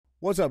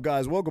What's up,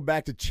 guys? Welcome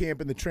back to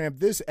Champ and the Tramp.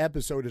 This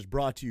episode is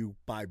brought to you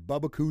by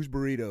Bubba Coos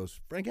Burritos.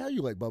 Frank, how do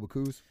you like Bubba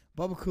Coos?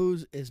 Bubba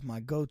Coos is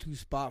my go-to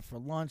spot for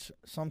lunch,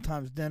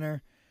 sometimes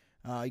dinner.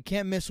 You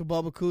can't miss with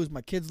Bubba Coos.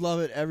 My kids love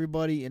it.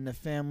 Everybody in the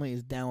family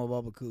is down with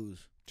Bubba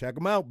Coos. Check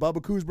them out,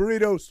 Bubba Coos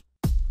Burritos.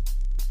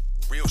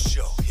 Real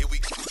show, here we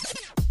go.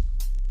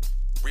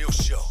 Real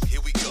show,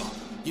 here we go.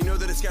 You know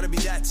that it's gotta be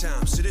that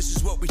time, so this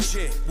is what we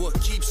chant. What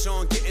keeps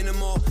on getting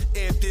them all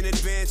amped in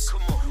advance?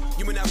 Come on.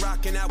 You and I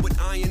rocking out with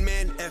Iron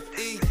Man,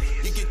 F.E.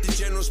 You get the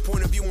general's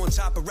point of view on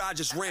top of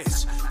Roger's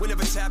rants. We're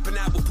never tapping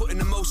out, we're putting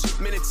the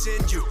most minutes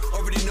in. You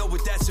already know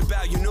what that's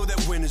about, you know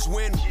that winners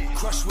win.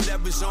 Crush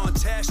whatever's on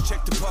task,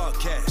 check the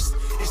podcast.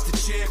 It's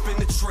the Champ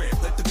and the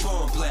Tramp, let the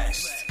bomb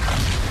blast.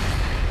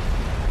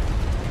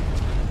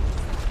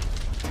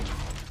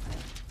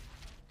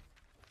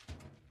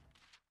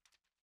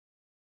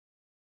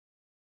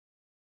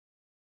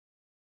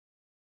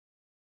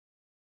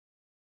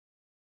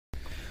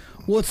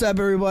 What's up,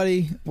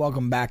 everybody?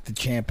 Welcome back to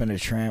Champ and the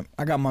Tramp.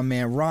 I got my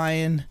man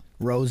Ryan,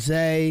 Rose,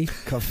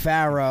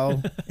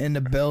 Cafaro in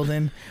the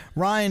building.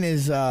 Ryan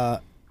is a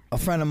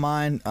friend of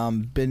mine.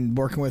 Been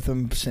working with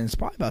him since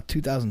probably about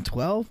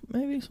 2012,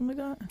 maybe, something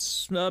like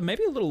that.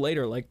 Maybe a little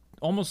later, like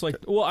almost like,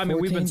 well, I mean,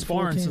 14, we've been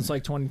sparring 14. since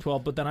like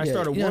 2012, but then I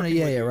started working with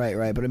Yeah,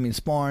 right. But I mean,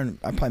 sparring,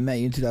 I probably met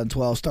you in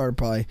 2012, started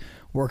probably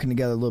working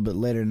together a little bit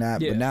later than that.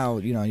 Yeah. But now,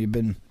 you've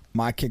been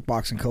my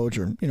kickboxing coach,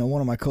 or,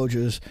 one of my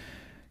coaches.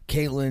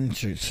 Caitlin,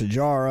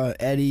 Sajara,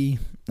 Eddie,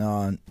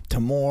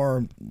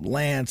 Tamor,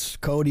 Lance,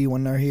 Cody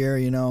when they're here,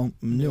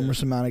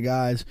 numerous amount of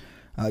guys.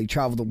 You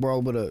travel the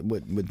world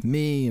with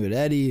me, with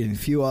Eddie, and a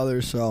few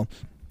others, so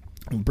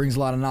it brings a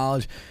lot of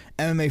knowledge.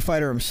 MMA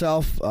fighter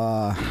himself.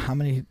 How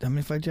many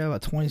fights you have?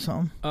 About 20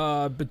 something?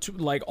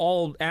 Like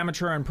all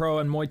amateur and pro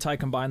and Muay Thai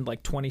combined,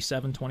 like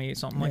 27, 28,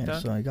 something like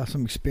that. So you got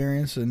some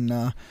experience, and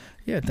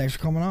thanks for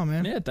coming on,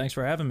 man. Yeah, thanks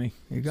for having me.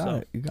 You got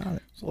it.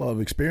 It's a lot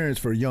of experience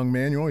for a young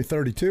man. You're only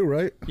 32,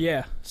 right?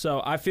 Yeah, so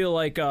I feel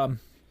like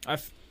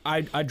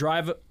I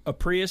drive a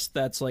Prius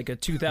that's like a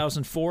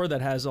 2004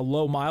 that has a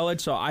low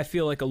mileage, so I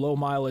feel like a low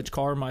mileage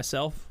car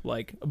myself,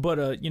 but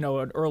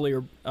an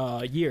earlier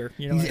year.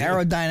 He's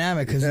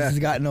aerodynamic because he's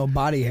got no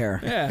body hair.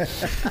 Yeah.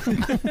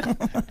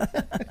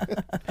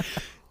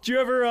 Do you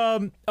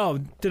ever?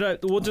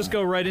 We'll just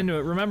go right into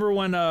it. Remember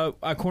when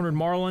I cornered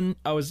Marlon?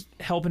 I was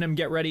helping him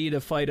get ready to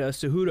fight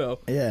Cejudo.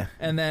 Yeah.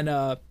 And then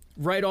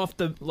right off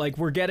the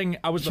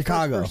I was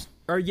Chicago. the first person.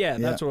 Or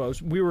that's what I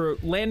was. We were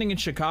landing in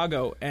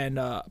Chicago, and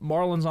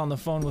Marlon's on the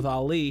phone with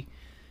Ali,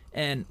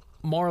 and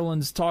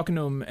Marlon's talking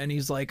to him, and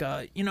he's like,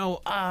 bro,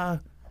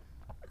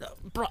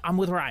 I'm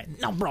with Ryan.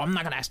 No, bro, I'm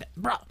not gonna ask that,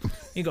 bro.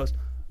 He goes,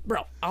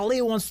 bro,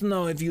 Ali wants to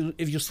know if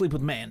you sleep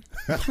with man.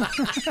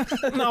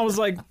 And I was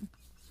like,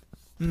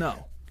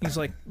 no. He's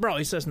like, bro.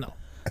 He says no.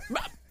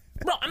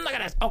 Bro, I'm not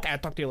gonna ask. Okay, I'll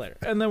talk to you later.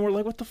 And then we're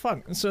like, what the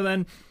fuck? And so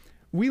then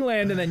we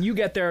land, and then you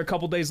get there a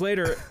couple days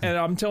later, and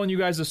I'm telling you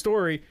guys the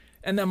story,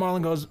 and then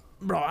Marlon goes,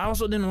 bro, I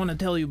also didn't want to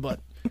tell you, but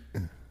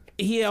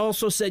he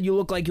also said you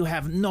look like you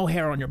have no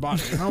hair on your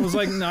body. And I was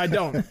like, no, I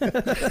don't.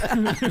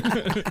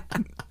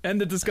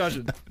 End of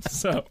discussion.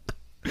 So.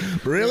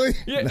 Really?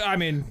 Yeah, I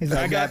mean, He's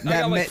like, that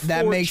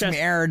makes me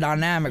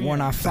aerodynamic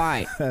when I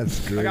fight.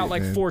 That's great. I got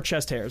like man. 4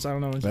 chest hairs. I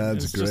don't know.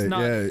 That's it's great. Just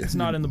not, Yeah. It's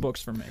not in the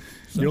books for me.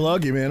 So. You're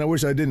lucky, man. I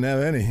wish I didn't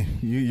have any.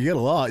 You get a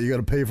lot. You got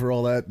to pay for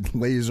all that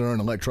laser and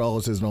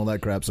electrolysis and all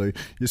that crap. So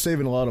you're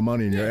saving a lot of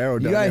money, and your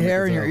aerodynamic. You got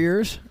hair in your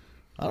ears?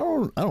 I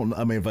don't.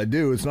 I mean, if I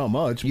do, it's not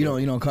much. You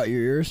don't cut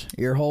your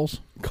ear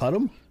holes? Cut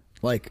them?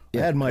 Like, I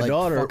had my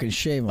daughter fucking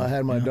shave them. I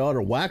had my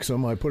daughter wax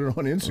them. I put it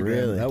on Instagram.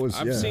 Really? That was.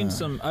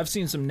 I've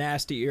seen some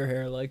nasty ear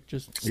hair like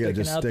just sticking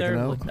just out sticking there.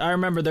 out. Like, I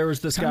remember there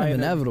was this Kind guy. of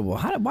inevitable.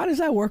 Why does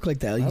that work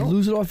like that? Like, you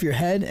lose it off your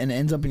head and it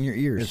ends up in your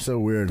ears. It's so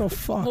weird. What the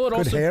fuck? Well, it Could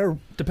also hair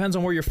depends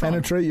on where you're from.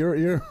 penetrate your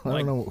ear? I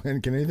Like, don't know.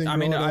 And can anything? I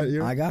mean, go out of that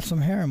ear? I got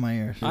some hair in my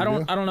ears. I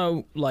don't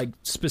know like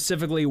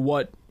specifically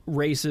what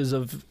races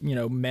of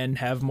men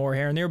have more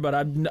hair in there, but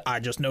I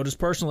just noticed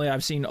personally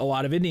I've seen a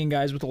lot of Indian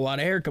guys with a lot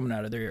of hair coming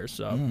out of their ears.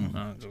 So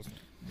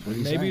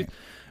maybe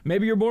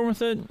you're born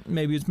with it.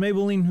 Maybe it's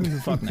Maybelline. Who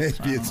the fuck knows?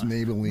 Maybe it's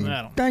Maybelline.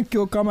 I don't know. Thank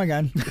you. Come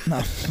again.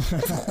 No.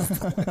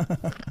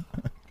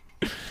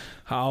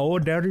 How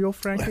dare you,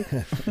 Frankie?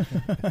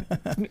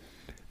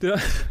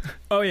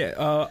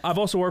 I've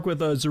also worked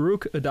with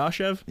Zaruk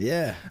Adashev.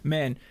 Yeah.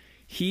 Man,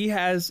 he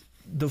has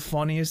the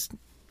funniest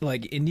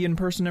Indian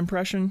person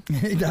impression.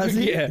 Does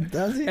he? Yeah.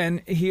 Does he?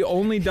 And he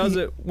only does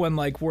it when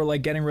we're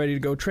getting ready to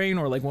go train,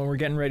 or when we're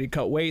getting ready to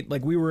cut weight.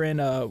 We were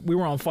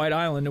on Fight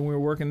Island and we were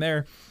working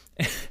there.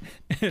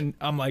 And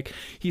I'm like,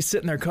 he's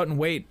sitting there cutting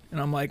weight, and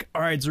I'm like,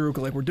 all right, Zaruk,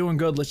 we're doing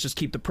good. Let's just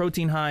keep the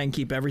protein high and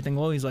keep everything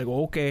low. He's like,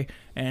 okay,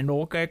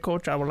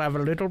 coach, I will have a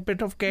little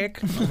bit of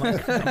cake. I'm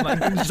like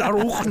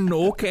Zaruk,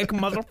 no cake,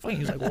 motherfucker.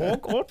 He's like, oh,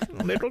 coach,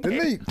 little cake.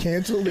 Didn't they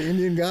cancel the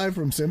Indian guy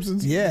from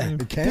Simpsons? Yeah.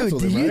 They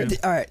canceled Dude, him,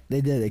 right? all right, they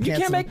did. They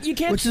canceled him. You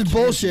can't. Which is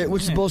bullshit.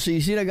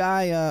 You see the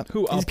guy?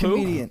 Who, he's a Apu?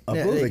 comedian.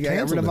 Apu, they got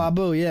canceled rid of him.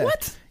 Abu, yeah.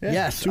 What? Yeah.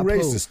 Yes. Two Apu.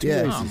 races.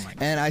 Yeah. Oh, my God.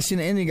 And I seen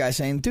an Indian guy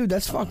saying, dude,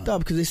 that's fucked up,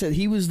 because they said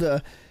he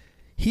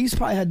he's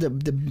probably had the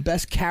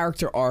best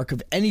character arc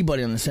of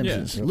anybody on The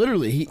Simpsons. Yeah.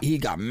 Literally, he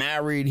got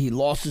married, he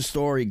lost his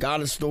store, he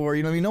got his store.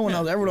 You know, no one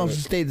else, everyone else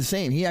stayed the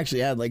same. He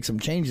actually had like some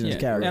change in his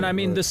character. And I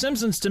mean, The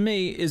Simpsons to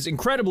me is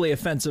incredibly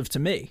offensive to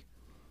me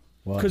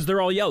because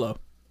they're all yellow.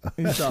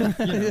 So,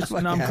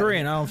 and I'm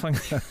Korean. I don't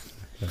think.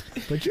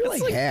 But you're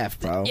like half,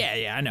 bro.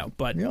 Yeah, I know.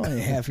 But you're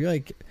only half. You're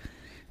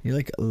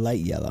like light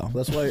yellow.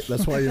 That's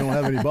why you don't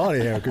have any body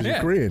hair because you're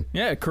Korean.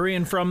 Yeah,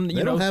 Korean from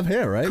They don't have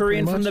hair, right?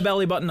 Korean Pretty from much? the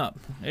belly button up,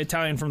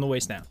 Italian from the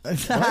waist down.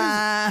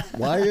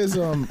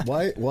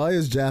 Why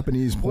is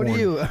Japanese porn? What are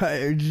you?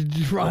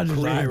 Roger's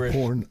Korean Irish.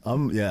 porn?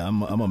 I'm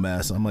a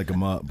mess. I'm like a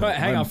mutt. But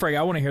hang on, Frank.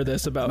 I want to hear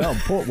this about. No,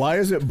 why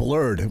is it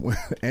blurred?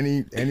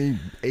 any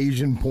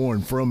Asian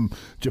porn from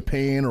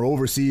Japan or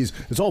overseas,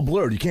 it's all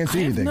blurred. You can't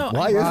see anything.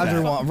 Why is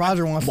that?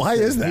 Roger wants. Why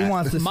to is see. that? He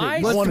wants to see.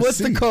 My- What's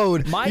the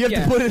code? You have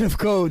to put in a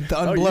code to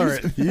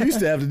unblur it. You used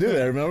to have to do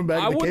that. Remember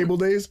back in the cable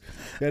days?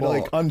 You had to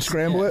like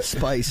unscramble it.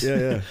 Spice.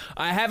 Yeah.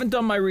 I haven't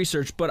done my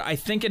research, but I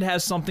think it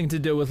has something to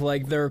do with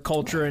like their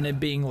culture and it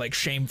being like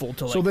shameful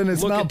to like So then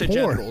it's look not at the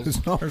porn. genitals.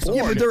 It's not or porn. something.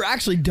 Yeah, but they're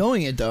actually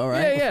doing it though,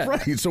 right? Yeah.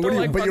 Right. So They're,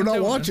 like, but you're not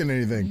fucking doing watching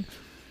anything.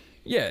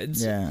 Yeah,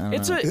 it's Yeah, I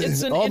it's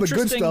don't an All the good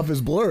interesting stuff is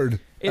blurred.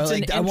 It's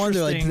an I wonder,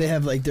 like, do interesting- they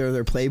have like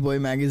their Playboy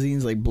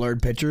magazines, like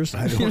blurred pictures?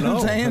 I don't You know.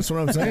 what I'm saying? That's what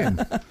I'm saying.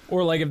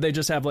 or like if they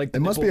just have like the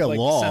It must be a nipples, like,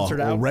 law censored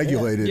or out.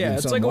 regulated. Yeah, in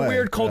it's some like way. a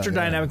weird culture Yeah.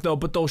 dynamic though.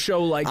 But they'll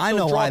show like I they'll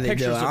know draw why they do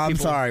pictures it. of I'm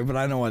people. sorry, but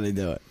I know why they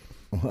do it.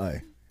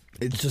 Why?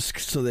 It's just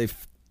so they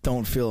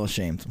don't feel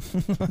ashamed.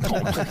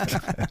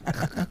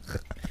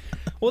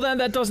 Well, then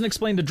that doesn't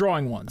explain the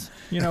drawing ones.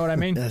 You know what I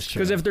mean? That's true.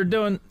 Because if they're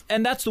doing,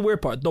 and that's the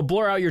weird part, they'll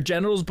blur out your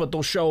genitals, but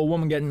they'll show a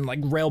woman getting like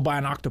railed by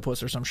an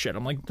octopus or some shit.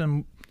 I'm like,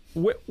 then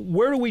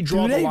where do we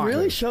draw Do the they line?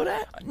 really show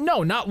that?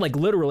 No, not like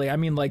literally. I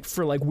mean, like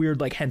for like weird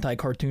like hentai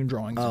cartoon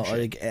drawings. Oh, and shit.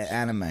 like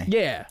anime.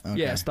 Yeah,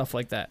 Okay. yeah, stuff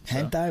like that. So,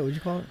 Hentai? What'd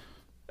you call it?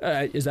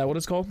 is that what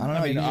it's called? I don't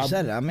know. You just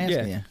said it. I'm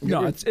asking you.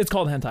 No, it's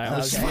called hentai. I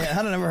was- Okay. I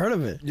don't never heard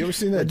of it. You ever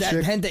seen that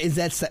chick? Hentai is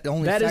that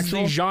only That is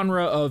sexual? the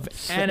genre of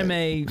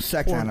anime.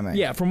 sex anime.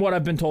 Yeah, from what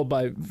I've been told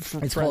by It's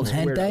friends called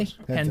and hentai?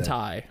 weirdos.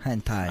 Hentai.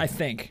 Hentai. I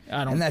think.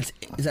 I don't. And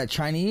is that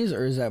Chinese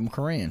or is that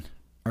Korean?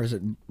 Or is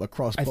it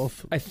across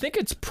both? I think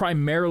it's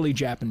primarily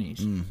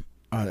Japanese.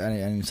 Oh, I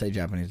didn't say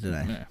Japanese, did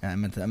I? Yeah. I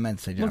meant to say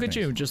Japanese. Look at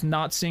you, just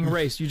not seeing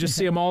race. You just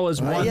see them all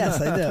as one. Yes,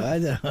 I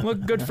do.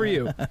 Look, good for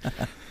you.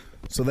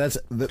 So that's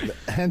the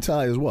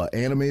hentai is what?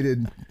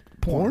 Animated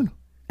porn?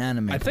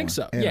 Anime. I think porn.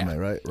 so. Anime, Yeah.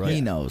 right?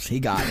 He knows. He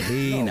got it.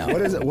 He knows.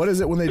 What is it? What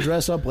is it when they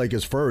dress up like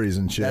as furries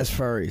and shit? That's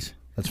furries.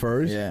 That's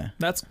furries. Yeah.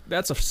 That's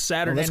a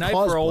Saturday Well, that's night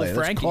cosplay. for old That's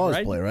Frankie,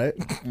 cosplay, right?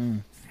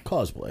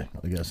 Cosplay,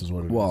 I guess is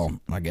what it is. Well,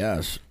 I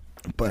guess.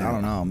 But I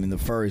don't know. I mean, the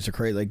furries are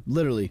crazy. Like,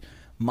 literally,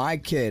 my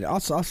kid, I'll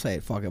say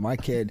it, fuck it. My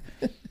kid,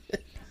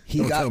 he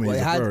Don't tell me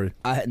he's a furry.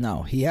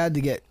 we had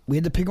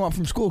to pick him up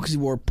from school because he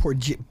wore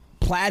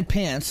plaid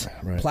pants,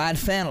 Right. plaid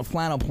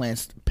flannel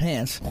pants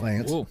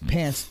Plants. Ooh.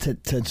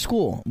 to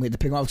school. We had to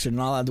pick him up because they're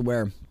not allowed to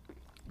wear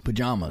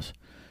pajamas.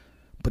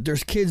 But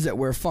there's kids that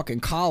wear fucking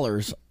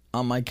collars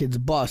on my kid's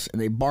bus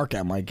and they bark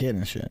at my kid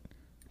and shit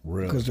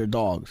Really? because they're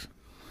dogs.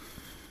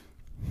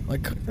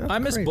 Like, I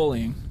miss crazy.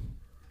 bullying.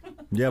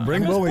 Yeah,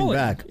 bring I miss bullying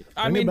bullying. back. Bring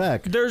I mean, it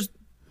back. there's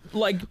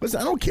like Listen,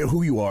 I don't care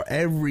who you are.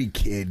 Every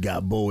kid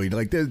got bullied.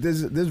 Like there's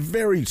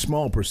very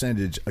small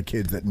percentage of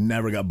kids that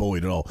never got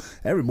bullied at all.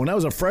 When I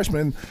was a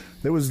freshman,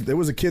 there was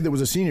a kid that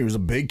was a senior. He was a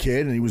big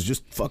kid, and he was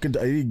just fucking.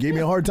 He gave me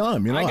a hard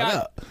time. You know,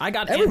 I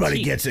got everybody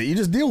antiqued. gets it. You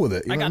just deal with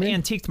it. You I know got what I mean?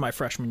 antiqued my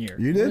freshman year.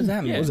 You did? What does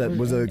that mean? Yeah.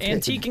 Was it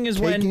Antiquing is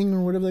caking when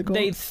or whatever they call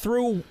it?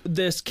 threw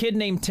this kid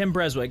named Tim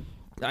Breswick.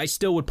 I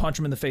still would punch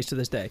him in the face to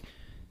this day.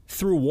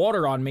 Threw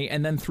water on me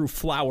and then threw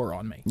flour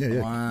on me. Yeah,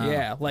 yeah. Wow.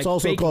 Yeah, like It's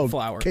also baking called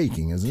flour.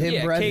 caking, isn't it? Tim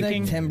Yeah, Bresnick?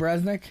 caking. Tim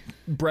Bresnick?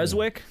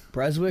 Breswick.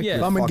 Breswick? Yeah. You're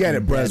Come and get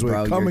fucking it, Breswick.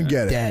 dead, bro. Come You're and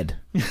get it.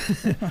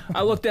 dead.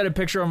 I looked at a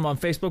picture of him on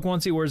Facebook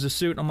once. He wears a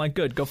suit. I'm like,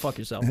 good, go fuck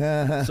yourself.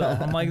 So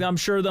I'm like, I'm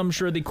sure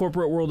the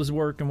corporate world is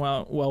working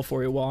well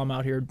for you while I'm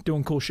out here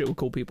doing cool shit with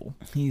cool people.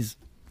 He's...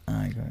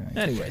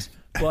 Anyways,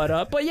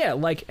 but yeah,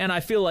 like, and I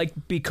feel like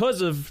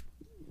because of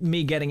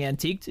me getting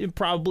antiqued, it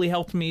probably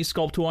helped me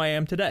sculpt who I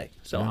am today.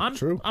 So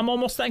true. I'm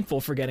almost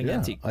thankful for getting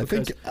antiqued. I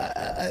think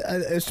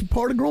because- it's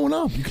part of growing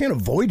up. You can't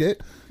avoid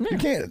it. You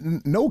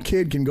can't. No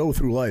kid can go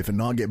through life and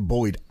not get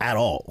bullied at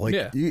all. Like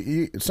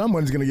Yeah.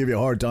 someone's going to give you a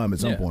hard time at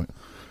some Yeah. point.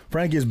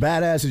 Frankie, as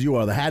badass as you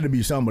are, there had to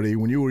be somebody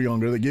when you were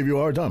younger that gave you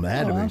a hard time. There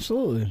had to be.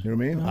 absolutely. You know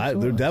what I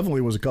mean? There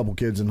definitely was a couple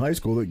kids in high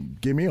school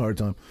that gave me a hard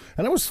time,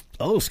 and I was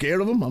a little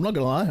scared of them. I'm not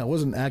gonna lie. I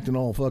wasn't acting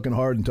all fucking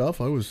hard and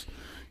tough. I was,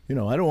 I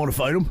don't want to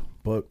fight them,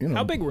 but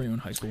how big were you in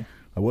high school?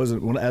 I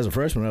wasn't as a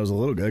freshman. I was a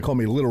little guy. They called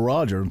me Little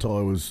Roger until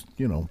I was,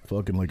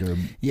 fucking like a.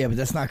 Yeah, but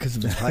that's not because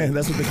of his height.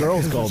 That's what the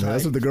girls called me.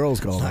 That's what the girls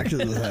called Not me.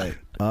 because of his height.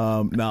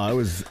 No, I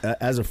was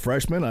as a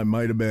freshman. I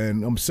might have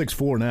been. I'm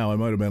 6'4" now. I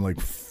might have been like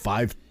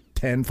 5'10",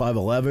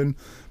 5'11",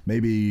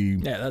 maybe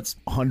Yeah, that's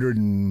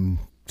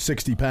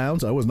 160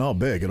 pounds. I was not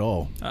big at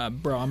all.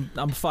 bro. I'm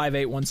 5'8",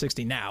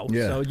 160 now.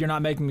 Yeah. So you're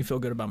not making me feel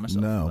good about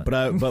myself. No,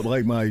 but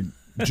like my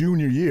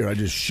junior year, I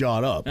just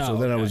shot up. So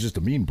then I okay. was just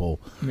a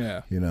beanpole.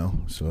 Yeah. You know,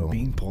 so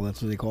Beanpole,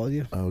 that's what they called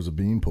you? I was a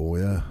beanpole.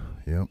 Yeah.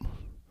 Yep.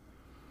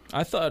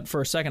 I thought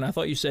for a second, I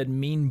thought you said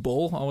mean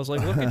bull. I was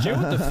like, look at you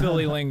with the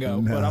Philly lingo.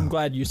 But I'm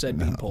glad you said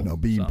mean bull. No,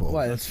 beanpole.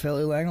 Why, that's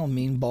Philly lingo?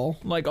 Mean bull?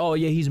 Like, oh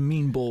yeah, he's a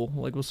mean bull.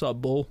 Like, what's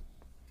up, bull?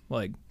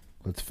 Like,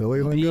 That's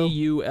Philly lingo?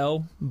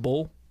 B-U-L,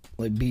 bull.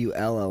 Like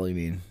B-U-L-L, you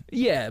mean?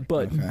 Yeah,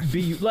 but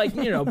like,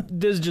 you know,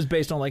 this is just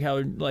based on like how,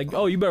 like,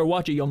 oh, you better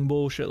watch a young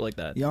bull, shit like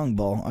that. Young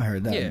bull, I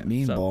heard that. Yeah,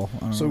 mean so- bull. I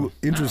don't know.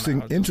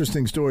 So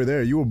interesting story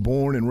there. You were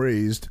born and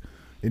raised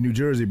in New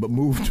Jersey, but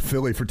moved to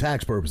Philly for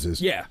tax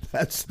purposes. Yeah.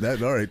 That's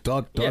that. All right,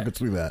 talk us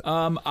through that.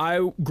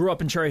 I grew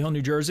up in Cherry Hill,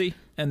 New Jersey,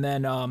 and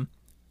then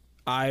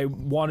I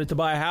wanted to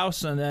buy a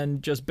house, and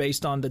then just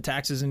based on the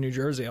taxes in New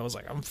Jersey, I was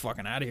like, I'm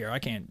fucking out of here. I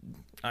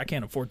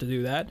can't afford to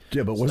do that.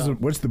 Yeah, but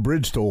what's the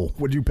bridge toll?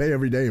 What do you pay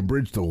every day in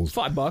bridge tolls?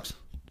 $5.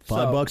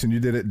 $5, and you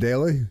did it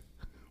daily?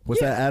 What's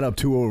that add up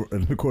to over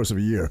in the course of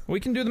a year? We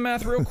can do the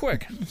math real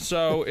quick.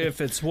 So if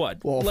it's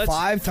what? Well, Let's-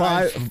 five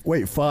times.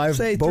 Five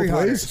Say both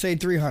 300. ways? Say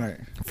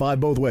 300. 5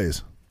 both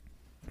ways.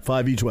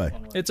 5 each way.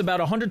 It's about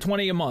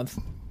 $120 a month.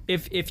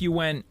 If you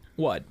went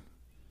what?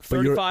 But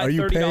are $35,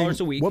 you $30 paying,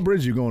 a week. What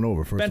bridge are you going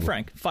over first? Ben of all?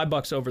 Frank,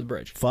 $5 over the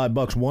bridge.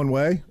 $5 one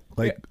way?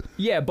 Like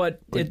Yeah,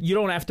 but you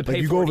don't have to pay.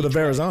 you for go it over the each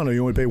way. Verrazano,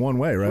 you only pay one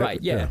way, right? Right?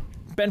 Yeah.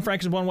 Ben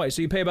Frank is one way,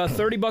 so you pay about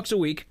 $30 a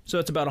week. So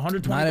it's about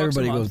 $120. Not a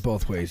everybody month. goes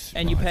both ways.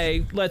 And you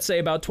pay, let's say,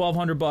 about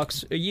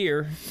 $1,200 a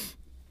year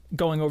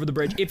going over the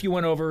bridge if you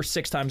went over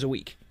 6 times a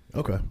week.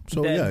 Okay.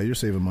 So Then- yeah, you're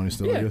saving money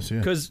still, I guess. Yeah.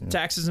 because yeah.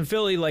 taxes in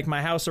Philly, like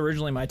my house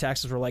originally, my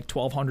taxes were like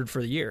 $1,200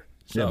 for the year.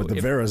 So Yeah, but the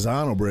if-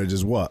 Verrazano Bridge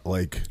is what?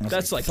 Like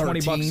that's like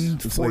 13,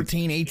 $20.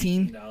 14,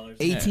 18?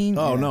 18?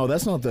 Oh Yeah. no,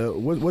 that's not the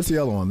what's the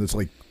other one that's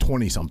like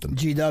 20 something?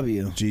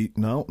 GW.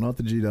 No, not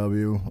the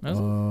GW.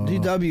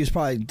 GW is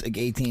probably like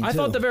 18 I too.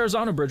 thought the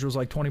Verrazano Bridge was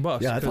like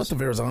 $20. Yeah, I thought the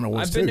Verrazano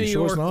was I've too. been to You New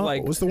sure it's York, not?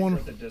 like- What's the one?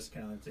 With the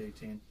discount, it's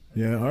 18.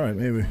 Yeah, all right,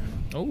 maybe.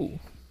 Oh,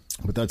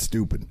 But that's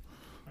stupid.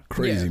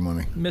 Crazy yeah.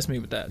 money. Miss me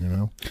with that. You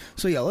know.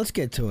 So yeah, let's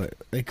get to it.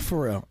 Like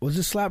for real, was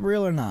this slap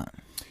real or not?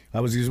 I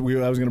was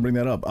going to bring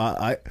that up.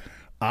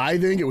 I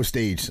think it was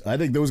staged. I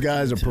think those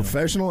guys are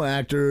professional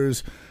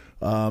actors.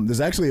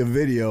 There's actually a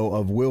video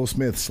of Will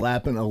Smith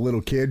slapping a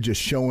little kid,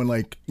 just showing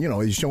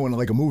he's showing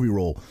like a movie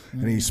role,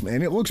 and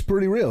it looks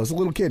pretty real. It's a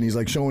little kid, and he's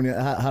like showing you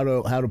how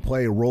to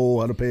play a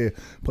role, how to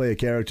play a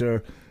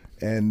character.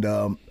 And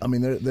I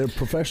mean, they're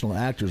professional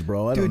actors,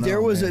 bro. I don't know,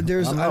 there was man.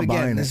 there's I'm not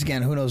buying it.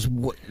 again, who knows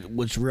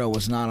what's real,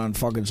 what's not on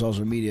fucking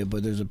social media,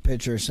 but there's a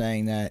picture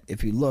saying that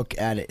if you look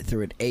at it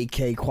through an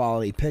 8K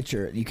quality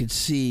picture, you could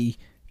see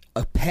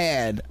a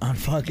pad on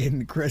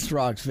fucking Chris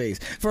Rock's face.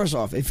 First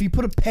off, if you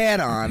put a pad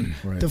on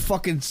Right. to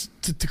fucking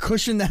to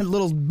cushion that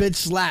little bitch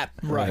slap,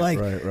 Right. Like,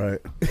 Right.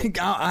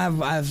 I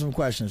have some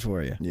questions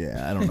for you.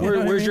 Yeah, I don't know.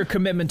 Where's your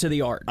commitment to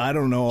the art? I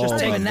don't know. Just all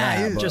take about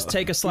that, but- just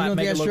take a slap, You don't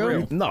make it think look that's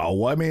real. true?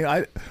 No, I mean,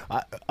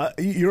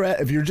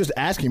 if you're just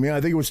asking me,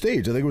 I think it was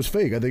staged. I think it was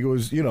fake. I think it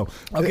was,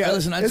 Okay,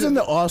 listen, Isn't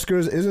the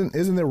Oscars?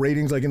 Isn't there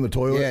ratings like in the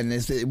toilet? Yeah, and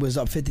it was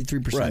up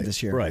 53%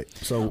 this year. Right.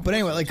 So, But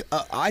anyway, like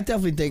I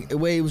definitely think the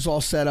way it was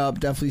all set up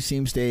definitely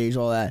seemed staged,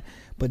 all that.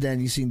 But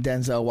then you seen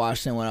Denzel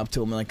Washington went up to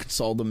him and like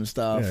consoled him and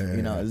stuff. Yeah,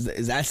 yeah, yeah.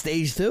 Is that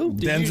staged too?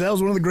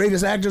 Denzel's one of the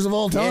greatest actors of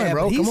all time, Yeah,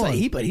 bro. but Come he's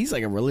on. like, he's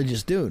like a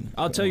religious dude.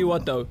 I'll tell you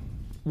what though,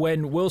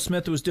 when Will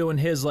Smith was doing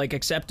his like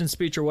acceptance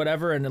speech or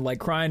whatever, and then like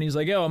crying, he's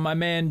like, "Yo, my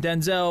man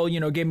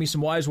Denzel, gave me some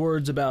wise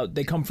words about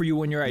they come for you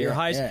when you're at your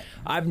highest." yeah.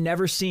 I've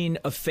never seen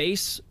a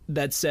face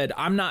that said,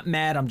 "I'm not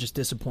mad, I'm just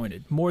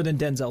disappointed." More than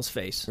Denzel's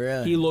face.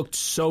 Really? He looked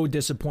so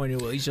disappointed.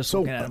 He's just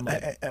So, looking at him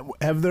like,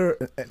 have there?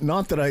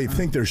 Not that I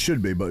think there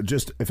should be, but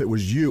just if it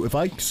was you, if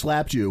I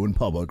slapped you in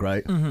public,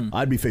 right,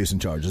 I'd be facing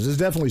charges. There's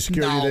definitely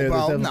security No, there.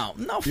 bro, There's no.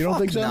 You don't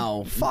think so?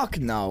 No, fuck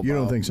no. You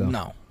bro. don't think so?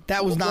 No.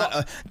 That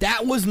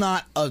was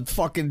not a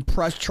fucking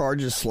press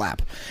charges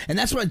slap, and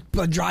that's what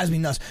drives me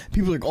nuts.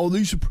 People are like, "Oh,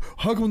 they should.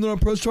 How come they're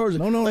not press charges?"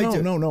 No.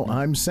 Like,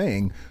 I'm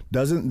saying,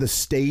 doesn't the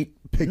state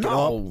pick it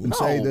up and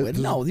say that?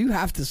 No, you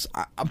have to.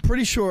 I'm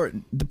pretty sure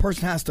the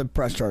person has to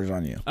press charges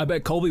on you. I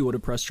bet Colby would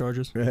have pressed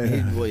charges.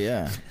 Well,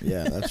 yeah,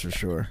 that's for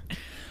sure.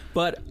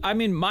 But I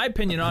mean, my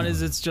opinion on it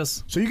is it's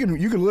just So you can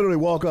literally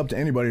walk up to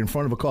anybody in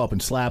front of a cop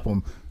and slap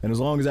them, and as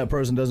long as that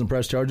person doesn't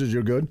press charges,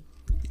 you're good.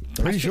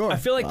 Pretty sure. I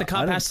feel like the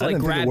cop has to like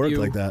didn't think grab it worked you.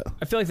 like that.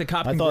 I feel like the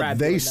cop I can thought grab you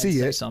they and see then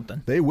say it,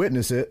 something. they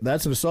witness it.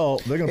 That's an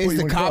assault. They're going to Is put you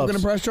the in cop cuffs.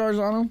 going to press charges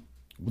on him?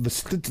 The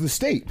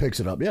state picks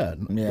it up. Yeah.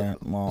 Yeah,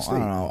 well, The I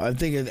don't know. I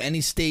think if any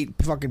state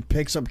fucking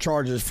picks up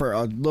charges for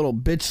a little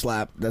bitch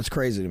slap, that's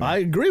crazy to me. I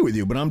agree with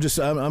you, but I'm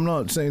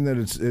not saying that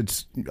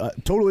it's. I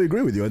totally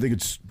agree with you. I think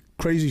it's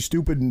crazy,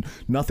 stupid, and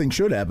nothing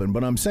should happen.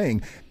 But I'm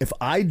saying, if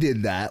I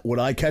did that, would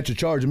I catch a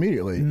charge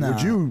immediately? Nah.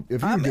 Would you?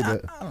 If you did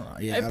that, I don't know.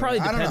 Yeah, It probably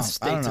I don't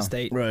depends know. I state don't to know.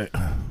 state. right?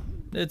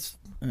 It's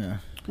Yeah.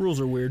 rules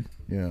are weird.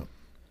 Yeah.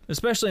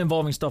 especially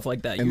involving stuff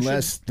like that.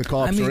 Unless the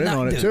cops are in not-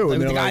 on it dude, too, like,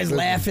 and the they're guy's like,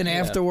 laughing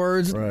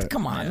afterwards. Right.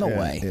 Come on, no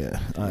way. Yeah,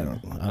 I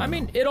don't I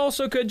mean, it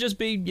also could just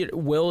be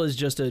Will is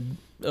just a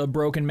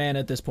broken man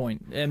at this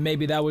point, and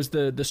maybe that was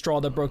the straw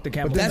that broke the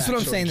camel's That's back.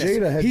 what I'm saying.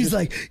 Jada had He's just-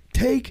 like,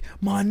 take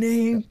my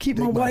name, keep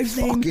my Take my wife's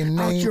name fucking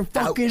out name your out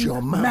fucking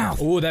your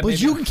mouth. Ooh, that but made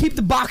you me- can keep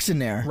the box in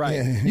there, Right.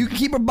 Yeah. You can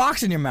keep her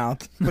box in your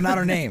mouth, but not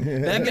her name. You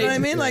know what I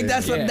mean? Like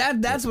that's what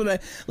that's what I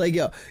like.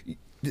 Yo,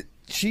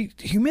 she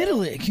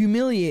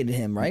humiliated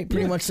him, right?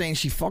 Pretty much saying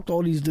she fucked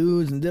all these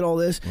dudes and did all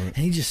this, and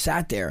he just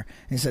sat there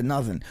and said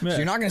nothing. So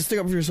you're not going to stick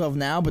up for yourself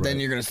now, but then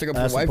you're going to stick up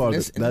That's for the your wife. part And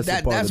this, that- that's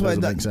the part that's that what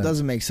doesn't make sense.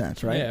 doesn't make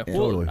sense, right? Yeah, well,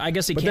 Totally. I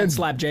guess he But can't then-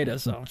 slap Jada.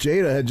 So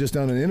Jada had just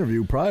done an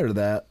interview prior to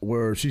that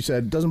where she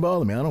said, "Doesn't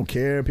bother me. I don't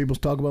care. People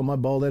talk about my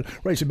bald head."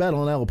 Right? She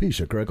battled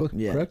alopecia, correctly?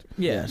 Yeah. Correct?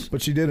 Yes.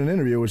 But she did an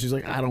interview where she's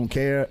like, "I don't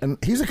care," and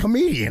he's a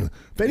comedian.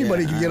 If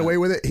anybody can get away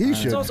with it, he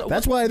should. It's also-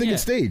 That's why I think yeah.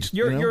 it's staged.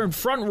 You're you know? you're in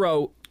front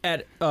row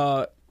at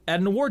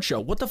an award show.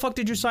 What the fuck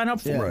did you sign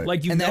up for? Right.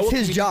 Like you And know that's a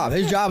his comedian- job.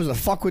 His job is to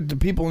fuck with the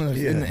people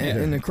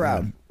in the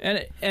crowd.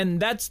 And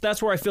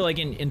that's where I feel like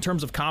in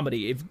terms of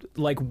comedy, if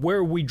like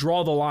where we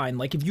draw the line,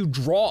 like if you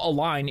draw a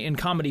line in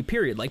comedy,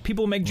 period, like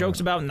people make jokes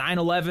about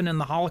 9/11 and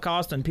the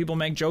Holocaust, and people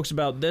make jokes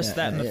about this,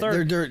 that, and the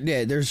third.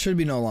 There should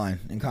be no line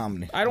in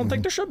comedy. I don't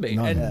think there should be,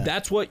 and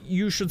that's what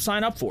you should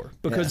sign up for,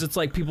 because it's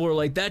like people are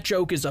like, that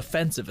joke is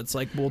offensive. It's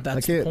like, well,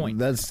 that's the point.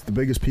 That's the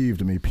biggest peeve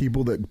to me.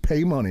 People that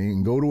pay money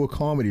and go to a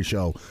comedy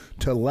show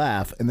to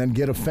laugh and then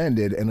get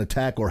offended and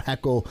attack or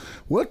heckle.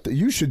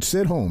 You should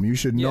sit home. You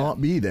should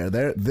not be there.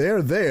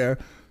 They're there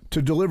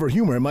to deliver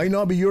humor. It might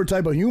not be your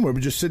type of humor,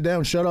 but just sit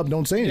down, shut up,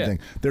 don't say anything.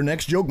 Their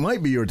next joke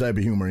might be your type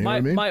of humor. You know what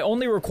I mean? My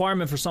only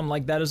requirement for something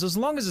like that is as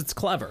long as it's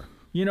clever.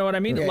 You know what I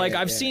mean?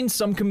 I've seen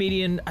some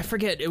comedian, I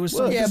forget, it was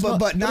some. Yeah,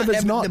 but not if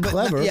it's not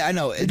clever. Yeah, I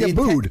know. You get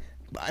booed.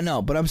 I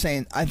know, but I'm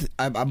saying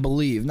I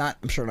believe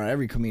I'm sure not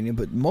every comedian,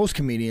 but most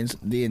comedians,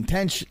 the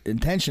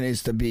intention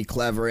is to be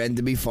clever and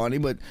to be funny,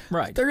 but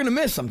they're gonna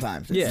miss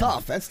sometimes. It's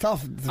tough. That's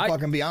tough to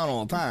fucking be on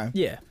all the time.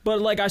 Yeah,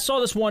 but like I saw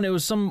this one, it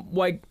was some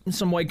white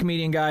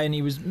comedian guy, and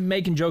he was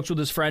making jokes with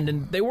his friend,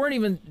 and they weren't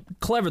even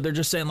clever. They're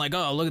just saying like,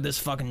 "Oh, look at this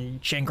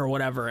fucking chink" or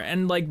whatever,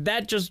 and like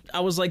that just,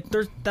 I was like,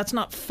 that's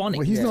not funny.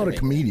 Well, he's not a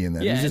comedian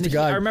then. Yeah, he's just and a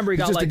guy. I remember he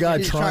he's got just like a guy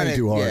he's trying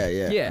too hard.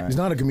 Yeah. He's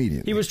not a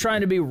comedian. He was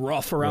trying to be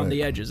rough around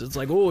the edges. It's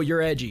like, oh,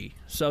 you're edgy.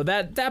 So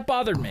that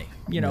bothered me,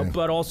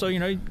 but also, you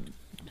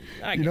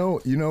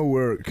know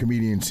where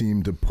comedians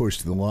seem to push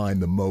the line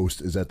the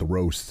most is at the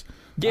roasts.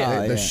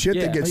 Yeah, the shit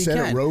that gets said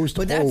at roast.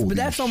 But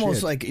that's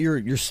almost like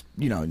you're that's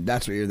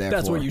what you're there for.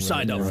 That's what you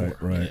signed up for.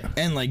 Right.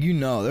 And like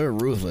they're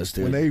ruthless,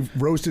 dude. When they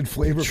roasted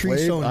Flavor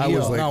Patrice Flav, O'Neal. I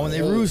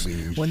was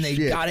like, when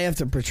they got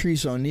after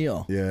Patrice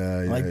O'Neal.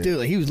 Dude,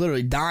 like, he was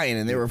literally dying,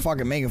 and they were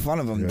fucking making fun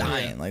of him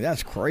dying. Like,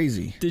 that's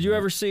crazy. Did you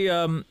ever see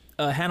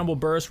Hannibal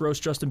Buress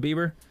roast Justin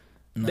Bieber?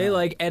 No. They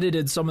like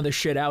edited some of the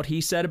shit out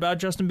he said about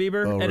Justin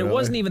Bieber, and really? It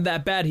wasn't even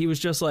that bad. He was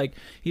just like,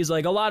 he's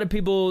like, a lot of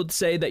people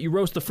say that you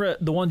roast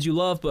the ones you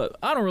love, but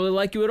I don't really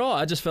like you at all.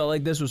 I just felt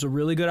like this was a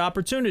really good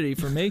opportunity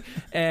for me,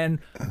 and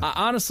I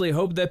honestly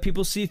hope that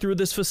people see through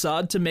this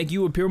facade to make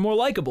you appear more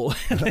likable.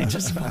 And they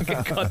just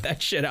fucking cut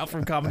that shit out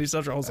from Comedy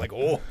Central. I was like,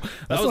 oh,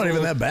 that's not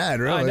even that bad,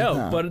 really. I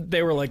know, but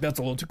they were like, that's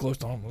a little too close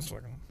to home.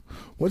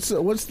 What's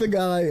the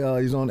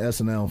guy? He's on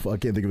SNL. I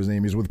can't think of his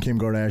name. He's with Kim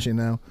Kardashian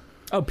now.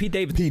 Oh, Pete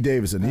Davidson. Pete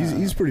Davidson.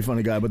 He's a pretty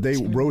funny guy, but they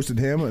roasted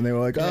him, and they were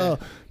like, "Oh,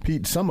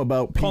 Pete, something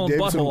about Pete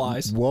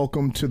Davidson.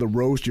 Welcome to the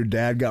roast. Your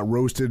dad got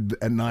roasted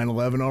at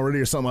 9/11 already,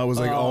 or something." I was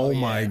like, "Oh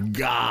my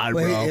god,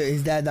 bro!"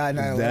 His dad died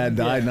 9/11. His dad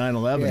died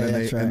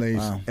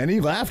 9/11, and he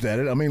laughed at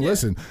it. I mean,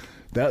 listen.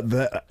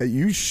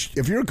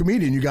 If you're a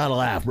comedian, you gotta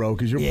laugh, bro,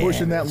 because you're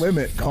pushing that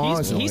limit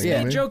constantly. He's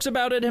made jokes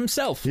about it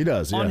himself. He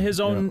does on his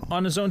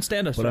own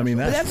stand-up. But I mean,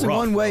 that's rough,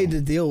 one way bro.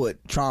 to deal with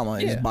trauma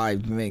is by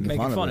making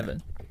fun of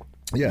it.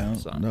 Yeah,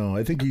 no,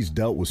 I think he's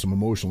dealt with some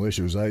emotional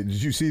issues. Did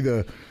you see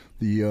the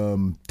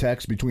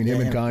text between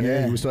him and Kanye?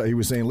 Yeah. He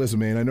was saying, "Listen,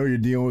 man, I know you're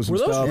dealing with some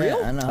stuff." Were those real?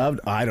 Yeah, I know.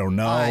 I don't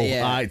know.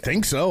 I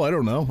think so. I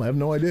don't know. I have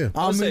no idea.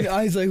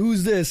 He's like,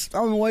 "Who's this?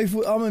 I'm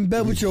in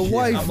bed with your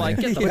wife." I'm like,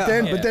 get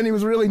the but then he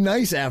was really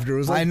nice after. It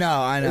was like, I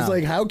know. It's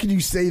like, how can you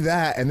say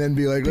that and then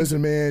be like,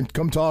 "Listen, man,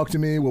 come talk to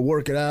me. We'll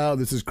work it out.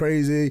 This is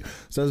crazy.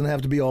 This doesn't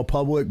have to be all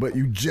public." But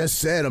you just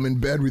said I'm in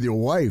bed with your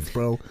wife,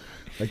 bro.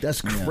 Like,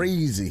 that's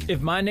crazy. If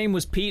my name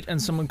was Pete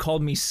and someone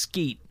called me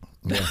Skeet,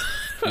 I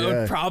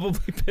would probably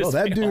piss me off.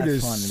 That dude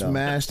has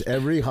smashed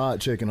every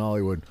hot chick in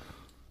Hollywood.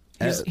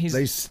 They say he's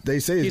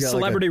got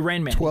celebrity like a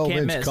Rain Man.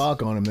 12-inch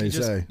cock on him, they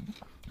say.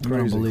 I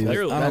don't believe it.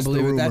 I don't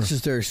believe it. That's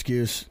just their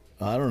excuse.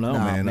 I don't know,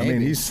 man. Maybe. I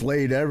mean, he's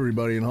slayed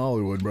everybody in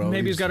Hollywood, bro.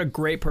 Maybe he's got a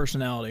great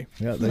personality.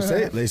 Yeah,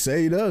 they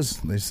say he does.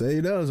 They say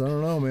he does. I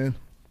don't know, man.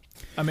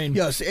 I mean,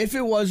 yes, if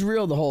it was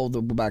real,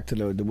 back to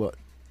the what?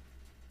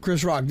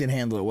 Chris Rock did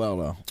handle it well,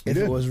 though. If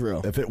it was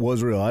real. If it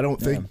was real. I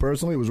don't think,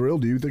 personally, it was real.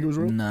 Do you think it was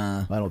real?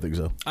 Nah. I don't think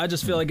so. I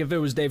just feel like if it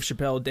was Dave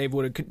Chappelle, Dave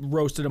would have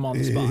roasted him on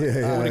the spot. Would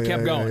have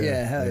kept going.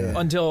 Yeah, hell yeah.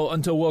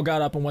 Until Will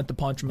got up and went to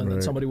punch him, and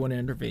then somebody went and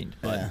intervened.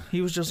 But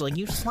he was just like,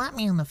 You slapped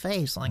me in the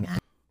face. Like, I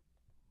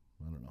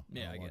don't know.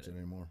 Yeah, I I don't get watch it.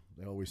 anymore.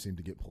 They always seem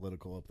to get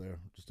political up there.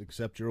 Just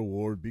accept your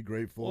award, be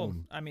grateful. Well,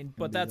 and, I mean,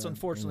 but that's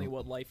unfortunately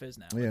what life is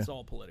now. It's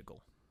all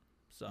political.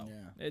 So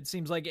it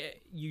seems like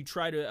you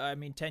try to. I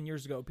mean, 10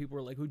 years ago, people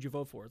were like, "Who'd you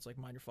vote for?" It's like,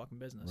 mind your fucking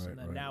business. And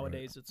then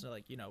nowadays, it's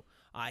like,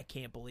 I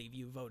can't believe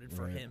you voted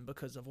for him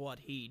because of what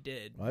he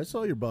did. I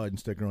saw your Biden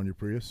sticker on your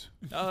Prius.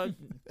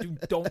 Dude,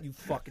 don't you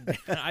fucking.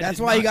 That's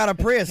why he got a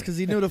Prius, because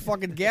he knew the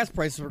fucking gas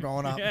prices were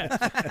going up.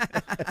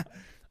 Yeah.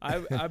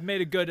 I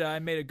made a good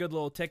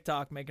little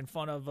TikTok making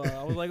fun of.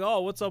 I was like,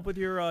 "Oh, what's up with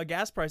your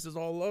gas prices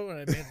all low?" And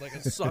I made like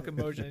a suck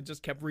emoji and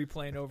just kept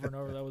replaying over and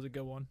over. That was a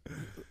good one.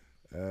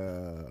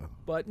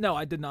 But no,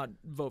 I did not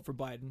vote for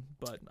Biden.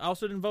 But I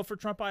also didn't vote for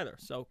Trump either.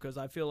 So because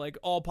I feel like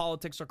all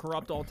politics are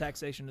corrupt, all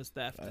taxation is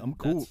theft. I'm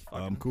cool.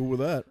 I'm cool with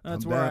that.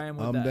 That's I'm where down, I am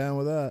with I'm that. down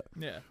with that.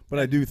 Yeah. But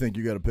I do think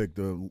you got to pick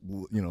the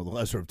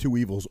lesser of two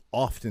evils.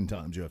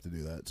 Oftentimes you have to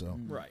do that. So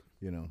Right.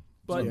 so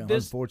But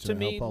this, to unfortunate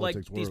me, how like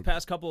politics these work.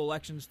 past couple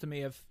elections, to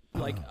me have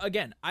like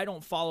again, I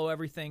don't follow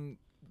everything,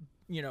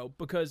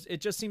 because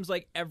it just seems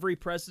like every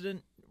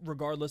president,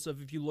 regardless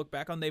of if you look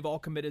back on, they've all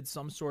committed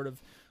some sort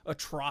of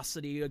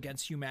atrocity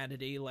against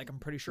humanity. Like I'm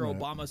pretty sure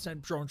Obama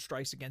sent drone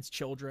strikes against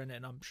children,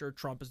 and I'm sure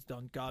Trump has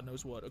done God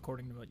knows what,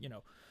 according to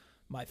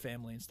my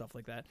family and stuff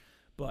like that.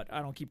 But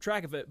I don't keep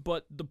track of it.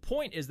 But the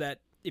point is that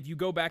if you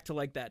go back to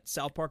like that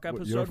South Park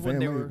episode Your family, when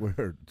they were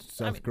where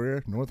South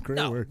Korea, North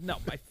Korea, where? no,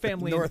 my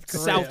family North in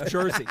Korea. South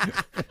Jersey,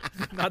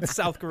 not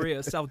South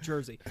Korea, South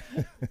Jersey.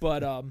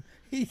 But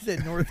He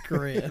said North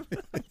Korea.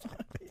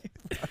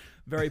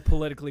 very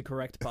politically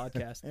correct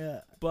podcast.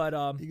 Yeah. But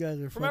You guys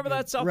are remember that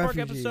fucking South Park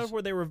refugees. episode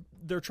where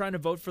they're trying to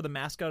vote for the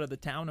mascot of the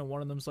town, and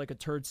one of them's like a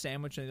turd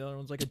sandwich, and the other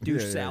one's like a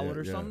douche salad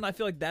or something. I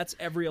feel like that's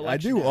every I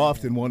election. do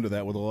often wonder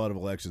that with a lot of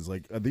elections.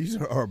 Like, these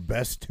are our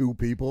best two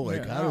people.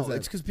 Like, how does that?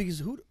 It's because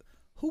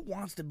who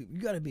wants to be? You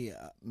got to be.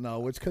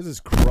 No, it's because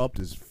it's corrupt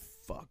as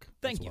fuck.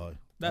 Thank you. why.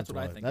 That's what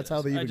why. I think. That's it how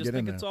is. they I even just get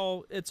in think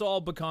there. it's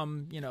all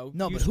become No, you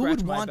but who scratch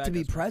would my want back, to be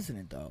I scratch-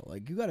 president though?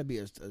 Like you got to be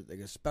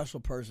a special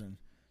person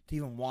to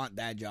even want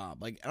that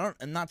job. Like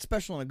and not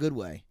special in a good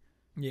way.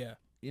 Yeah.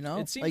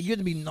 It seems- like you have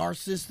to be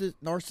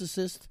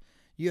narcissist.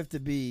 You have to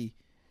be.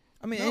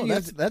 I mean, No, and you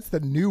have that's the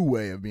new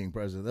way of being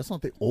president. That's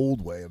not the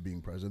old way of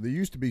being president. There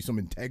used to be some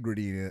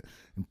integrity in it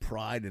and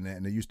pride in it,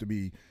 and there used to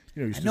be,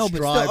 you used I know, to but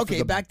strive still, okay, for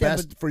the back then,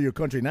 best but- for your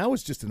country. Now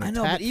it's just an I attack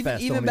know, but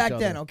fest even on back each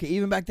then, other.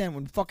 even back then,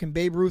 when fucking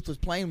Babe Ruth was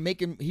playing,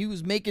 he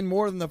was making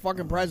more than the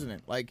fucking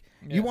president. Like,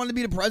 you want to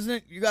be the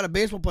president, you got a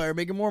baseball player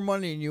making more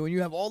money than you, and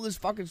you have all this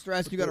fucking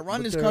stress. You got to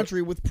run but this they're-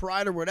 country with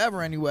pride or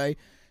whatever. Anyway,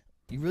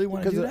 you really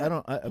want to Because do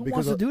that? Who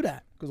wants to do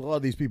that? Because a lot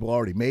of these people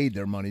already made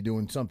their money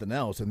doing something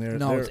else, and they're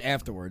No, it's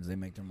afterwards they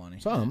make their money.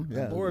 some,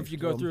 yeah. Or if you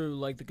go through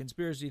like the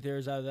conspiracy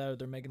theories out of that,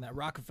 they're making that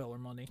Rockefeller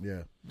money.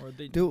 yeah. Or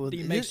they, Dude,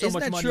 they make so isn't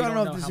much that money, true? you I don't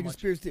know if know this is how a much.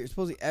 conspiracy theory.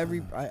 Supposedly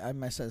I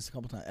might have said this a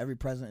couple times. Every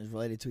president is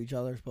related to each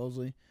other,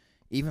 supposedly.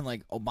 Even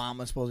like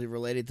Obama supposedly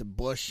related to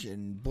Bush,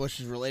 and Bush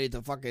is related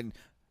to fucking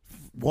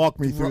Walk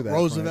me through that,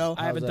 Roosevelt. Frank.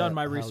 I haven't How's done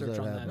my how's research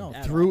on that. happen? No,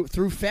 at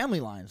through family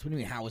lines. What do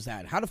you mean? How is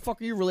that? How the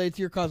fuck are you related to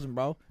your cousin,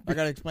 bro? I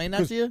gotta explain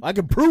that to you. I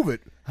can prove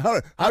it.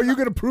 How are you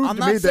going to prove I'm to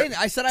not me saying that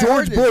it. I said I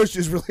George heard this. Bush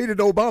is related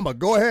to Obama?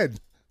 Go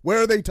ahead. Where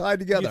are they tied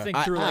together? You think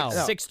through like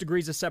No. 6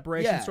 degrees of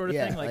separation sort of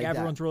thing? Like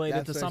everyone's that. related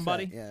That's to what I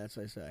somebody? say. Yeah, that's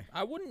what I say.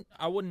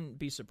 I wouldn't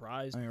be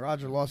surprised. I mean,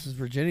 Roger lost his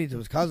virginity to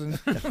his cousin.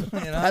 You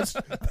know?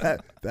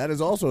 That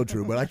is also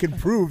true, but I can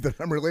prove that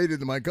I'm related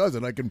to my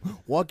cousin. I can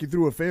walk you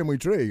through a family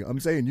tree. I'm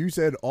saying you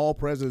said all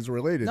presidents are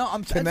related. No,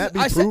 Can that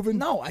be I proven? Said,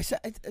 no, I said.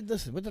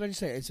 Listen, what did I just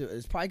say?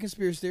 It's probably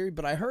conspiracy theory,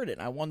 but I heard it.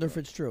 And I wonder if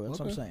it's true. That's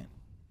what I'm saying.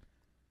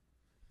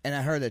 And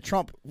I heard that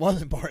Trump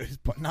wasn't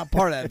not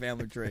part of that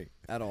family tree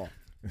at all.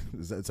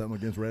 Is that something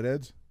against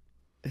redheads?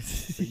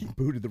 He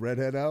booted the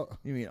redhead out?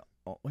 You mean?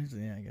 Oh,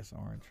 yeah, I guess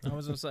orange. I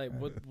was gonna say,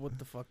 what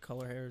the fuck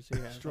color hair is he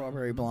have?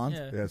 Strawberry blonde.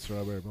 Yeah. Yeah,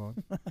 strawberry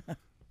blonde.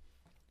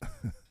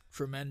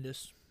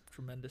 Tremendous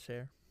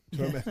hair.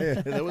 Yeah,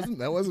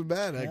 that wasn't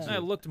bad, I actually.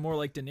 looked more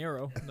like De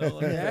Niro. They're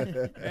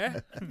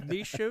like,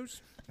 these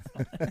shoes.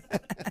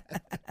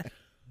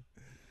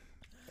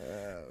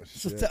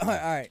 So all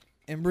right.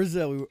 In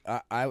Brazil,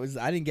 I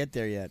didn't get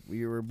there yet.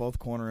 We were both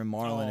cornering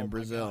Marlon in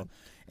Brazil.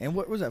 And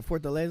what was that?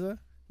 Fortaleza?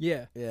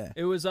 Yeah. Yeah.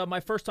 It was my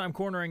first time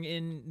cornering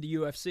in the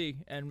UFC,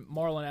 and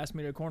Marlon asked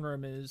me to corner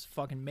him in his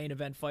fucking main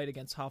event fight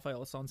against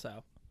Rafael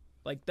Assunção.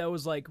 Like, that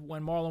was like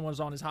when Marlon was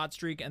on his hot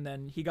streak, and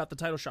then he got the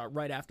title shot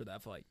right after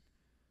that fight.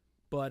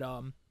 But,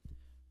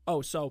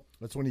 so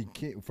That's when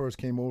he first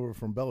came over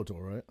from Bellator,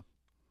 right?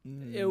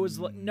 it was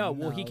like, he it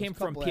was came a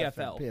from couple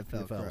after PFL.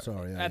 PFL, correct.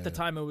 Sorry. At the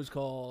time, it was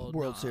called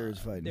World Series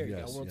fight. There you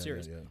Yes, go, World yeah,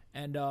 Series. yeah.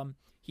 And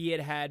he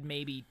had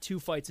maybe 2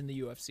 fights in the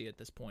UFC at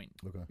this point.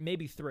 Okay.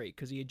 Maybe 3,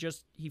 because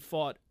he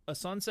fought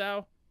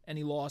Assunção, and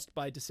he lost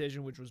by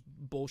decision, which was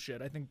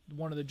bullshit. I think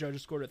one of the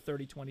judges scored at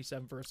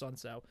 30-27 for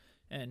Assunção.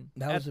 And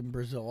That was in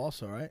Brazil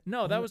also, right?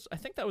 no, I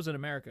think that was in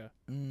America.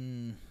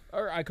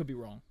 Or I could be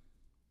wrong.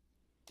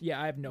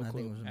 Yeah, I have no I think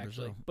clue, it was in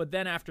actually. Brazil. But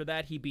then after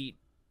that, he beat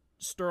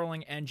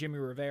Sterling and Jimmy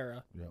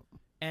Rivera Yep.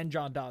 and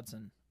John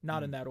Dodson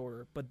not in that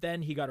order. But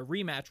then he got a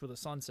rematch with a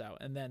Sun Tzu,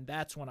 and then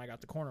that's when I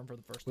got to corner him for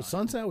the first time. Was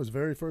Sun Tzu his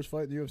very first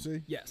fight in the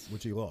UFC? Yes.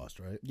 Which he lost,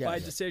 right? By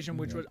decision,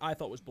 which I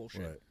thought was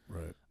bullshit.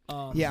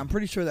 Right. Yeah, I'm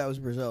pretty sure that was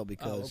Brazil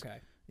because. Oh, okay.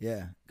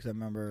 Yeah, because I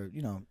remember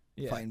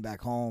fighting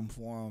back home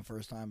for him,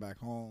 first time back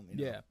home.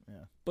 Yeah.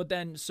 But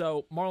then,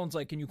 so Marlon's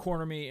like, can you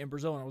corner me in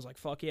Brazil? And I was like,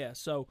 fuck yeah.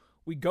 So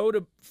we go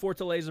to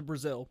Fortaleza,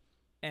 Brazil,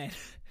 and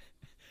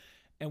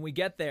we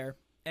get there,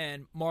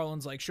 and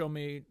Marlon's like, show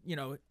me,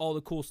 all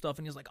the cool stuff.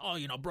 And he's like, oh,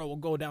 bro, we'll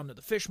go down to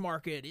the fish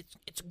market.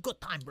 It's a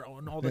good time, bro,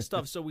 and all this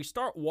stuff. So we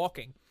start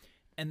walking.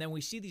 And then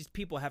we see these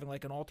people having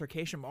like an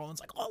altercation. Marlon's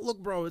like, oh, look,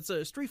 bro, it's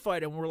a street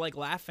fight. And we're like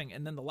laughing.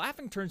 And then the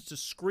laughing turns to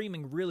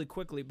screaming really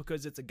quickly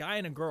because it's a guy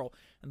and a girl.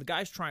 And the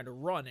guy's trying to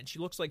run. And she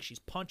looks like she's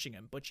punching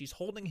him. But she's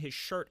holding his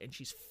shirt and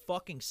she's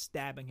fucking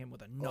stabbing him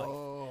with a knife.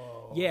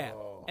 Oh. Yeah.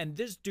 And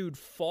this dude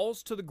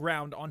falls to the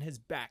ground on his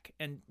back.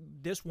 And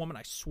this woman,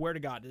 I swear to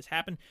God, this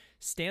happened,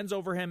 stands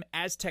over him,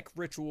 Aztec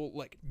ritual,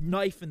 like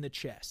knife in the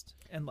chest.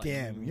 And like,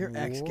 damn, your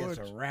ex gets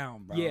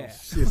around, bro. Yeah.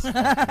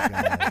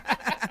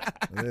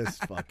 This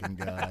fucking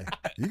guy.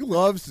 He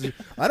loves to.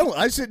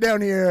 I sit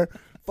down here,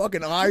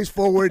 fucking eyes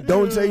forward,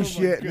 don't say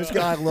shit. And this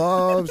guy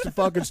loves to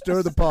fucking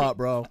stir the pot,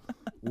 bro.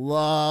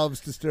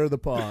 Loves to stir the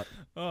pot.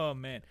 Oh,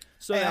 man.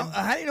 So hey,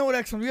 how do you know what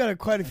ex? We got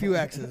quite a few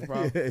exes, bro.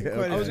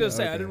 I was going to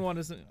say, I didn't want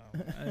to say.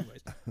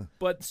 Anyways.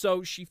 But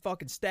so she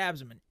fucking stabs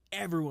him, and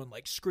everyone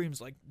like screams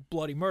like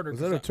bloody murder.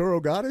 Was that a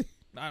Toro Gotti?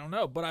 I don't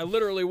know, but I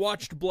literally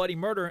watched bloody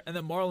murder, and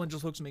then Marlon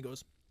just looks at me and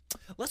goes,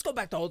 let's go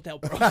back to the hotel,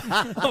 bro.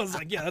 I was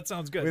like, yeah, that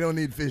sounds good. We don't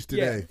need fish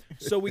today. Yeah.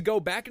 So we go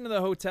back into the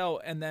hotel,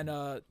 and then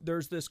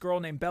there's this girl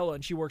named Bella,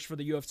 and she works for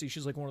the UFC.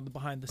 She's like one of the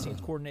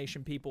behind-the-scenes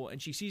coordination people,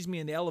 and she sees me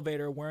in the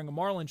elevator wearing a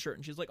Marlon shirt,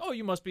 and she's like, oh,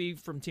 you must be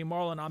from Team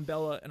Marlon. I'm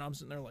Bella, and I'm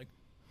sitting there like,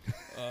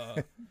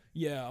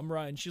 yeah, I'm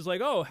Ryan. She's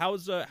like, oh,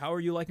 how are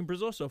you liking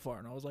Brazil so far?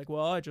 And I was like,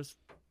 well, I just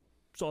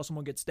saw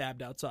someone get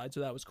stabbed outside, so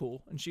that was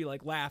cool. And she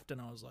like laughed,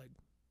 and I was like,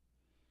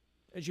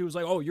 and she was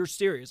like, oh, you're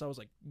serious? I was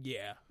like,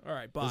 yeah. All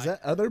right, bye. Is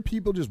that other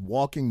people just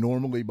walking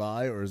normally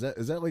by, or is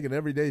that like an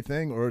everyday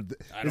thing, or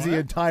is the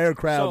entire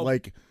crowd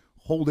like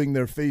holding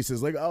their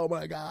faces like, oh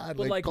my God,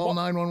 like call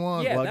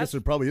 911? Yeah, well, I guess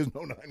there probably is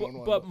no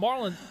 911. But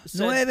Marlon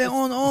said,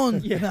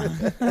 yeah.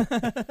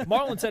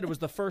 Marlon said it was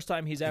the first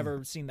time he's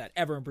ever seen that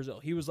ever in Brazil.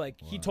 He was like,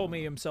 he told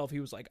me himself, he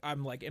was like,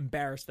 I'm like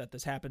embarrassed that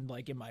this happened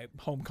like in my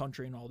home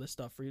country and all this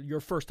stuff. For your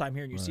first time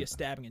here and you see a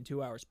stabbing in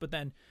 2 hours. But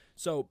then,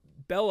 so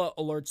Bella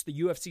alerts the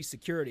UFC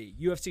security.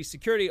 UFC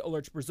security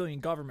alerts Brazilian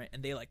government,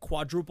 and they like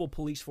quadruple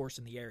police force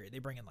in the area. They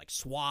bring in like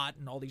SWAT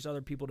and all these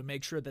other people to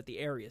make sure that the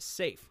area is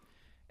safe.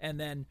 And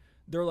then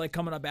they're like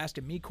coming up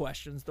asking me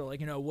questions. They're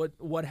like,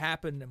 what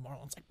happened? And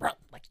Marlon's like, bro,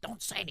 like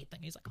don't say anything.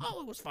 He's like,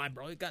 oh, it was fine,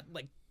 bro. He got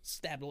like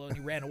stabbed a little and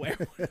he ran away.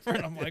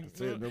 And I'm like,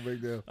 no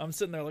big deal. I'm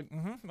sitting there like,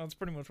 that's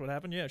pretty much what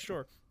happened. Yeah,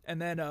 sure.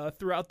 And then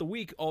throughout the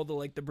week, all the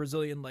like the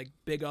Brazilian like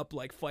big up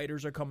like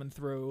fighters are coming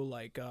through,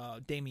 like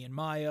Damian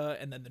Maia,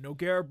 and then the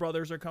Nogueira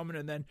brothers are coming,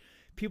 and then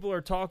people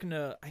are talking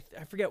to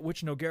I forget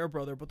which Nogueira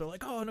brother, but they're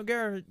like, oh,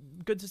 Nogueira,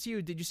 good to see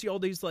you. Did you see all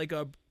these like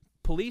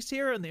police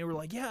here? And they were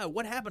like, yeah,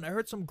 what happened? I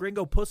heard some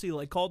gringo pussy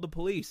like called the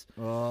police.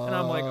 And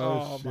I'm like,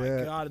 oh shit.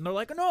 my God. And they're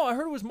like, no, I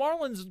heard it was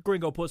Marlon's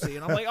gringo pussy.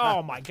 And I'm like,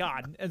 oh my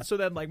God. And so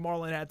then like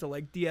Marlon had to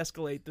like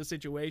de-escalate the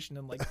situation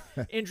and like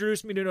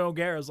introduce me to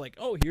Nogueira's like,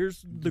 oh,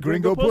 here's the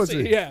gringo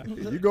pussy. Yeah.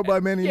 You go by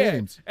many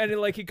names. And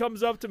like he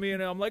comes up to me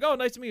and I'm like, oh,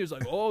 nice to meet you. He's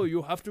like, oh,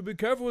 you have to be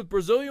careful with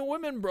Brazilian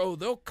women, bro.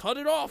 They'll cut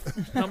it off.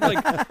 And I'm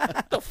like,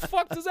 what the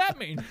fuck does that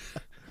mean?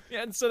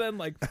 Yeah, and so then,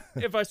 like,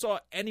 if I saw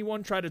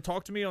anyone try to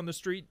talk to me on the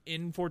street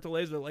in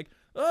Fortaleza, they're like,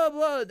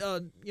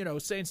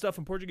 saying stuff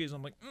in Portuguese.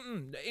 I'm like,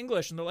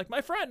 English. And they're like,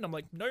 my friend. And I'm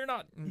like, no, you're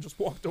not. And just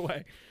walked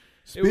away.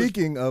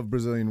 Speaking of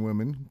Brazilian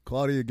women,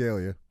 Claudia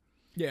Galia.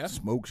 Yeah.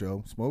 Smoke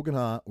show. Smoking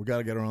hot. We got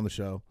to get her on the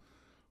show.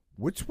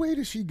 Which way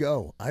does she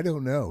go? I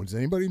don't know. Does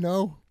anybody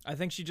know? I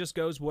think she just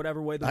goes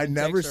whatever way the I wind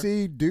never takes her.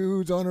 see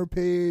dudes on her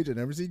page. I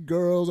never see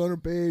girls on her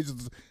page.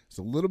 It's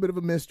a little bit of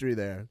a mystery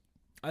there.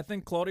 I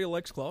think Claudia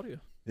likes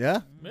Claudia.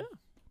 Yeah? Yeah.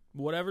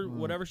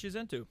 Whatever she's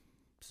into.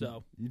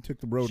 So you took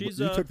the road.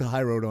 She's, you took the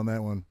high road on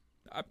that one.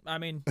 I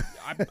mean,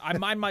 I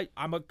mind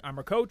I'm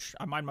a coach.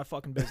 I mind my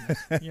fucking business.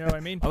 You know what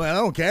I mean? I mean, I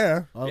don't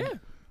care. Yeah.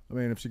 I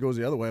mean, if she goes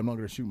the other way, I'm not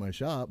going to shoot my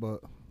shot.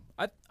 But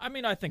I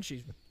mean, I think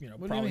she's What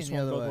probably do you mean swung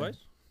the other both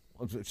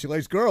way? ways. She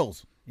likes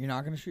girls. You're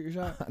not going to shoot your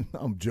shot?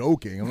 I'm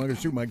joking. I'm not going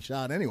to shoot my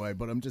shot anyway.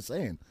 But I'm just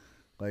saying,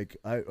 like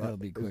That'll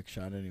be a quick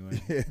shot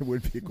anyway. It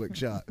would be a quick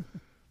shot.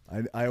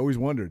 I always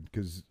wondered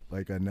because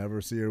like I never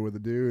see her with a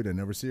dude, I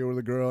never see her with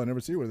a girl, I never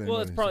see her with anybody.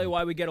 Well, that's probably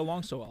why we get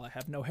along so well. I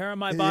have no hair on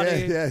my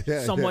body,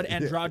 somewhat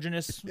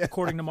androgynous,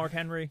 according to Mark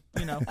Henry.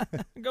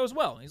 It goes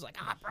well. He's like,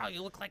 bro,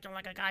 you look like you're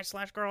like a guy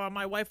 / girl.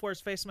 My wife wears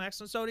face masks,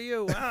 and so do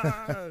you.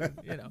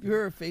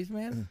 You're a face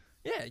man?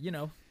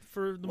 Yeah,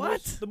 for the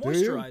What? the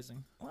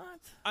moisturizing.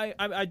 What?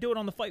 I do it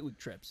on the fight week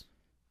trips.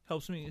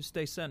 Helps me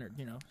stay centered,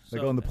 you know.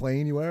 Like So- on the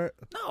plane, you wear it?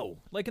 No,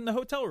 like in the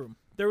hotel room.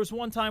 There was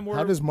one time where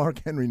How does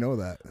Mark Henry know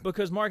that?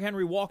 because Mark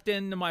Henry walked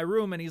into my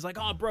room and he's like,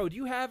 "Oh, bro, do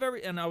you have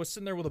every?" And I was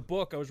sitting there with a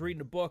book. I was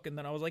reading a book, and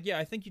then I was like, "Yeah,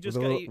 I think you just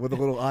With, got a little, with the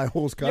little eye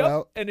holes cut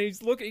out? And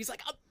he's looking. He's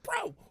like, "Oh,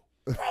 bro,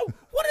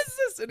 what is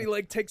this?" And he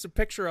like takes a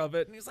picture of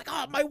it, and he's like,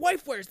 "Oh, my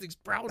wife wears these,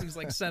 bro." And he's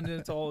like sending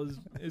it to all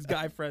his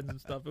guy friends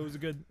and stuff. It was a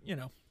good, you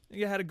know.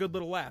 You had a good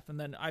little laugh, and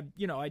then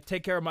I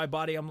take care of my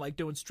body. I'm like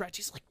doing stretch.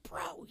 He's like,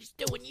 "Bro, he's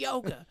doing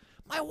yoga.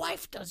 My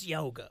wife does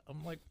yoga."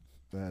 I'm like,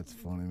 That's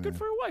funny, man. "Good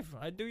for your wife.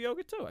 I do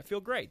yoga too. I feel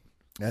great."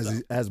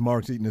 As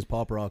Mark's eating his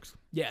Pop Rocks.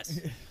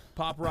 Yes,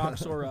 Pop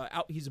Rocks or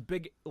he's a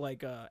big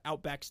like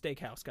Outback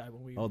Steakhouse guy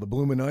when we. Oh, the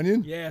Bloomin'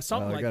 Onion? Yeah,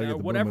 something I like gotta that. get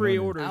the Whatever Bloomin' he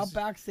Onion. orders.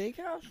 Outback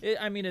Steakhouse?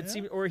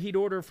 It or he'd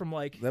order from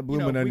like That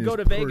Bloomin' we Onion's go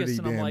to Vegas pretty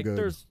and I'm damn like, good.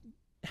 there's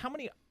how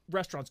many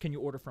restaurants can you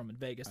order from in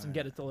Vegas and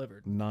get it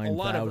delivered? 9,000. A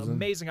lot of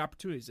amazing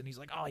opportunities. And he's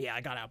like, "Oh yeah, I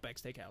got Outback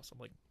Steakhouse." I'm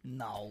like,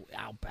 No,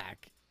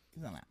 Outback.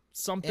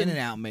 something In and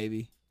Out,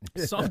 maybe.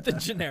 something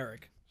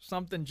generic.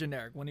 Something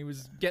generic when he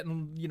was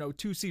getting,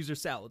 2 Caesar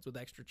salads with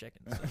extra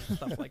chicken, so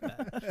stuff like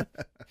that.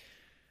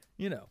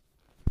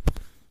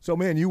 So,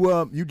 man,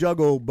 you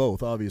juggle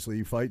both, obviously.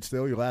 You fight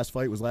still. Your last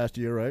fight was last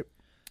year, right?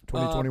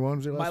 2021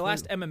 was your last My fight?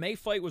 last MMA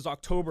fight was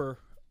October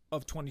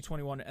of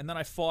 2021, and then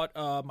I fought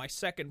my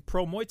second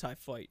pro Muay Thai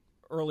fight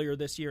earlier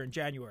this year in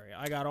January.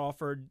 I got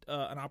offered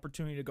an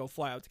opportunity to go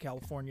fly out to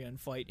California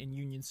and fight in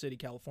Union City,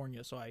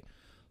 California, so I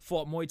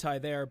fought Muay Thai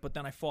there, but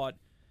then I fought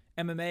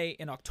MMA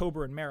in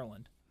October in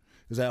Maryland.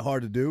 Is that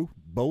hard to do,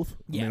 both?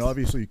 I mean, Yes.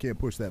 obviously, you can't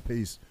push that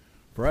pace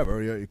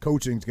forever. Your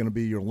coaching's going to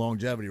be your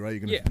longevity, right?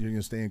 You're going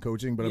to stay in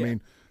coaching. But, I Yeah.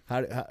 mean,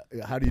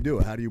 how do you do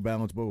it? How do you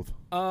balance both?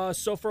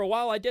 So for a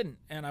while I didn't,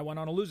 and I went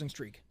on a losing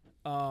streak.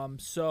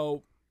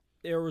 So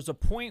there was a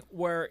point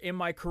where in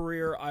my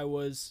career I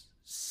was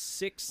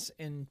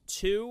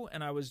 6-2,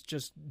 and I was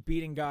just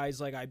beating guys.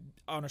 Like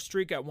on a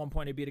streak at one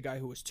point, I beat a guy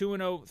who was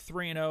 2-0,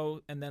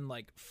 3-0, and then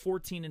like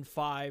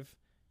 14-5,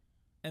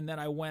 and then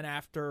I went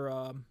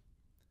after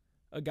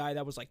a guy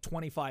that was like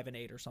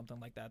 25-8 or something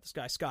like that. This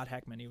guy Scott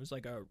Heckman, he was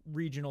like a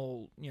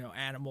regional,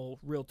 animal,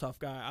 real tough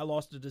guy. I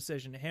lost a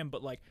decision to him,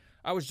 but like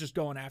I was just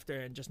going after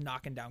and just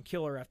knocking down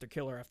killer after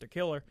killer after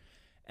killer.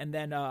 And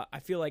then I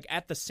feel like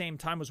at the same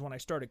time was when I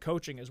started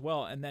coaching as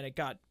well, and then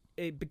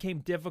it became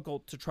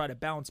difficult to try to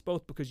balance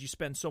both because you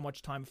spend so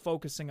much time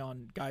focusing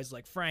on guys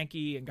like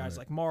Frankie and guys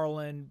like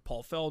Marlon,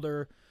 Paul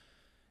Felder,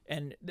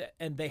 and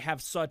they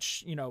have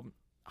such,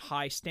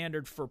 high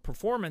standard for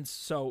performance,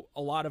 so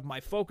a lot of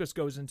my focus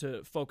goes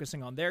into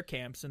focusing on their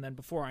camps, and then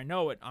before I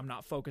know it, I'm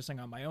not focusing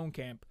on my own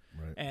camp.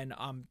 Right. And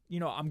I'm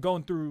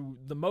going through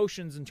the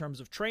motions in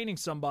terms of training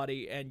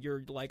somebody, and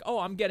you're like, "Oh,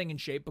 I'm getting in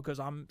shape because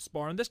I'm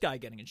sparring this guy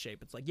getting in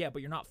shape." It's like, yeah,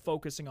 but you're not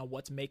focusing on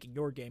what's making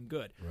your game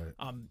good. Right.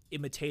 I'm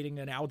imitating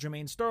an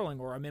Aljamain Sterling,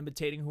 or I'm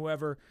imitating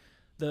whoever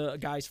the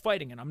guy's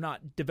fighting, and I'm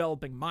not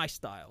developing my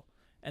style.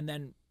 And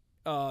then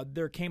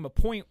there came a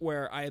point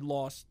where I had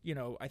lost,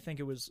 I think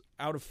it was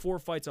out of 4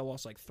 fights, I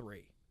lost like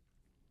 3.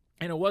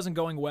 And it wasn't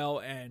going well,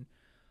 and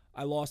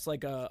I lost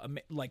like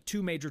like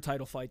 2 major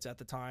title fights at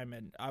the time,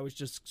 and I was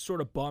just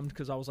sort of bummed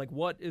because I was like,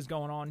 what is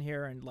going on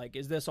here? And like,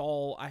 is this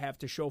all I have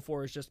to show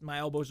for? Is just my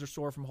elbows are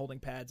sore from holding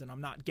pads, and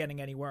I'm not getting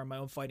anywhere in my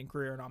own fighting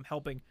career, and I'm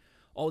helping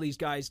all these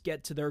guys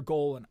get to their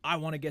goal, and I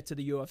want to get to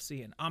the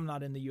UFC, and I'm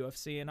not in the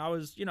UFC, and I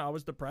was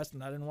depressed,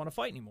 and I didn't want to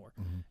fight anymore.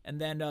 And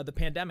then the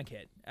pandemic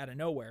hit out of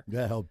nowhere.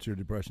 That helped your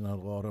depression out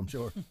a lot, I'm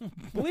sure.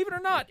 Believe it or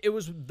not, it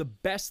was the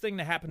best thing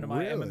to happen to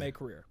my Really? MMA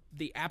career.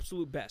 The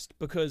absolute best,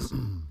 because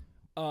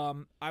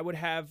I would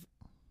have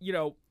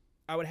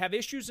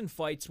issues in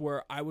fights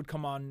where I would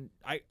come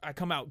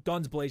out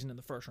guns blazing in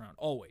the first round,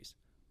 always.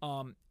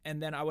 And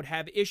then I would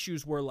have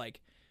issues where,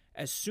 like,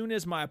 as soon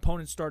as my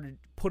opponent started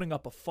putting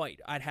up a fight,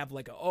 I'd have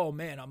like, oh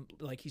man, I'm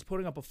like, he's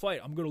putting up a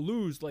fight, I'm gonna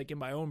lose, like in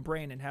my own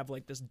brain, and have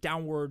like this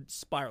downward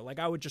spiral. Like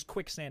I would just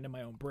quicksand in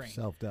my own brain.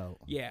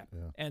 Self-doubt. Yeah.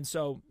 And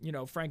so,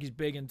 Frankie's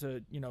big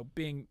into,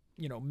 being,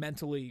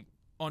 mentally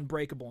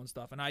unbreakable and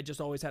stuff. And I just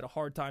always had a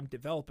hard time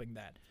developing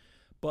that.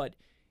 But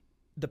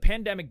the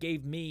pandemic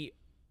gave me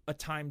a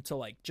time to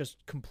like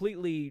just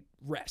completely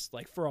rest.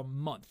 Like for a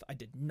month, I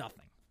did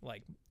nothing.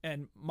 Like,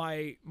 and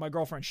my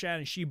girlfriend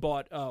Shannon, she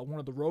bought one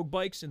of the Rogue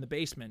bikes in the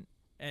basement,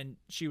 and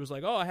she was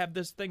like, "Oh, I have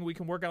this thing we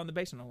can work out in the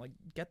basement." I'm like,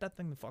 "Get that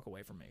thing the fuck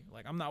away from me!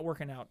 Like, I'm not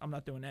working out. I'm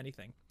not doing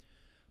anything."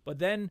 But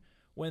then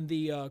when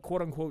the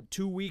quote unquote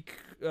 2-week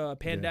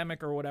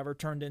pandemic or whatever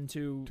turned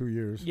into 2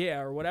 years,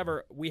 or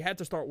whatever, we had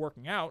to start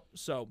working out.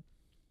 So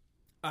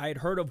I had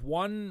heard of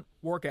one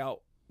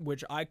workout,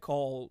 which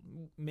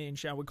me and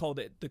Shannon would call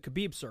it the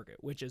Khabib circuit,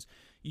 which is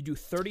you do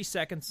 30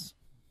 seconds.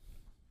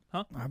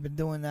 Huh? I've been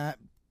doing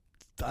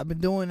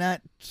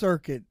that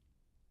circuit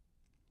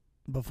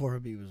before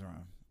Habib was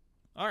around.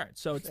 All right,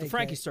 so it's the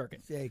Frankie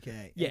circuit. It's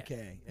AK. Yeah,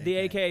 AK. the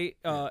AK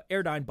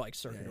Airdyne bike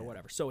circuit or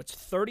whatever. So it's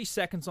 30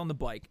 seconds on the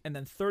bike and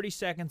then 30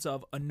 seconds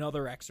of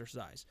another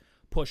exercise.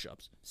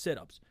 Push-ups,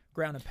 sit-ups,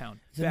 ground and pound.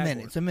 It's a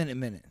minute. It's a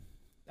minute.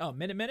 Oh,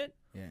 minute?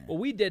 Yeah. Well,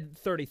 we did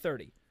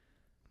 30-30,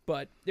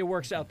 but it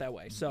works out that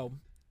way. So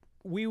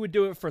we would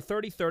do it for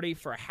 30-30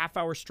 for a half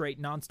hour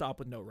straight, nonstop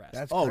with no rest.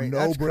 That's Oh, crazy. no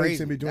That's breaks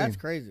crazy. in between. That's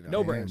crazy. Though. No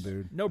Damn, breaks,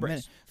 dude. no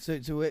breaks. So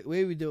the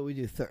way we do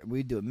it,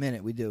 we do a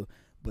minute. We do,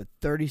 but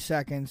 30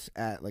 seconds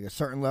at like a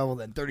certain level,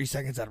 then 30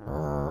 seconds at,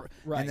 Right.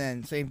 and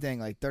then same thing.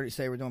 Like 30.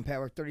 Say we're doing pad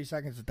work, 30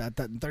 seconds at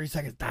that, and 30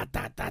 seconds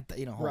that.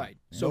 You know, hold Right.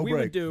 on. So No we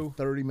break. would do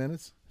 30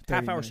 minutes. half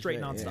 30 hour minutes, straight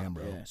yeah, nonstop. yeah,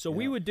 bro. yeah, So yeah.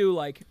 we would do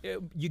like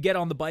you get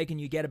on the bike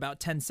and you get about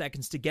 10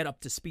 seconds to get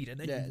up to speed, and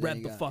then Yeah, you there rev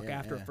you the go. fuck Yeah,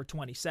 after yeah. it for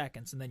 20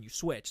 seconds, and then you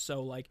switch.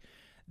 So like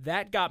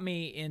that got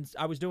me in.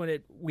 I was doing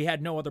it. We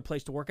had no other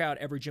place to work out.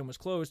 Every gym was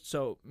closed,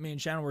 so me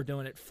and Shannon were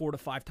doing it 4 to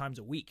 5 times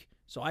a week.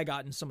 So I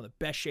got in some of the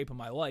best shape of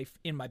my life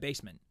in my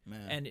basement,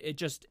 and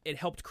it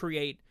helped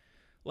create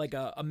like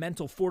a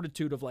mental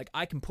fortitude of like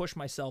I can push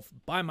myself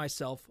by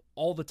myself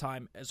all the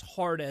time as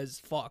hard as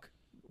fuck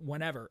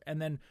whenever.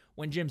 And then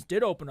when gyms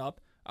did open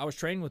up, I was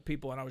training with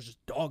people and I was just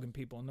dogging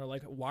people, and they're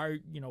like, why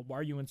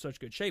are you in such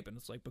good shape? And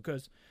it's like,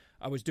 because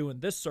I was doing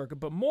this circuit.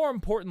 But more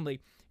importantly,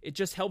 it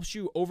just helps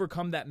you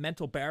overcome that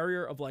mental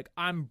barrier of like,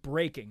 I'm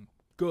breaking.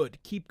 Good.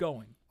 Keep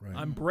going. Right.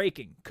 I'm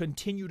breaking.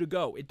 Continue to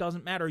go. It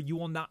doesn't matter. You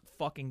will not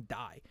fucking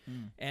die.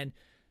 And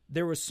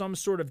there was some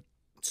sort of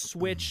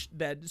switch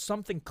that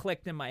something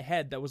clicked in my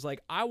head that was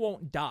like, I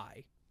won't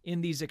die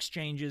in these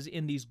exchanges,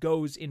 in these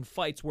goes, in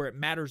fights where it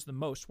matters the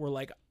most, where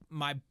like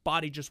my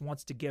body just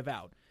wants to give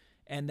out.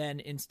 And then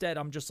instead,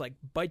 I'm just like,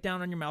 bite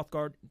down on your mouth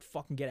guard and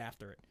fucking get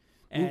after it.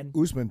 And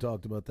Usman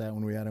talked about that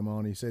when we had him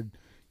on. He said,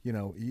 you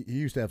know, he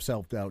used to have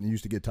self-doubt and he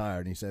used to get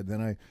tired. And he said,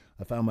 then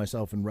I found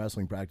myself in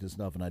wrestling practice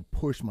stuff, and I'd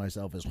push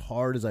myself as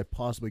hard as I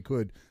possibly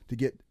could to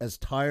get as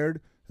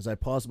tired as I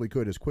possibly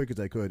could, as quick as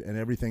I could, and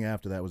everything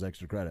after that was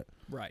extra credit.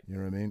 right. You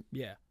know what I mean?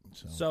 Yeah.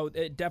 So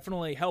it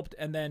definitely helped.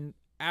 And then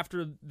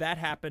after that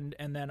happened,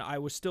 and then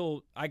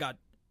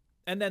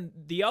and then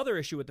the other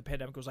issue with the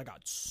pandemic was I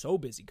got so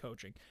busy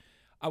coaching.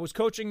 I was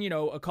coaching,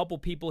 a couple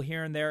people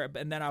here and there,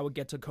 and then I would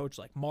get to coach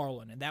like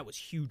Marlon, and that was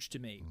huge to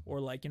me. Or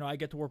like, I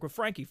get to work with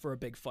Frankie for a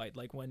big fight.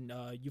 Like when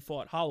you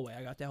fought Holloway,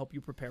 I got to help you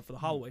prepare for the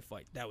Holloway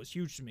fight. That was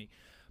huge to me.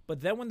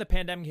 But then when the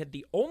pandemic hit,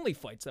 the only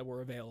fights that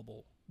were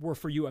available were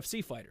for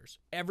UFC fighters.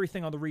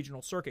 Everything on the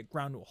regional circuit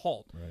ground to a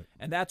halt. Right.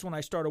 And that's when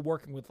I started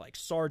working with like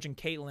Sarge and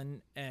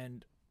Caitlin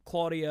and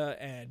Claudia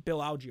and Bill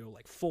Algio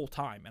like full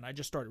time. And I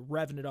just started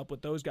revving it up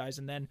with those guys.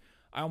 And then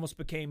I almost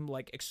became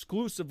like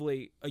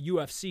exclusively a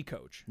UFC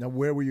coach. Now,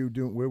 where were you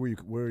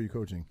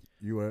coaching?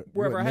 You were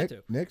Wherever at I had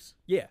to. Nick's?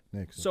 Yeah.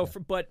 Nick's, So okay.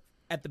 but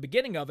at the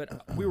beginning of it,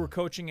 we were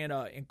coaching in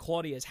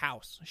Claudia's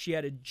house. She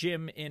had a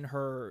gym in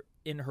her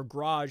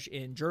garage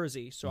in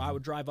Jersey. So I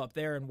would drive up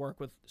there and work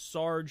with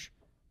Sarge,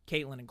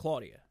 Caitlin, and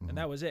Claudia, and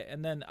that was it.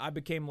 And then I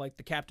became like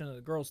the captain of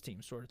the girls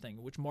team sort of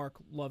thing, which Mark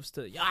loves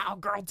to. Yeah,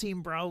 girl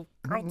team, bro.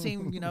 Girl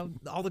team.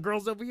 All the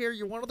girls over here.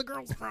 You're one of the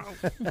girls, bro.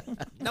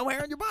 No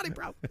hair on your body,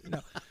 bro.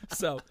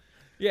 So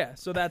yeah.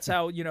 So that's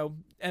how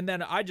And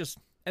then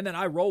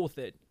I roll with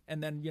it.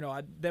 And then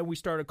then we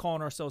started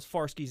calling ourselves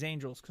Farsky's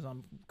Angels because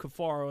I'm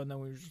Cafaro, and then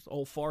we were just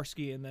old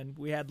Farsky, and then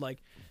we had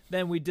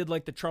then we did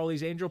like the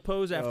Charlie's Angel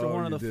pose after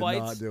one of the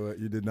fights.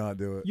 You did not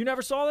do it. You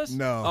never saw this?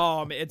 No.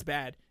 Oh, man, it's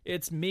bad.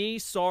 It's me,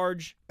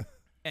 Sarge,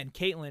 and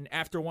Caitlin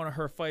after one of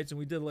her fights, and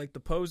we did like the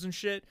pose and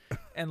shit.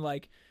 And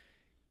like,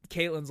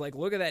 Caitlin's like,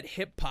 look at that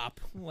hip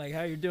hop, like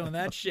how you're doing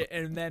that shit.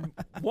 And then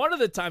one of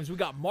the times we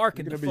got Mark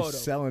in You're the going to be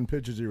photo. selling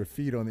pictures of your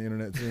feet on the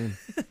internet soon.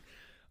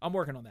 I'm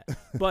working on that.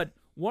 But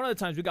one of the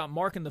times we got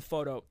Mark in the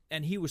photo,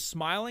 and he was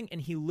smiling, and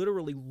he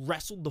literally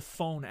wrestled the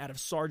phone out of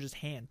Sarge's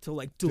hand to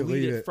like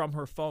delete it from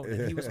her phone.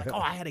 And he was like, "Oh,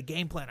 I had a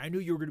game plan. I knew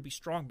you were going to be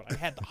strong, but I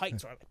had the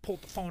height, so I like,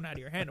 pulled the phone out of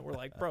your hand." And we're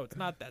like, "Bro, it's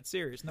not that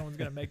serious. No one's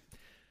going to make."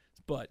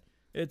 But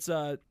it's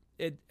the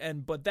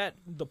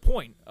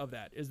point of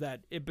that is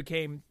that it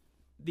became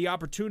the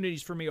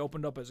opportunities for me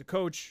opened up as a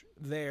coach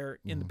there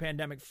in the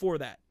pandemic for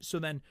that. So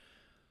then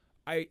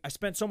I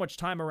spent so much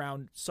time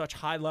around such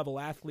high-level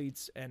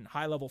athletes and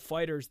high-level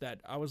fighters that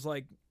I was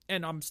like,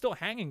 and I'm still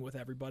hanging with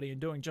everybody and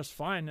doing just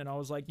fine. And I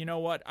was like, you know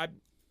what?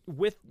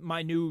 With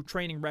my new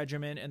training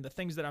regimen and the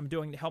things that I'm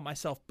doing to help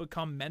myself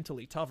become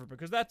mentally tougher,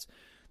 because that's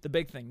the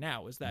big thing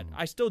now is that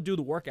I still do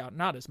the workout,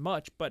 not as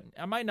much, but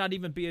I might not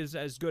even be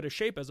as good a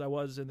shape as I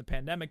was in the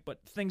pandemic,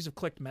 but things have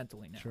clicked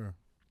mentally now. Sure.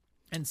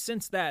 And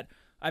since that,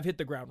 I've hit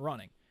the ground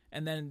running.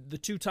 And then the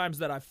 2 times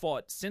that I've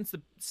fought since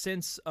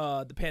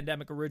the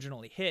pandemic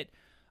originally hit,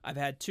 I've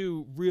had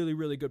 2 really,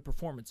 really good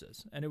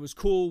performances. And it was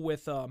cool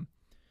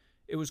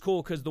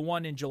because the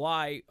one in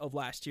July of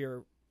last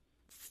year,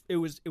 it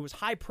was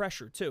high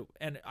pressure too.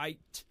 And I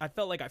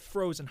felt like I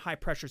froze in high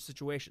pressure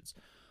situations.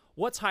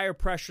 What's higher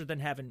pressure than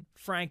having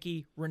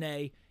Frankie,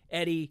 Renee,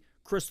 Eddie,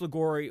 Chris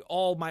Ligori,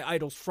 all my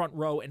idols front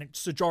row, and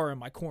Sajara in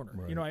my corner?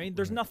 Right, you know what I mean?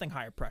 There's nothing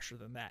higher pressure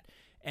than that.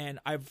 And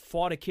I've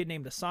fought a kid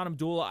named Hassan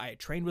Abdullah. I had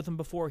trained with him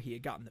before. He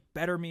had gotten the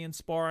better of me in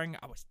sparring.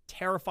 I was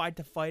terrified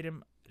to fight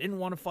him. I didn't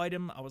want to fight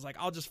him. I was like,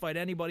 I'll just fight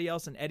anybody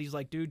else. And Eddie's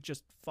like, dude,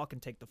 just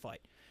fucking take the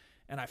fight.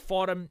 And I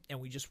fought him,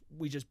 and we just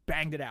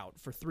banged it out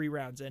for 3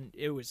 rounds. And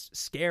it was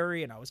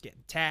scary, and I was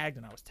getting tagged,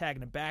 and I was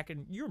tagging him back.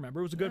 And you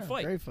remember, it was a good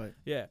fight. Great fight.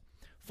 Yeah.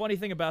 Funny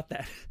thing about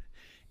that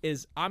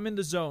is I'm in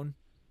the zone.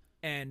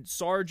 And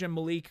Sarge and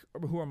Malik,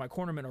 who are my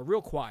cornermen, are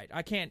real quiet.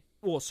 I can't.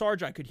 Well,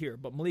 Sarge I could hear,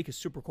 but Malik is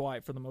super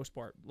quiet for the most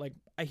part. Like,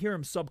 I hear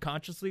him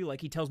subconsciously, like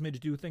he tells me to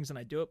do things and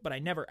I do it, but I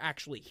never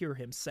actually hear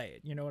him say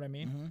it. You know what I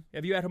mean? Mm-hmm.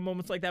 Have you had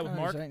moments like that with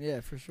Mark?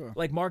 Yeah, for sure.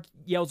 Like Mark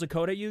yells a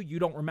code at you, you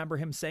don't remember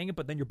him saying it,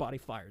 but then your body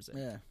fires it.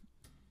 Yeah.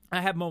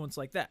 I have moments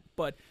like that.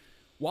 But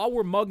while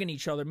we're mugging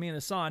each other, me and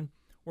Hassan,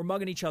 we're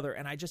mugging each other,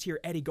 and I just hear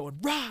Eddie going,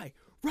 Rye!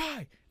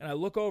 And I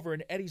look over,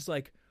 and Eddie's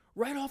like,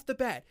 right off the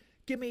bat,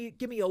 give me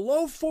a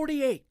low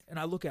 48. And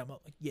I look at him, I'm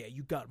like, yeah,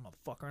 you got it,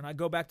 motherfucker. And I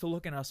go back to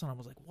looking at Hassan, I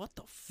was like, what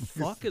the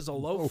fuck is a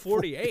low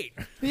 48?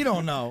 You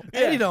don't know. Yeah.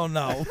 Eddie don't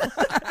know.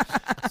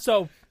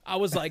 So I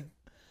was like,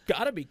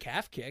 gotta be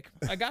calf kick.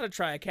 I gotta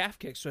try a calf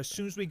kick. So as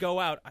soon as we go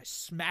out, I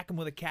smack him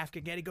with a calf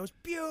kick. Eddie goes,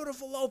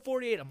 beautiful, low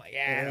 48. I'm like,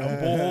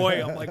 yeah,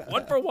 boy. I'm like,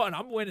 1-for-1.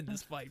 I'm winning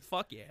this fight.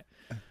 Fuck yeah.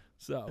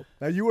 So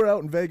Now, you were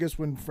out in Vegas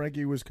when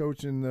Frankie was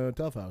coaching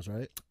Tough House,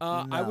 right?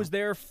 I was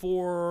there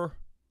for...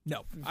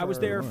 No, I was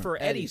there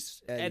for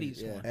Eddie's.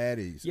 Eddie's yeah. one.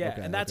 Eddie's. Yeah,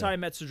 okay, and that's okay. how I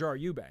met Sajara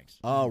Eubanks.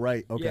 Oh,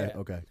 right. Okay, Yeah.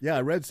 okay. Yeah,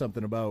 I read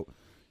something about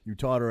you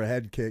taught her a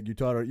head kick. You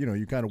taught her,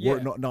 you kind of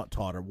worked, Yeah. not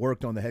taught her,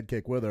 worked on the head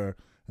kick with her,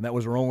 and that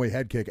was her only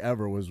head kick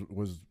ever was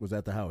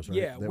at the house, right?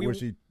 Yeah, That, we where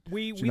she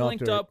knocked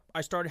linked her- up.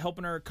 I started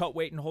helping her cut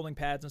weight and holding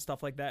pads and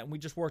stuff like that, and we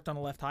just worked on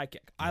a left high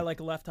kick. I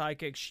like a left high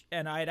kick,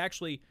 and I had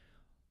actually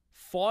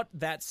fought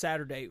that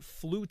Saturday,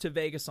 flew to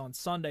Vegas on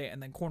Sunday,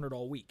 and then cornered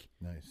all week.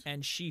 Nice.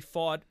 And she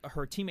fought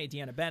her teammate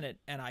Deanna Bennett,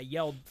 and I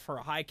yelled for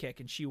a high kick,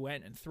 and she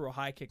went and threw a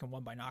high kick and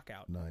won by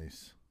knockout.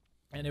 Nice.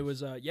 And it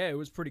was it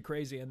was pretty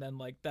crazy. And then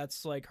like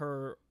that's like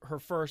her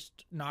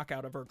first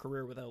knockout of her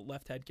career with a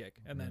left head kick.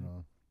 And then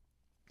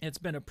it's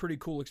been a pretty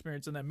cool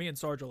experience. And then me and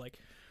Sarge are like,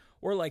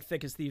 we're like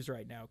thick as thieves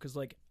right now because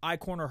like I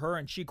corner her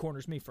and she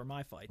corners me for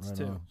my fights Right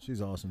too. on.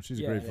 She's awesome. She's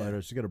a Yeah, great yeah.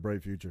 fighter. She's got a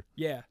bright future.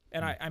 Yeah,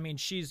 and I mean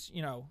she's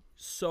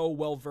so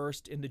well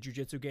versed in the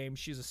jiu-jitsu game.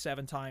 She's a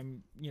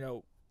 7-time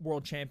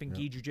world champion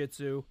gi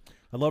jiu-jitsu.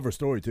 I love her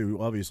story too.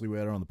 Obviously, we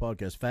had her on the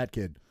podcast. Fat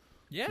kid.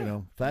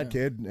 Yeah, Fat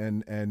kid,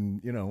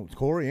 and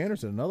Corey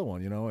Anderson, another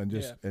one.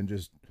 And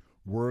just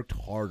worked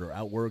harder,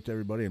 outworked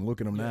everybody, and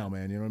look at him now,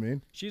 man. You know what I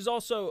mean? She's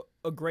also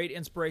a great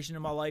inspiration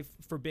in my life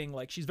for being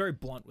like, she's very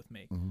blunt with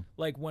me.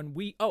 Like when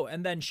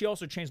and then she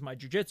also changed my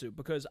jiu-jitsu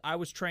because I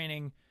was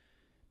training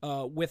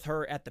with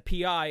her at the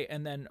PI,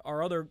 and then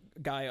our other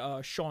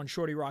guy, Sean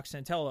Shorty Rock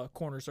Santella,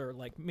 corners her.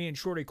 Like me and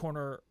Shorty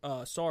corner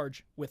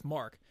Sarge with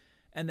Mark.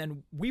 And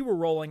then we were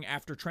rolling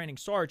after training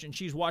Sarge, and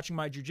she's watching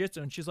my jiu-jitsu,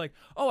 and she's like,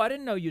 oh, I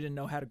didn't know you didn't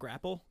know how to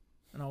grapple.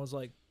 And I was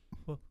like,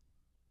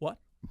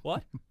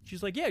 what?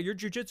 She's like, yeah, your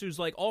jiu-jitsu is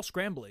like all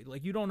scrambly.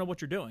 Like, you don't know what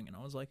you're doing. And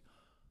I was like,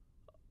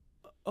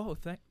 oh,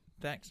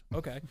 thanks.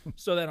 Okay.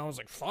 So then I was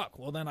like, fuck.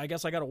 Well, then I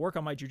guess I got to work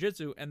on my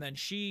jiu-jitsu. And then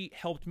she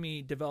helped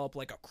me develop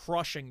like a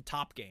crushing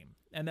top game.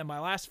 And then my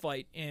last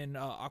fight in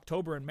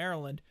October in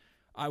Maryland,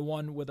 I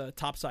won with a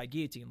topside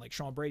guillotine, like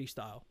Sean Brady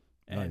style.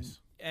 And,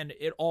 Nice. And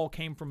it all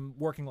came from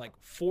working like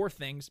 4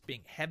 things,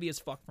 being heavy as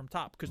fuck from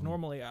top. Because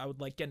normally I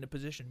would like get in a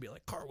position and be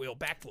like cartwheel,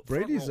 backflip,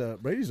 front roll.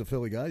 Brady's a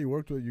Philly guy.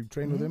 You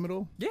trained with him at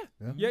all? Yeah.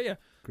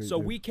 Great So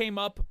dude. we came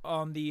up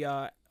on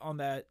the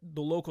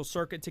local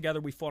circuit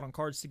together. We fought on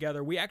cards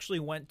together. We actually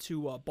went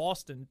to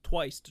Boston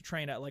twice to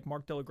train at like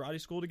Mark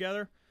Delagrati School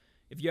together.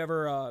 If you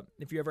ever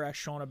ask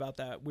Sean about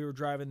that, we were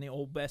driving the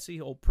old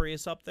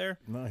Prius up there.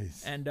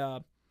 Nice. And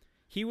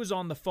he was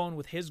on the phone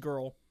with his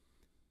girl,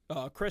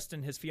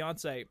 Kristen, his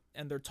fiance,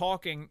 and they're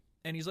talking.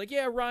 And he's like,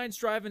 "Yeah, Ryan's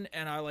driving,"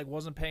 and I like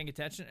wasn't paying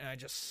attention, and I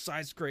just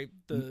side scraped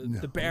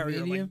the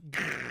barrier. Like,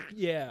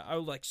 yeah, I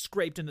like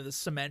scraped into the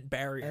cement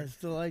barrier. I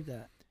still like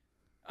that.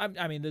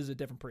 I mean, this is a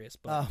different Prius,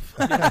 but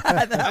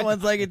That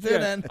one's like it too. yeah,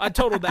 Then I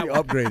totaled that He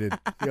one.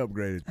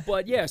 upgraded.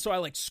 But yeah, so I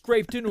like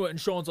scraped into it, and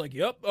Sean's like,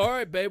 "Yep, all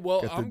right, babe.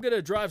 Well, I'm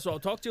gonna drive, so I'll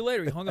talk to you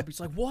later." He hung up.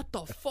 He's like, "What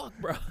the fuck,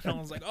 bro?" And I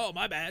was like, "Oh,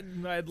 my bad."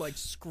 And I had like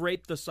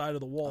scraped the side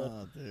of the wall.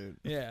 oh, dude.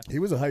 Yeah, He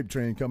was a hype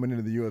train coming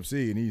into the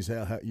UFC, and he's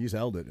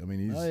held it. I mean,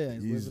 he's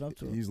living up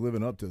to it. He's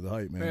living up to the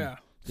hype, man. Yeah. Is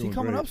he Doing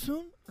coming great. up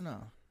soon? Or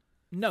no.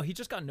 no, he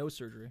just got nose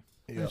surgery.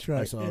 Yeah, That's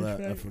right. I saw That's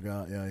that. I right.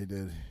 forgot. Yeah, he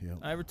did. Yeah.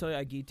 I ever tell you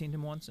I guillotined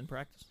him once in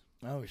practice?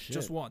 Oh shit.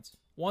 Just once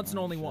and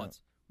only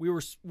once. We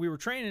were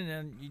training,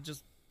 and he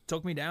just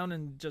took me down,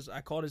 and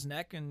I caught his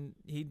neck, and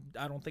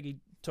I don't think he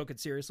took it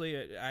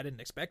seriously. I didn't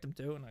expect him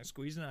to, and I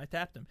squeezed it and I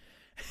tapped him.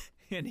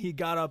 And he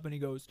got up and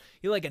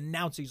he like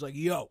announced, he's like,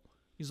 "Yo."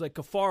 He's like,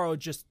 Cafaro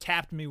just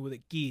tapped me with a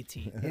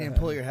guillotine. He didn't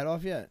pull your head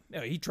off yet.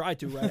 No, he tried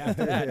to right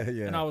after that.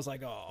 Yeah. And I was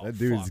like, oh, That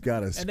dude's fuck.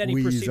 got a And then he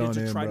squeeze proceeded on to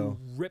him, try bro. to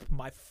rip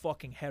my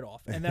fucking head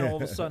off. And then all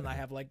of a sudden I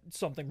have like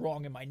something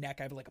wrong in my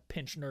neck. I have like a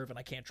pinched nerve and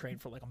I can't train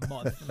for like a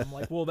month. And I'm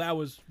like, well, that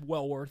was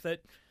well worth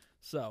it.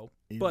 So,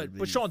 but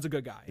Sean's a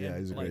good guy. Yeah, And,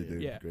 he's a like, great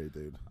dude. Yeah, Great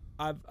dude.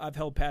 I've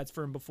held pads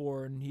for him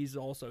before, and he's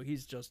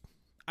just,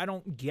 I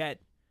don't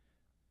get,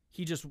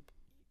 he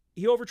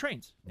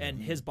overtrains,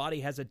 and his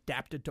body has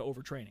adapted to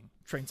overtraining.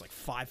 Trains like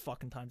 5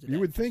 fucking times a day. You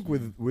would think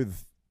with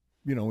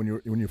when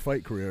your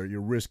fight career,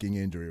 you're risking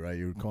injury, right?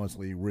 You're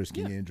constantly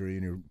risking injury,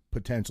 and you're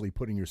potentially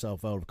putting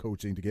yourself out of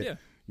coaching to get. Yeah.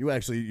 You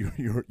actually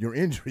your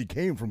injury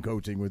came from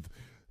coaching with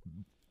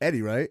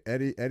Eddie, right?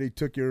 Eddie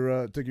took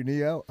your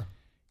knee out.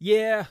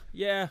 Yeah.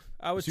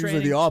 I was It's usually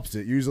training. the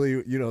opposite.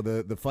 Usually,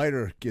 the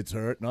fighter gets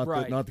hurt, not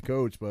Right. the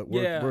coach, but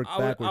Yeah, work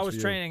backwards. I was for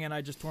you. training and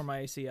I just tore my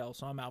ACL,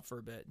 so I'm out for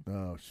a bit.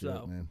 Oh shit,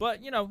 So, man. but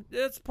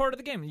it's part of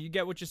the game. You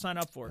get what you sign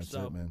up for. That's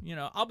so, it,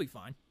 man. I'll be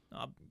fine.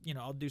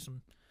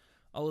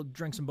 I'll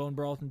drink some bone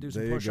broth and do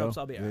some There you push-ups.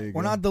 go. I'll be all There right. you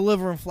We're go. not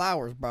delivering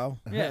flowers, bro.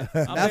 Yeah,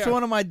 That's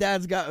one of my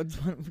dad's got.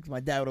 My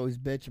dad would always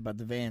bitch about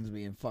the vans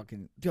being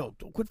fucking. Yo,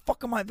 don't quit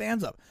fucking my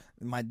vans up.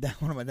 And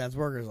one of my dad's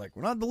workers, like,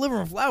 we're not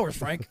delivering flowers,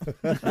 Frank.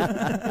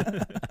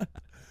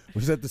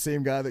 Was that the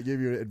same guy that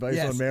gave you advice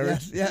Yes, on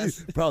marriage?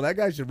 yes. Bro, that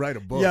guy should write a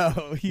book.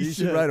 Yo, he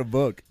should write a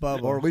book,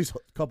 Bubba. or at least a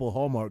couple of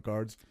Hallmark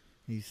cards.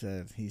 He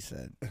said.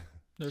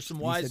 There's some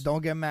He wise. said,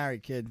 don't get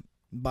married, kid.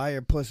 Buy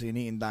your pussy and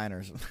eat in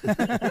diners.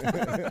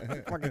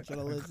 Fucking should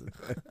have listened.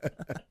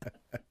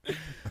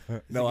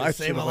 No, You I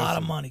save should a lot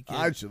of money, kid.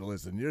 I should have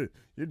listened. You're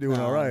doing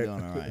No, all right. I'm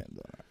doing all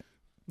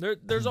right.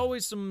 There's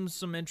always some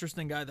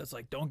interesting guy that's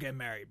like, don't get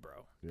married, bro.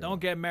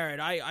 Don't get married.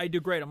 I do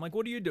great. I'm like,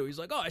 what do you do? He's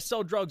like, oh, I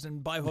sell drugs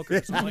and buy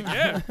hookers. I'm like,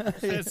 yeah,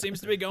 it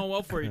seems to be going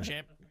well for you,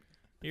 champ.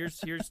 Here's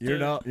You're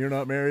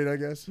not married, I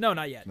guess. No,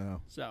 not yet.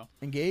 No. So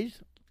Engaged?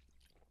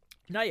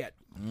 not yet.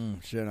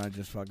 Shit, I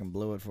just fucking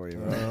blew it for you.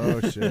 Bro.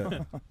 Oh shit.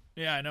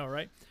 Yeah, I know,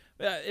 right?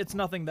 It's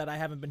nothing that I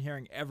haven't been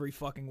hearing every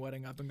fucking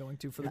wedding I've been going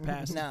to for the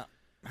past Now,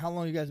 how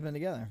long you guys been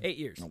together? 8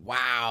 years.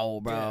 Wow,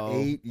 bro.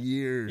 8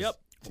 years. Yep.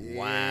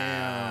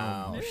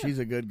 Wow. Yeah. She's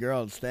a good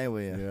girl to stay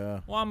with you. Yeah.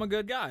 Well, I'm a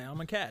good guy.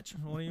 I'm a catch.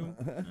 What do you?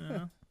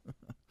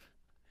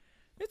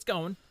 It's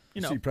going.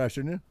 Is she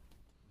pressuring you?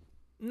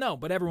 No,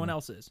 but everyone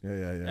else is.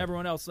 Yeah.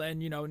 Everyone else,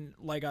 and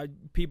like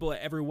people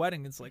at every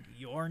wedding, it's like,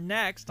 you're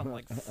next. I'm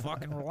like,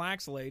 fucking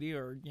relax, lady,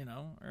 or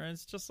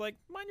it's just like,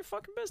 mind your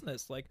fucking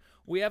business. Like,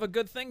 we have a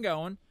good thing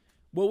going.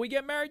 Will we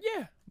get married?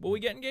 Yeah. Will we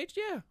get engaged?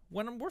 Yeah.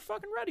 When we're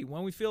fucking ready.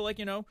 When we feel like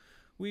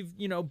we've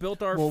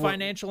built our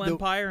financial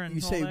empire and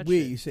you all say that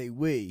we. shit. You say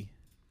we.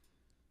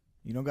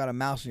 You don't got a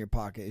mouse in your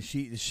pocket. Is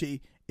she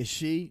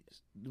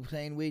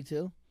saying we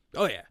too?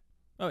 Oh yeah.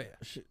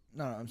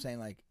 No, I'm saying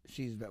like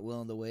she's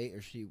willing to wait,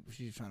 or she's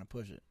trying to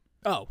push it.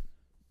 Oh.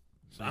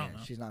 So, I don't know.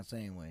 She's not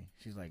saying we.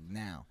 She's like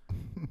now.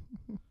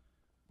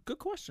 Good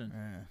question.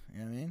 You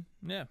know what I mean?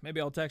 Yeah, maybe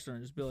I'll text her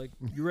and just be like,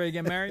 "You ready to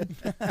get married?"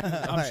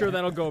 I'm sure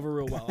that'll go over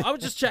real well. I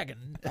was just checking.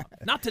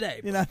 Not today.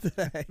 You're not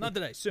today. Not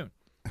today. Soon.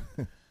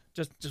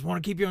 Just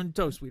want to keep you on your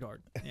toes,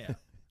 sweetheart. Yeah,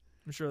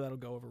 I'm sure that'll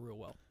go over real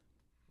well.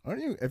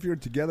 Aren't you? If you're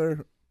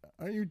together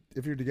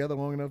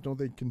long enough, don't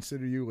they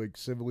consider you like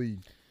civilly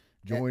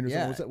joined or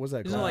Yeah. something? What's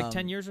that Isn't it called? like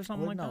 10 years or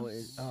something like no, that?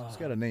 It's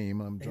got a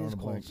name. I'm it drawing is a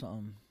called blank.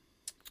 something.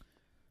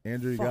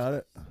 Andrew, you got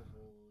it?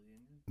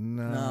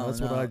 No,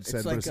 that's what no, I it's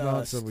said, but like, it's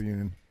not civil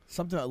union.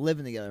 Something about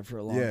living together for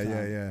a long time.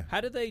 Yeah. How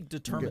do they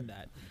determine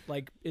that?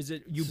 Like, is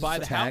it you buy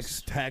the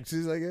house,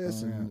 Taxes, I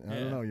guess. And I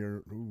Yeah. don't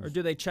know. Ooh, or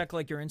do they check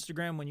like your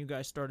Instagram when you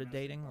guys started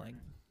dating? Like,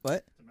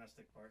 What?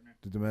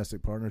 the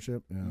domestic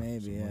partnership. Yeah,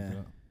 Maybe, something yeah. like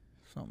that.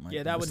 Something like yeah,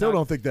 that. that I would. still not,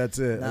 don't think that's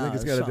it. I No, think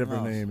it's it's got a something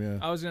different else. name.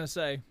 Yeah. I was gonna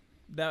say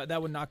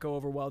that would not go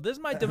over well. This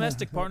is my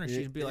domestic partner.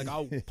 She'd be like,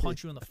 "I'll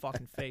punch you in the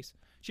fucking face."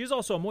 She's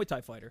also a Muay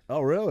Thai fighter. Oh,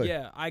 really?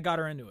 Yeah, I got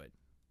her into it.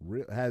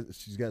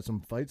 She's got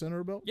some fights under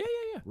her belt? Yeah.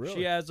 Really?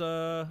 She has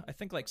I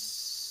think like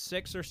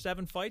 6 or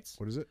 7 fights.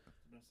 What is it?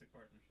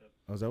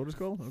 Oh, is that what it's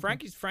called?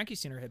 Okay. Frankie's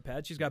seen her hit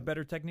pad. She's got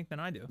better technique than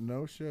I do.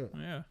 No shit.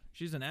 Yeah,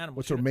 she's an animal.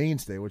 What's her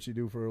mainstay? What's she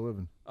do for a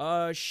living?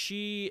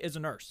 She is a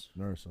nurse.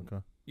 Nurse,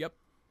 okay. Yep.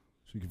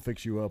 She can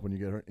fix you up when you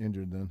get her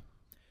injured then.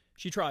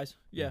 She tries.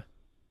 Yeah.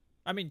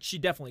 I mean, she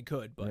definitely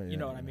could, but you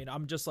know what I mean.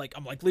 I'm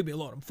like, leave me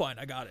alone. I'm fine.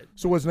 I got it.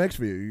 So what's next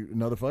for you?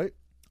 Another fight?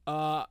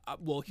 Well,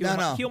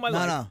 heal my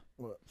leg.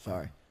 No.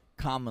 Sorry.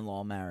 Common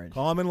law marriage.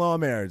 Common law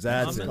marriage.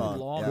 That's it. Common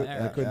law Yeah.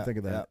 marriage. I couldn't think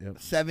of that. Yep.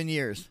 7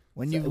 years.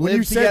 When you've When you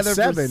lived said together for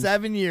 7,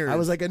 7 years. I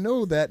was like, I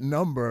know that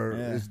number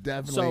Yeah. is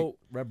definitely So,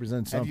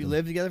 represents have something. you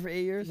lived together for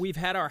 8 years? We've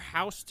had our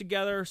house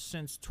together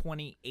since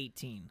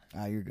 2018.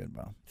 You're good,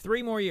 bro.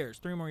 3 more years.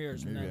 And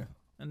Yeah.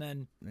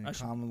 then I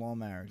should, Common law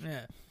marriage.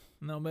 yeah.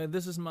 No, man,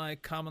 this is my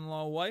common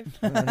law wife.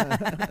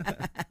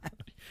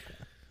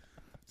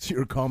 It's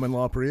your common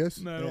law Prius?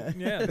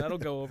 Yeah, that'll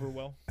go over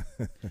well.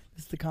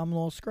 It's the common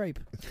law scrape.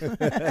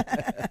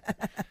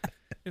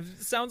 It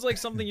sounds like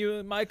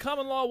something my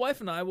common law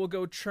wife and I will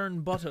go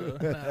churn butter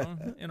now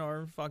in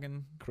our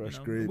fucking Crush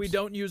grapes. We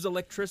don't use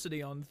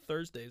electricity on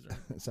Thursdays.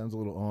 It sounds a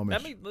little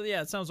Amish.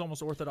 It sounds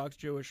almost Orthodox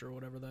Jewish or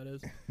whatever that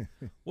is.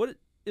 What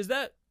is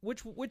that?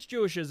 Which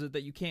Jewish is it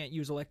that you can't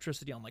use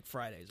electricity on like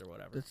Fridays or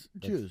whatever? It's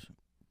Jews.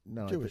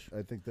 No, Jewish.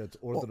 I think that's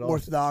Orthodox.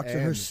 Orthodox or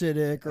and-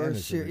 Hasidic or and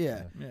Syr- Hasidic,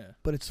 yeah. Yeah.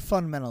 But it's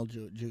fundamental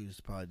Jews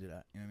probably do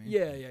that. You know what I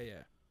mean?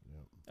 Yeah.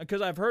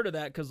 Because I've heard of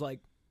that. Because like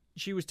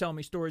she was telling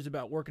me stories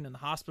about working in the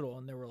hospital,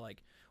 and there were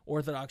like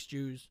Orthodox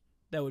Jews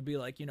that would be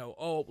like,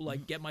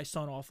 get my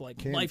son off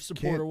like life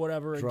support or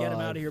whatever, and get him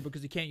out of drive. here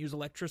because he can't use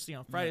electricity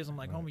on Fridays. I'm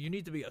like, homie, you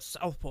need to be a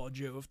Southpaw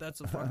Jew if that's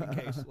the fucking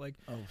case. Like,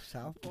 Oh,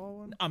 Southpaw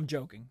one? I'm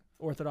joking.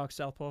 Orthodox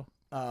Southpaw.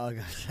 Oh,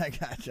 I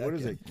gotcha. What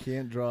is it?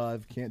 Can't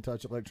drive, can't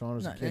touch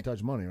electronics, No, and can't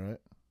touch money, right?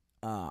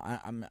 I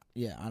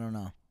don't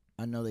know.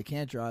 I know they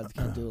can't drive.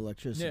 They can't do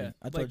electricity. Yeah,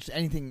 I thought just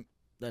anything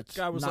that's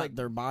guy was not like-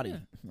 their body, yeah.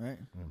 right?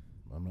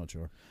 I'm not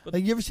sure.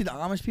 Like you ever see the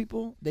Amish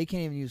people? They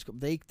can't even use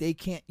they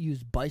can't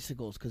use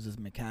bicycles because it's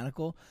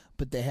mechanical,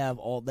 but they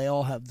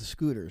all have the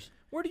scooters.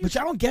 Where do you? Which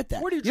I don't get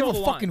that. Where do you have draw a the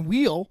line? fucking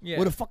wheel Yeah.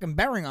 with a fucking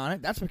bearing on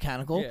it. That's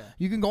mechanical. Yeah.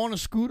 You can go on a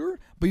scooter,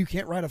 but you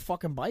can't ride a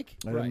fucking bike.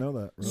 I Right. didn't know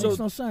that. Makes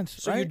no sense,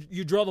 So right?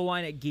 you draw the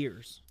line at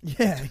gears.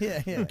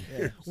 Yeah.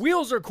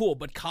 Wheels are cool,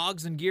 but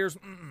cogs and gears.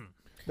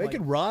 They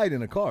can ride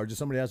in a car, just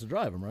somebody has to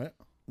drive them, right?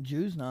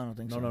 Jews? No, I don't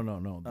think No, so.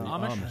 no. The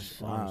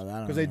Amish? Wow, I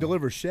don't Because they know.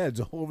 deliver sheds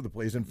all over the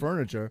place and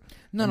furniture.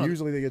 No, and no.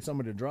 usually they get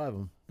somebody to drive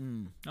them. I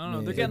don't know.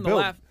 Yeah. They're getting the Built-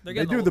 laugh. They're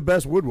They getting do the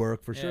best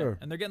woodwork for yeah, sure.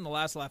 and they're getting the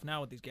last laugh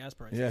now with these gas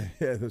prices.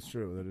 Yeah, that's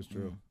true. That is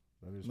true.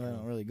 That is They don't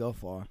true. really go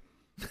far.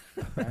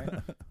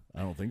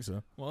 I don't think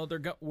so. Well,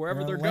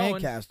 wherever they're going.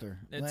 Lancaster,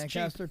 it's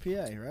Lancaster, PA,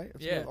 right?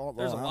 That's Yeah, where all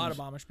there's a lot of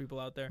Amish- Amish people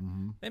out there.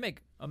 Mm-hmm. They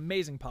make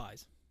amazing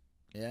pies.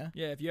 Yeah.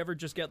 Yeah, if you ever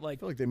just get I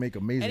feel like they make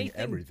amazing anything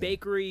everything.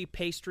 bakery,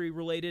 pastry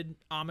related,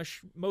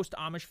 most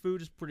Amish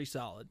food is pretty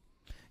solid.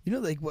 You know,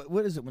 like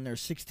what is it when they're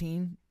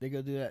 16? They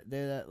go do that.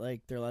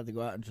 They're allowed to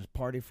go out and just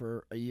party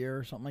for a year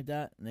or something like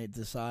that, and they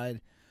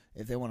decide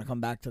if they want to come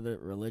back to the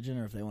religion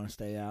or if they want to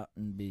stay out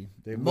and be.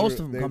 Most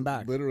of them come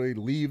back. Literally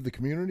leave the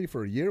community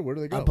for a year. Where do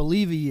they go? I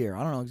believe a year.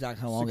 I don't know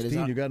exactly how long 16,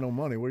 it is. you got no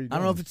money. Where are you I going?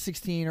 don't know if it's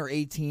 16 or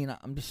 18.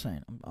 I'm just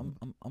saying. I'm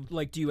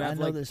Like, do you I have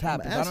know like? this I'm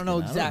happens. I don't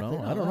know asking. exactly.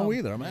 I don't know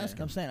either. I'm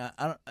asking. I'm saying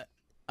I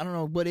don't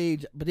know what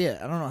age, but yeah,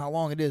 I don't know how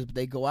long it is. But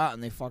they go out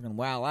and they fucking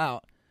wow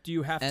out. Do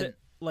you have to and-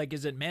 like?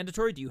 Is it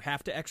mandatory? Do you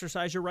have to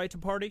exercise your right to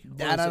party? Or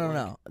That is I it don't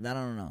like- know. That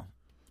I don't know.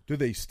 Do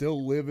they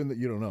still live in the?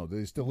 You don't know. Do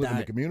they still live in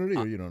the That- community,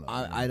 or you don't know?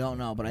 I don't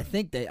know, but I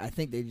think they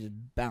just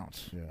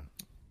bounce. Yeah.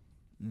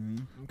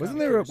 Mm-hmm.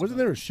 Wasn't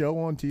there a show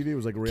on TV? It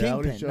was like a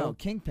reality Kingpin, show. no,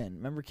 Kingpin.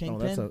 Remember No,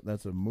 Kingpin?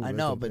 that's a movie. I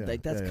know, That's a- but yeah,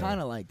 like that's yeah, yeah.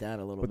 kind of like that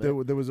a little But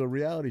bit. there was a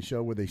reality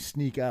show where they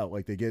sneak out,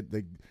 like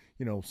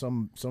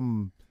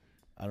some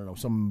I don't know,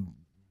 some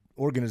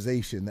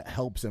organization that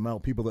helps them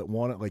out, people that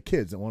want it, like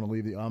kids that want to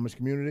leave the Amish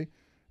community,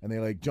 and they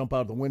like jump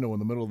out the window in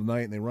the middle of the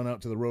night and they run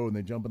out to the road and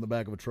they jump in the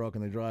back of a truck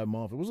and they drive them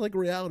off. It was like a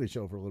reality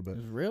show for a little bit. It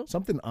was real?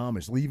 Something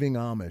Amish, leaving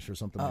Amish or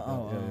something like that.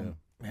 Yeah, yeah. Man,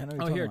 I know what Oh, you're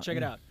talking here, about. check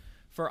it out.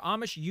 For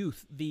Amish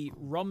youth, the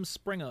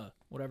Rumspringa,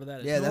 whatever that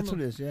is. Yeah, that's what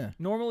it is. Yeah.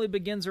 Normally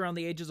begins around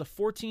the ages of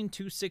 14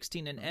 to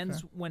 16 and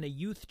ends when a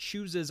youth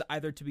chooses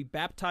either to be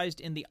baptized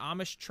in the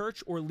Amish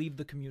church or leave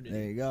the community.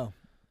 There you go.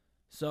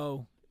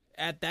 So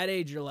at that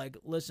age, you're like,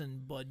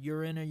 listen, bud,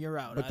 you're in or you're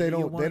out. But Either they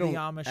you're don't. one They of the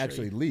don't Amish or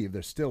actually you- leave.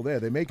 They're still there.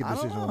 They make a I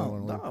decision don't when they know.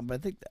 want to leave. No, but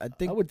I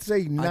think I would say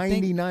I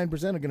think-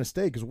 99% are going to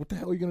stay, because what the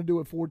hell are you going to do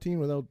at 14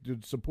 without the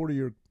support of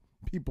your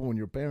people and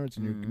your parents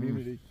and your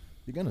community?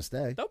 You're going to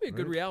stay. That would be a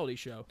good reality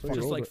show. Till you're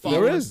Just like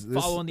older. There is.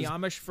 following the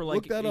Amish for like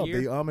Look that a up. year.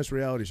 The Amish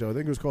reality show. I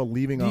think it was called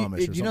Leaving Amish.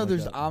 Do or you know something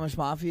there's like the that. Amish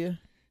Mafia?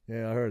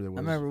 Yeah, I heard there was.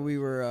 I remember we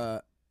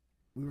were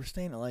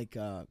staying at like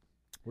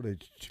What they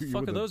shoot you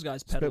Fuck with are a those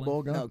guys peddling?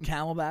 spitball gun? no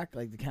Camelback,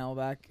 like the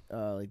Camelback,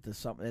 like the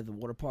something at the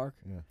water park.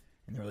 Yeah.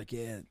 And they were like,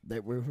 yeah,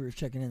 we were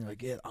checking in. They're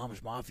like, yeah, the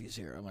Amish Mafia's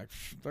here. I'm like,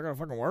 they're gonna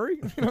fucking worry?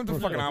 the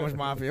fucking Amish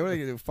Mafia. What are they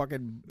gonna do?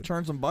 Fucking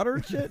churn some butter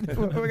and shit?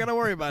 What we gotta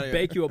worry about here?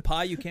 Bake you a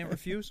pie you can't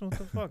refuse? What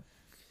the fuck?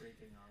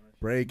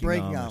 Breaking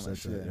Amish.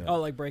 That's yeah. it, yeah.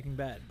 Oh, like Breaking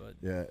Bad, but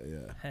Yeah,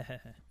 yeah.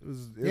 It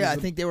was Yeah, I a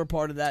think they were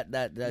part of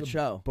that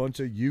show. bunch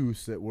of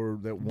youths that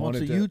Bunch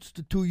wanted of to Utes,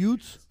 the two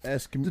Utes.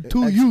 the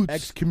two youths.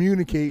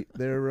 excommunicate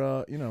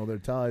their their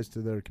ties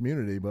to their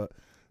community, but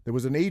there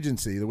was an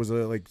agency, there was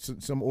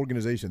some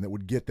organization that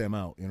would get them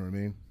out. You know what I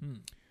mean?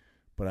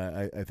 But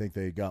I think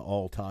they got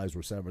all ties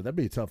were severed. That'd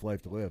be a tough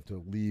life to live,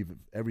 to leave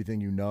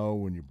everything you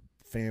know and your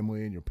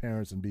family and your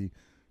parents and be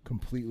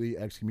completely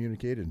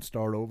excommunicated and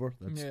start over.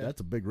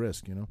 That's a big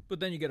risk, you know. but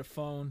then you get a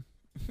phone.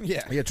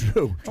 Yeah. Yeah,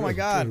 true. Oh my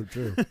God.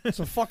 True. It's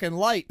a fucking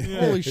light.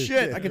 Holy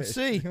shit, I can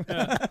see.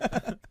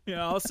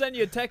 Yeah, I'll send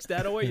you a text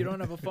that way. You don't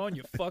have a phone,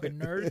 you fucking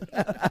nerd.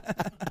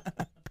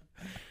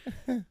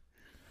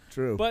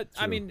 True. But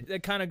I True. mean,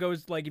 it kind of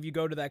goes like if you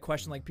go to that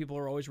question, like people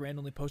are always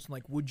randomly posting,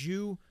 like, would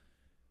you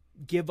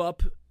give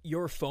up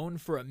your phone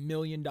for $1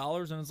 million?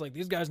 And it's like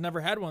these guys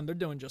never had one; they're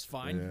doing just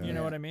fine. Yeah. You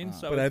know what I mean?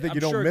 So, but I think I'm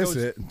you don't sure miss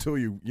goes, it until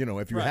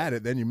if you Right. had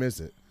it, then you miss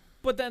it.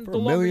 But then For the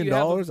 $1 longer million, you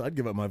have, I'd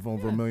give up my phone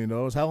for $1 million.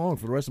 How long?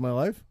 For the rest of my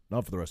life?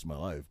 Not for the rest of my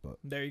life, but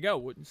there you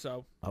go.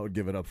 So I would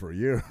give it up for a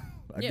year.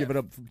 I'd Yeah. give it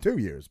up for 2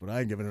 years, but I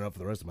ain't giving it up for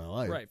the rest of my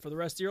life. right for the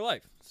rest of your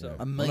life. So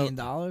Yeah. $1 million?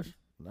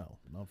 No,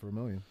 not for $1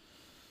 million.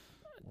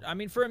 I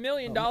mean, for $1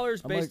 million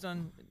based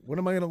on What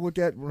am I going to look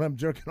at when I'm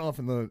jerking off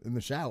in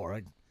the shower?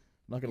 I'm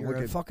not going to Your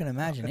look at. fucking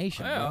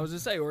imagination. yeah, I bro. was gonna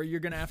say, or you're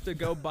gonna have to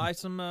go buy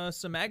some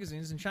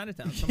magazines in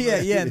Chinatown. Some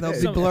Yeah, they'll be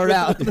Some- blurred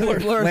out.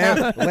 Blurred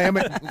out.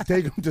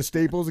 Take them to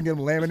Staples and get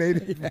them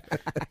laminated.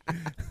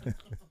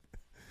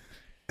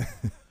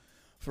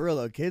 For real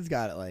though, kids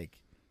got it like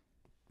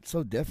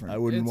so different. I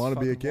wouldn't It's want to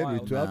be a fucking kid.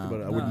 wild. We talked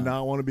about it. I would No.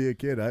 not want to be a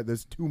kid.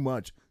 There's too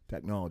much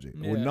technology.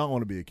 I would Yeah. not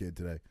want to be a kid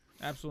today.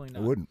 Absolutely I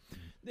not. wouldn't.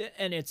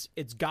 And it's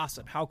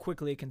gossip. How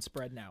quickly it can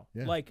spread now.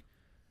 Yeah. Like,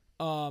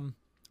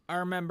 I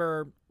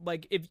remember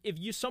like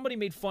if somebody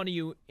made fun of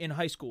you in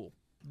high school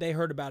they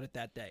heard about it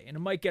that day, and it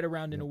might get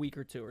around in a week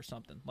or two or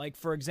something. Like,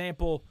 for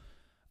example,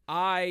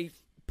 I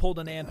pulled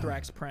an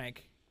anthrax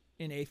prank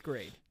in 8th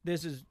grade.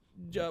 This is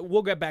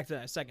we'll get back to that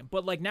in a second.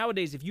 But like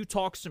nowadays, if you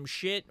talk some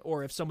shit,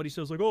 or if somebody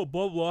says like, "Oh,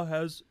 blah blah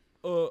has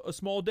a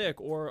small dick,"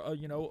 or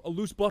a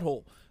loose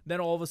butthole, then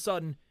all of a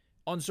sudden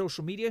on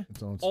social media,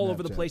 all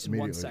over the place in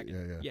 1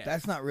 second. Yeah.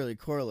 That's not really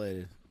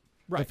correlated.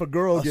 Right. If a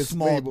girl gets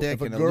small labeled, dick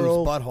if and a a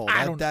girl, loose butthole,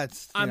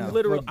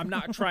 I'm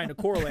not trying to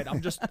correlate.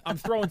 I'm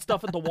throwing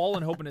stuff at the wall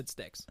and hoping it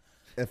sticks.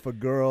 If a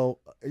girl,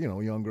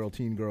 young girl,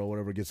 teen girl,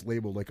 whatever, gets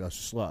labeled like a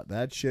slut,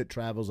 that shit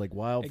travels like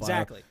wildfire.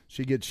 Exactly.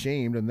 She gets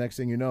shamed, and the next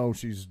thing you know,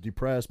 she's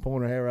depressed,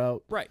 pulling her hair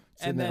out. Right.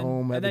 Sitting And then, at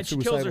home, and then she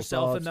kills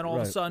herself, thoughts. and then all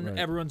of a sudden,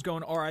 everyone's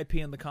going RIP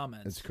in the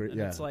comments. It's crazy.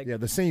 It's like,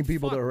 the same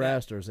people that fuck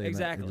harassed that. her saying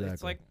exactly. that. Exactly.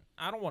 It's like,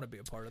 I don't want to be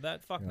a part of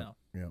that. Fuck no.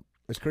 Yeah.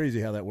 It's crazy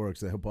how that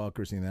works, the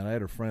hypocrisy in that. I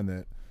had a friend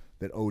that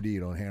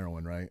OD'd on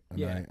heroin, right?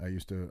 And I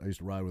used to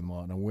ride with him a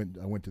lot, and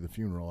I went to the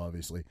funeral,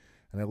 obviously,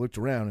 and I looked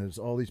around, and there's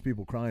all these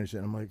people crying and shit.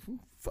 And I'm like,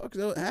 fuck,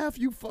 half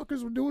you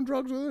fuckers were doing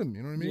drugs with him.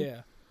 You know what I mean?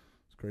 Yeah.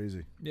 It's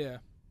crazy. Yeah.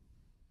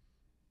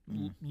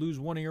 Lose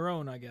one of your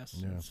own, I guess.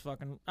 Yeah. It's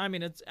fucking. I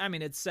mean, it's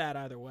sad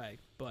either way,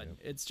 but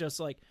it's just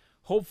like,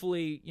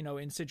 hopefully,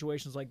 in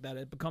situations like that,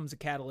 it becomes a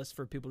catalyst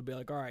for people to be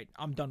like, all right,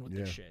 I'm done with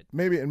this shit.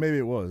 Maybe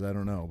it was. I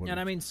don't know. But and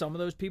I mean, some of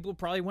those people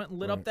probably went and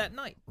lit up that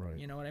night. Right.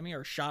 You know what I mean?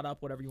 Or shot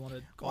up, whatever you want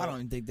to call I it. don't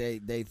even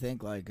think they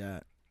think like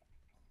that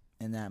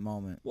in that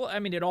moment. Well, I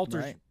mean, it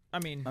alters. Right? I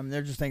mean,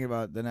 they're just thinking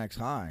about the next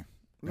high.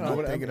 No,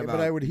 but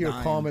I would hear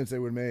comments they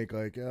would make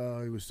like,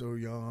 "Oh, he was so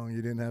young,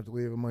 you didn't have to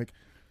leave." I'm like,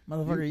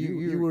 motherfucker,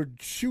 you were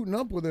shooting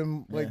up with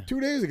him like 2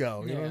 days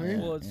ago. You know what I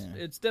mean? Well,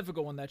 it's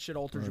difficult when that shit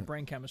alters your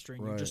brain chemistry,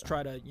 and you just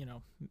try to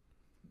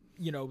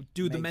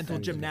do the mental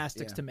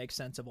gymnastics to make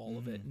sense of all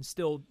of it, and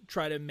still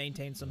try to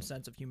maintain some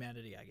sense of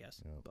humanity, I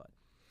guess. Yeah.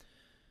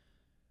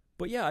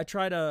 But yeah,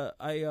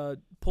 I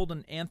pulled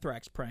an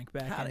anthrax prank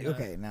back.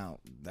 Now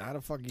how the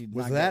fuck you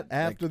was that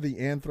after the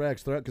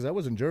anthrax threat? Because that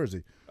was in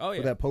Jersey. Oh yeah,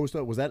 for that post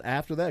up, was that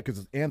after that?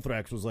 Because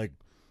anthrax was like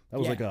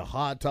like a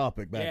hot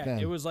topic back then.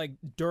 It was like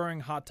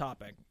during Hot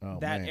Topic. Oh,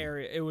 that man.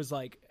 area, it was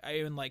like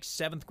in like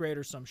 7th grade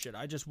or some shit.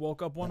 I just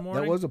woke up one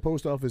morning. That was a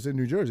post office in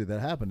New Jersey that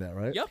happened at,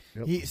 right? Yep.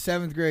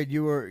 7th grade,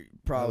 you were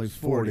probably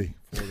 40.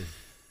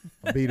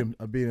 I beat him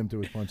to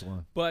his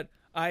punchline. But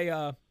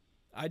I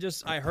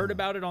heard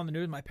about it on the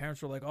news. My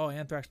parents were like, "Oh,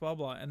 anthrax, blah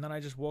blah," and then I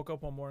just woke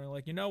up one morning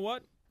like, you know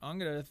what? I'm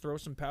gonna throw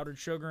some powdered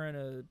sugar in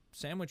a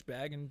sandwich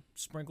bag and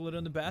sprinkle it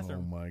in the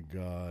bathroom. Oh my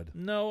god!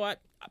 No, I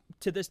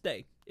to this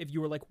day, if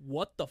you were like,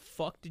 "What the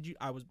fuck did you?"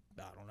 I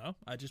don't know.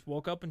 I just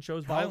woke up and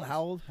chose violence.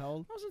 How old? I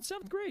was in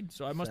 7th grade,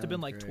 so I must have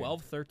been like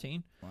 12,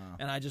 13. Wow.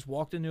 And I just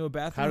walked into a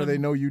bathroom. How do they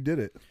know you did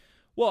it?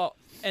 Well,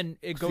 and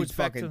it goes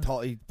back to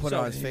he put it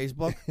on his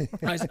Facebook.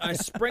 I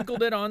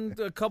sprinkled it on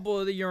a couple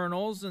of the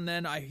urinals, and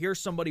then I hear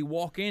somebody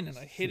walk in, and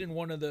I hit in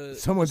one of the.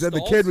 Someone said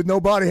stalls. the kid with no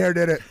body hair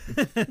did it.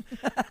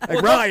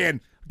 Like,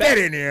 Ryan, get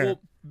in here.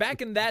 Well,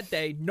 back in that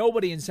day,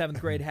 nobody in 7th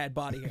grade had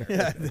body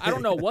hair. I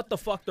don't know what the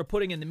fuck they're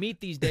putting in the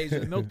meat these days or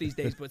the milk these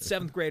days, but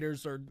 7th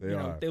graders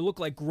they look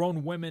like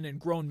grown women and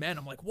grown men.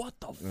 I'm like, what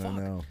the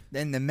fuck?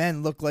 Then the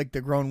men look like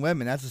the grown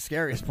women. That's the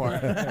scariest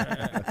part.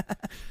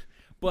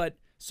 But.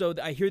 So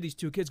I hear these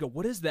two kids go,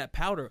 "What is that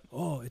powder?"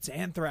 "Oh, it's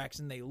anthrax,"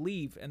 and they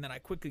leave. And then I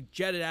quickly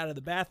jetted out of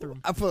the bathroom.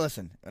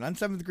 Listen, when I'm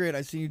 7th grade,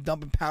 I see you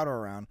dumping powder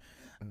around.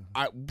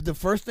 The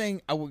first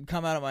thing I would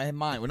come out of my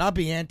mind would not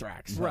be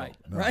anthrax. Right.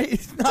 Right?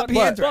 It's not be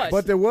anthrax.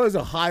 But there was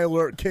a high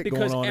alert kick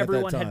going on because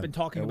everyone at that time. had been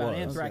talking about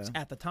anthrax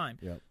at the time.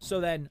 Yep.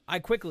 So then I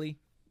quickly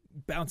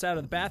bounce out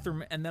of the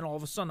bathroom, and then all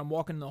of a sudden I'm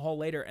walking in the hall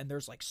later, and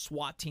there's like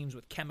SWAT teams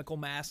with chemical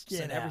masks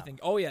and everything.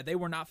 Oh yeah, they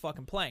were not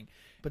fucking playing.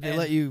 But they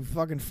let you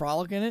fucking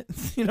frolic in it?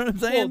 You know what I'm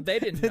saying? Well, they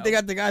didn't know. They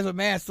got the guys with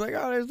masks. Like,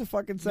 oh, there's the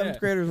fucking 7th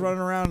graders running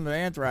around in the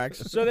anthrax.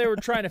 So they were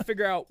trying to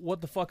figure out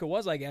what the fuck it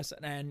was, I guess.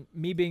 And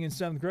me being in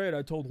 7th grade,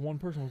 I told one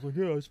person, I was like,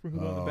 yeah, I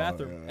sprinkled it in the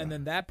bathroom. Yeah. And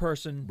then that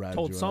person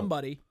told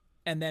somebody.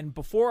 And then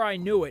before I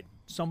knew it,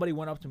 somebody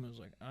went up to me and was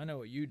like, I know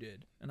what you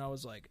did. And I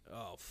was like,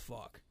 oh,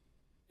 fuck.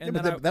 And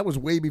but that was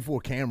way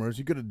before cameras.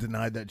 You could have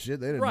denied that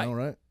shit. They didn't know,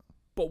 right?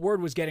 But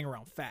word was getting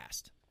around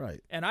fast. Right.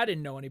 And I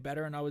didn't know any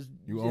better, and I was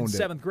in owned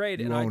 7th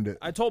grade, and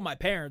I told my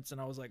parents, and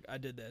I was like, I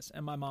did this.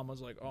 And my mom was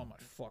like, oh, my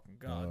fucking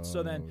God.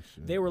 So then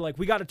they were like,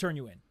 we got to turn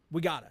you in.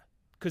 We got to.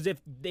 Because if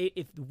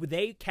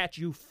they catch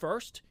you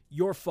first,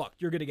 you're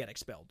fucked. You're going to get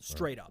expelled,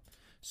 straight up.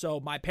 So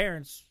my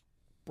parents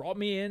brought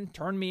me in,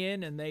 turned me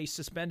in, and they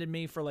suspended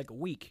me for like a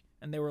week.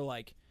 And they were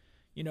like,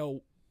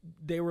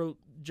 they were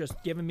just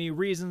giving me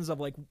reasons of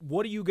like,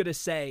 what are you going to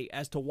say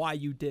as to why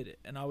you did it?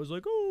 And I was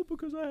like, oh,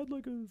 because I had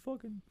like a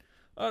fucking...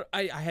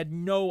 I had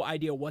no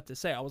idea what to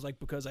say. I was like,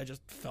 because I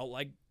just felt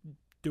like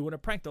doing a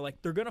prank. They're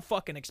like, they're going to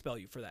fucking expel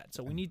you for that.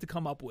 So we need to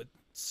come up with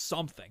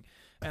something.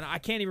 And I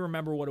can't even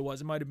remember what it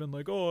was. It might have been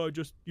like, oh, I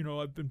just,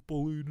 I've been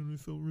bullied and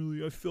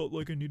I felt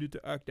like I needed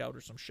to act out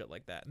or some shit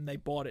like that. And they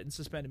bought it and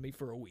suspended me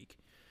for a week.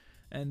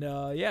 And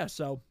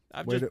so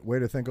I've way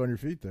to think on your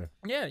feet there.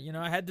 Yeah,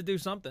 I had to do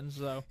something.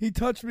 So he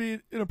touched me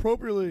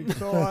inappropriately,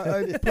 so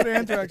I put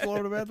anthrax all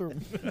over the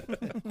bathroom.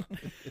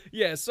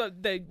 Yeah, so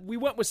we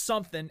went with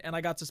something, and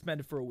I got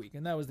suspended for a week,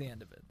 and that was the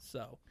end of it.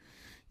 So,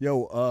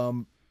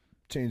 Yo,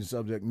 change the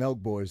subject. Nelk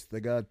Boys, they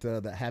got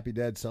that Happy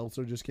Dad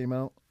seltzer just came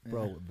out,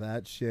 bro.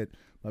 That shit.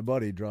 My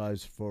buddy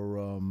drives for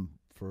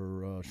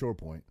Shore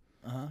Point,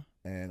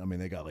 and I mean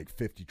they got like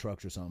 50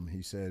 trucks or something.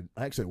 He said,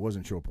 actually it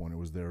wasn't Shore Point, it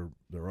was their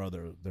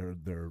other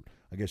their.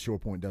 I guess Shore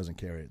Point doesn't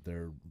carry it.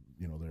 Their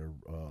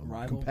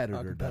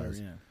competitor does.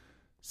 Yeah.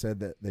 Said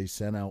that they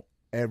sent out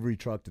every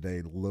truck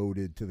today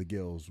loaded to the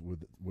gills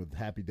with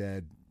Happy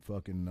Dad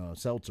fucking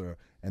seltzer,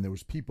 and there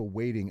was people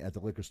waiting at the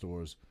liquor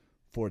stores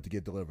for it to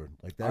get delivered.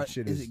 Like that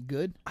shit is. Is it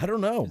good? I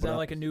don't know. is that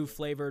like a new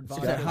flavored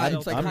vodka?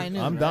 It's like High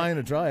Noon, I'm right? dying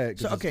to try it.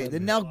 So okay, the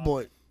Nelk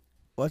Boy.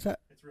 What's that?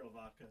 It's real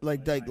vodka.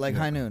 Like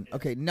High Noon. Yeah.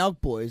 Okay,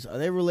 Nelk Boys. Are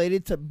they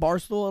related to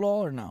Barstool at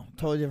all or no?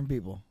 Totally different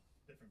people.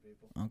 Different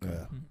people. Okay.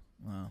 Yeah.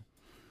 Wow.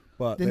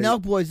 But The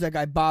Nelk Boys, that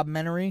guy Bob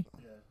Menery.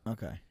 Yeah.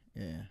 Okay.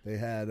 Yeah. they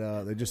had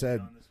they just had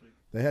On this week.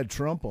 they had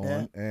Trump on,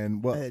 Yeah.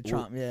 and what They had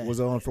Trump, yeah. was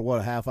it on for what,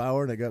 a half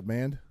hour? They got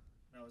banned.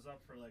 No, it was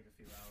up for like a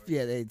few hours.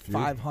 Yeah, they had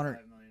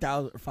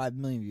 500,000 or 5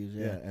 million views.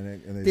 Yeah, Yeah. and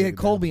They took had it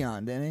Colby down.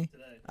 on, didn't he?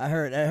 Today. I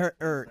heard,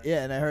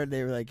 and I heard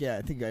they were like, yeah,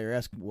 I think you got your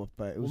ass whooped,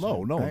 but it was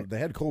Well, no, right? they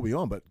had Colby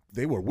on, but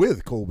they were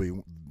with Colby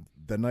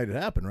the night it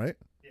happened, right?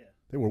 Yeah.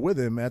 They were with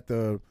him at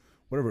the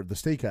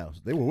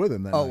steakhouse. They were with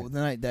him that Oh, night. the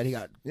night that he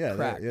got Yeah,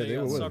 cracked. they got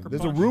were with him. sucker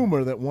There's punched. a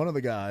rumor that one of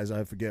the guys,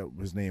 I forget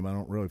his name, I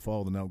don't really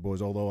follow the Nelk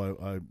Boys, although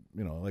I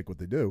like what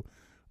they do.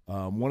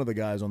 One of the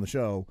guys on the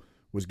show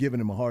was giving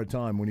him a hard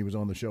time when he was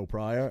on the show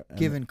prior. And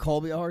Giving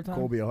Colby a hard time.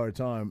 Colby a hard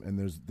time, and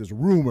there's a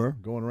rumor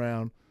going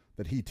around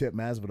that he tipped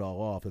Masvidal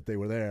off, that they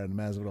were there, and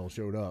Masvidal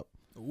showed up.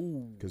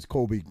 Because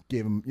Colby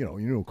gave him,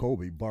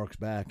 Colby barks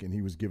back, and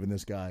he was giving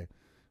this guy,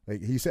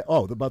 like he said,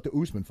 about the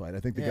Usman fight. I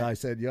think the guy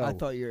said, "Yo, I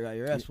thought you got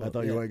your ass whooped. I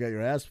thought you got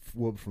your ass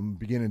whooped from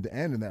beginning to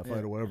end in that fight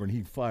Yeah. or whatever," and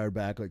he fired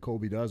back like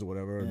Colby does or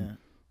whatever. And Yeah.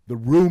 the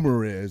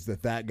rumor is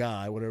that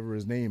guy, whatever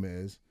his name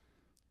is,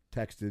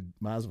 texted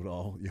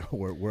Masvidal,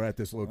 we're at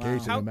this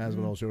location, Wow. and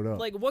Masvidal showed up.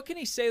 Like, what can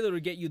he say that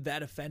would get you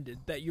that offended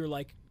that you're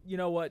like, you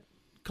know what?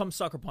 Come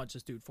sucker punch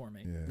this dude for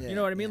me. Yeah. You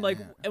know what I mean? Yeah, like,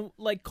 yeah. and,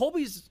 like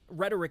Colby's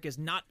rhetoric is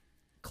not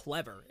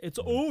clever. It's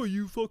oh,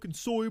 you fucking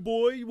soy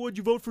boy, would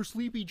you vote for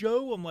Sleepy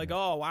Joe? I'm like,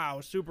 oh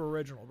wow, super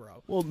original,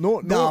 bro. Well,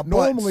 No, but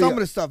normally, some of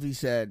the stuff he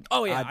said.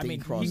 Oh yeah, I think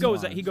mean, crossed he the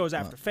goes lines.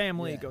 after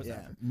family. Yeah, he goes yeah.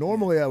 after.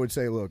 normally I would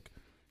say, look,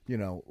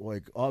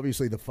 like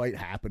obviously the fight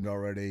happened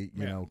already.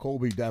 You Yeah. know,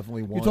 Colby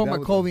definitely won. You're talking That about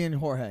was Colby and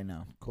Jorge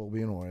now.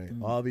 Colby and Jorge.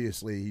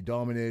 Obviously, he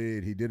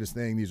dominated. He did his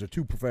thing. These are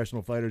two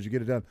professional fighters. You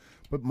get it done.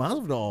 But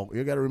Masvidal,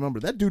 you got to remember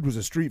that dude was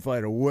a street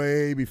fighter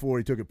way before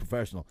he took it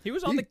professional. He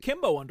was on the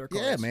Kimbo undercard.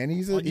 Yeah, man.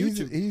 He's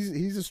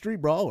a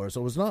street brawler.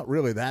 So it's not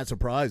really that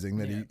surprising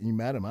that Yeah. he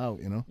met him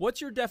out. You know.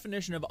 What's your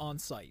definition of on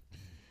site?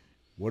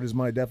 What is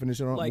my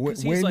definition on Like,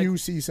 'cause he's when like- you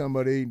see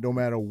somebody, no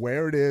matter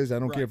where it is, I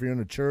don't care Right. if you're in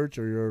a church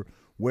or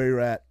where you're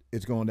at,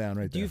 it's going down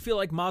right Do there. you feel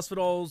like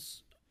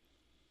Masvidal's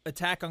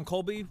attack on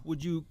Colby,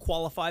 would you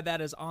qualify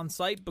that as on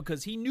site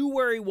because he knew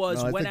where he was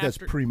No, I when think after?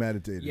 that's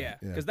premeditated. Yeah,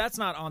 because that's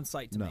not on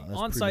site to No, me. that's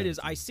On site is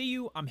I premeditated. see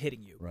you, I'm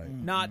hitting you. Right.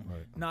 Not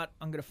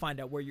I'm gonna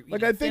find out where you're Like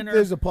eating I think dinner.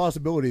 there's a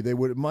possibility they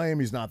would.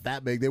 Miami's not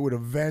that big. They would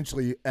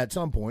eventually, at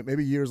some point,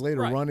 maybe years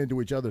later, Right. run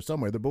into each other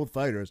somewhere. They're both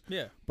fighters.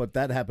 Yeah. But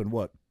that happened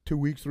 2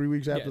 weeks, 3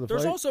 weeks after the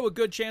There's fight. also a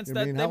good chance You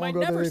that mean, they how might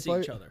long ago never did they see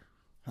each fight? other.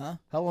 Huh?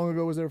 How long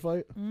ago was their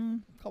fight? A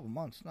couple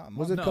months, not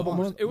Was it a No, couple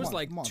months? It was Month,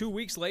 like month. 2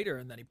 weeks later,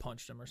 and then he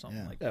punched him or something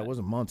Yeah. like Yeah, that. it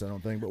wasn't months, I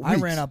don't think. But I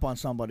weeks. ran up on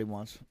somebody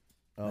once.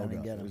 Oh, I didn't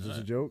God. get him. Is this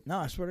a joke? No,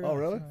 I swear to God. Oh,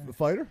 really? The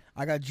fighter?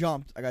 I got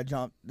jumped.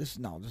 This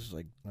is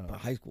like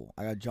high school.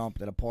 I got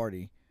jumped at a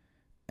party,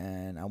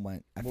 and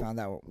I found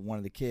out one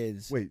of the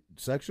kids. Wait,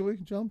 sexually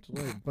jumped?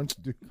 Like a bunch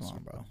of dudes. Come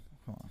on, bro.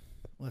 Come on.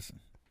 Listen,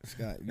 this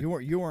guy.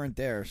 You weren't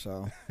there,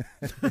 so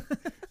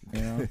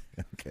you know.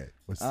 Okay.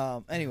 What's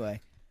Anyway,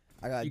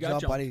 I got You got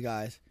jumped by jumped. these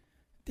guys.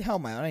 The hell,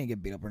 man, I didn't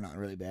get beat up or nothing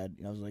really bad.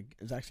 You know, it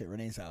was actually at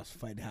Renee's house.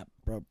 Fight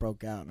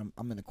broke out, and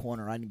I'm in the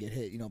corner. I didn't get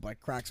hit. You know, but I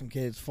cracked some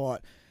kids.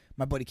 Fought.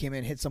 My buddy came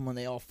in, hit someone.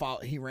 They all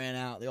followed. He ran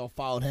out. They all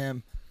followed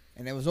him,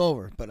 and it was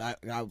over. But I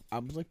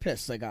was like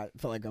pissed. Like I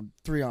felt like I'm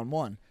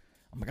 3-on-1.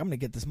 I'm like, I'm gonna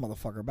get this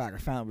motherfucker back. I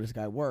found where this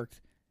guy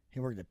worked. He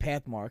worked at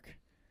Pathmark,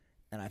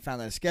 and I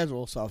found out his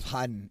schedule. So I was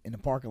hiding in the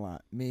parking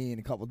lot. Me and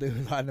a couple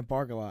dudes hiding in the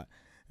parking lot.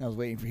 And I was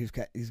waiting for he's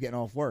getting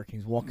off work.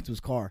 He's walking to his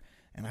car,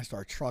 and I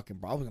started trucking,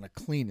 bro. I was gonna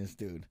clean this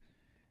dude.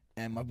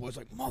 And my boy's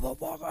like,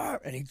 motherfucker!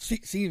 And he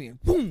see me and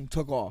boom,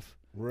 took off.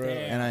 Really?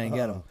 And I didn't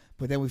get him.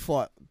 But then we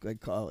fought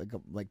like a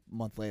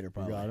month later,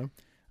 probably. You got him?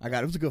 I got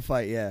him. It was a good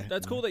fight, yeah.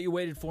 That's cool that you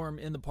waited for him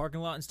in the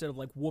parking lot instead of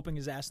like whooping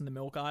his ass in the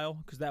milk aisle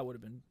because that would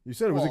have been. You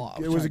said it was Well, I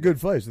was it was a trying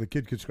good fight, so the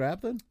kid could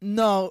scrap then?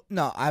 No,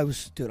 I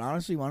was, dude,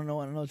 honestly, want to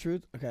know the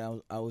truth? Okay,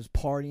 I was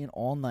partying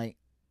all night.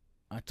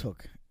 I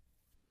took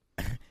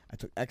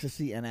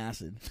ecstasy and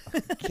acid.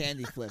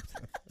 Candy flipped.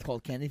 It's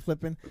called candy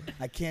flipping.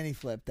 I candy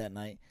flipped that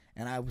night,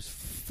 and I was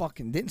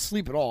didn't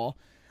sleep at all.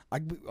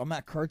 I'm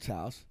at Kurt's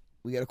house.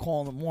 We get a call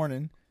in the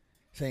morning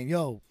saying,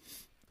 yo,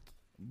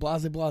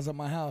 Blase at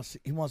my house.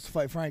 He wants to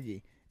fight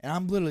Frankie. And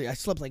I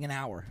slept like an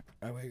hour.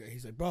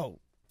 He's like, bro,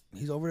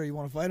 he's over there. You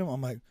want to fight him?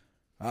 I'm like,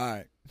 All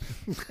right.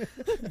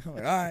 I'm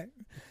like, all right.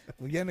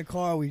 We get in the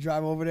car. We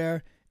drive over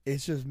there.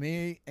 It's just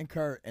me and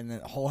Kurt and the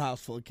whole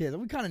house full of kids.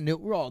 And we kind of knew.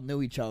 We all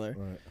knew each other.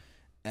 Right.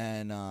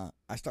 And I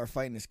started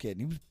fighting this kid.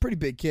 And he was a pretty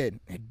big kid.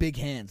 He had big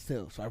hands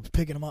too. So I was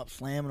picking him up,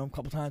 slamming him a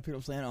couple times. Picking him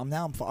up, slamming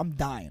him. I'm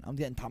dying.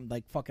 I'm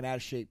like fucking out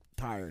of shape,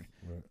 tired.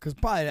 Because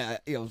probably I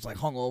was like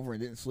hungover and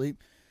didn't sleep.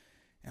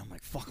 And I'm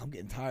like, fuck, I'm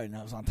getting tired. And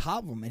I was on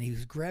top of him, and he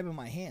was grabbing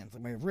my hands,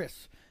 like my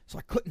wrists. So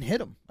I couldn't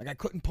hit him. Like I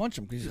couldn't punch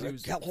him because he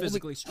was like,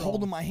 physically strong.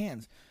 holding my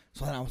hands.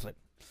 So then I was like,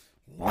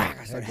 whack.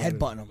 I started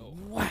headbutting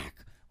him. Whack,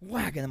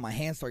 whack. And then my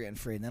hands started getting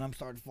free. And then I'm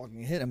starting to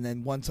fucking hit him.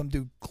 And then some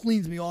dude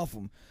cleans me off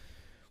him.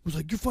 Was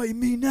like, you're fighting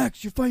me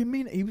next. You're fighting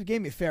me next. He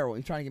gave me a Pharaoh. He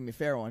was trying to give me a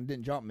Pharaoh and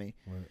didn't jump me.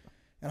 Right.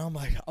 And I'm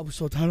like, I was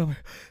so tired.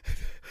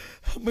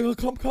 I'm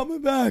like, I'm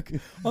coming back.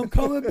 I'm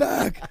coming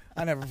back.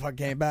 I never fucking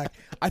came back.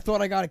 I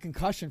thought I got a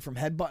concussion from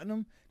headbutting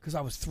him because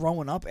I was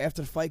throwing up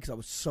after the fight because I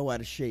was so out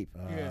of shape.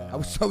 I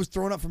was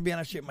throwing up from being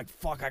out of shape. I'm like,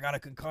 fuck, I got a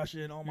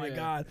concussion. Oh, my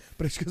God.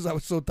 But it's because I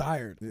was so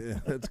tired. Yeah,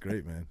 that's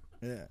great, man.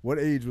 Yeah. What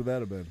age would that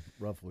have been,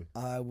 roughly?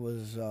 I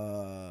was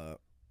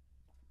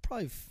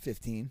probably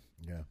 15.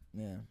 Yeah.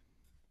 Yeah.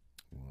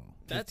 Wow.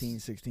 15,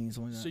 16,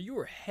 something like that. So you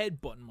were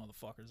headbutting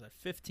motherfuckers at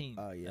 15.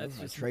 Oh, yeah. That's That's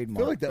my just trademark. I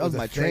feel like that was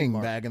my a thing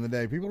trademark. back in the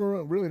day. People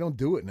really don't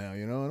do it now,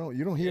 you know?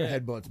 You don't hear Yeah.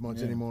 headbutts much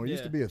anymore. It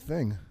used Yeah. to be a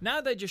thing.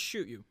 Now they just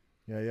shoot you.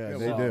 Yeah,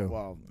 they well, do.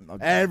 Well,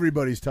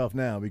 Everybody's tough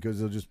now because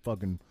they'll just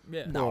fucking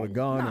Yeah. pull out a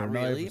gun not or a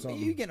really. knife or I mean, something.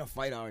 you get in a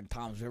fight out in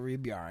Tom's River,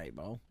 you'd be all right,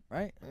 bro.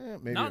 Right?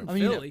 Maybe Not in I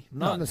mean, Philly.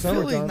 not in the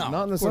Philly, summertime. no,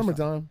 Not in the of course not.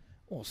 summertime.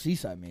 Well,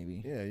 Seaside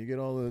maybe. Yeah, you get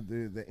all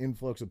the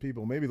influx of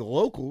people. Maybe the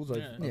locals. I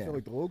Yeah. feel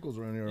like the locals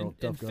around here are all In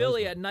tough guys.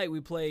 Philly at night,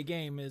 we play a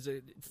game. Is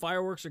it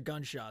fireworks or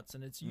gunshots?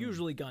 And it's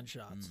usually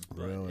gunshots.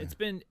 But Really? it's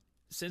been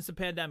since the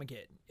pandemic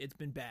hit. It's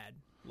been bad.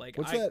 Like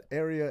What's that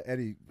area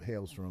Eddie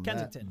hails from?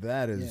 Kensington.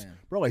 That is, Yeah.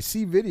 bro. I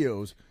see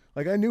videos.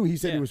 Like I knew he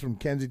said Yeah. he was from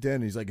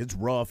Kensington. He's like, it's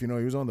rough. You know,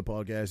 he was on the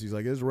podcast. He's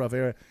like, it's a rough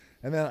area.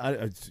 And then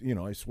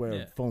I swear,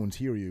 Yeah. phones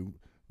hear you.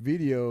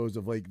 Videos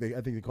of like,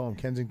 I think they call them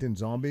Kensington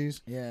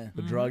zombies. Yeah.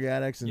 The drug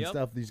addicts and Yep.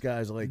 stuff. These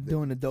guys are like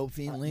Doing the dope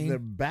fiend lean. their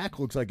back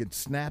looks like it's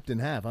snapped in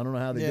half. I don't know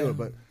how they do Yeah. it,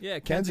 but Yeah,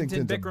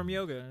 Kensington Kensington's Bikram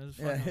yoga. It's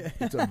fun.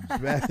 it's a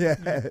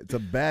bad, it's a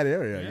bad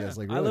area. I Yeah. guess.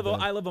 Like I really live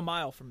bad. I live a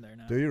mile from there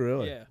now. Do you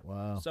really? Yeah.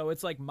 Wow. So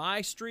it's like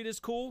my street is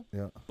cool,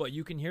 Yeah. but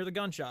you can hear the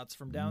gunshots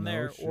from down No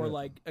there. Or shit.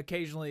 like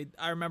occasionally,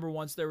 I remember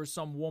once there was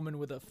some woman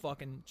with a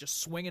fucking just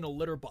swinging a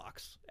litter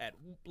box at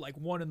like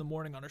 1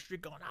 a.m. on the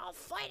street, going, "I'll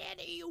fight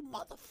any of you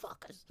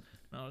motherfuckers."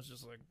 And I was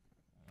just like,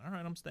 "All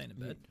right, I'm staying in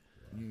bed."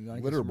 You gotta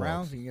get Litter some box.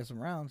 rounds. You can get some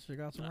rounds. You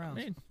got some I rounds.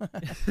 mean,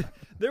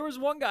 there was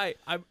one guy.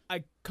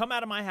 I come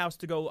out of my house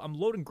to go. I'm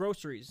loading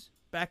groceries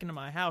back into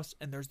my house,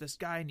 and there's this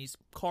guy, and his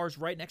car's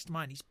right next to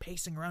mine. He's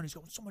pacing around. He's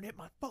going, "Someone hit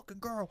my fucking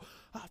girl,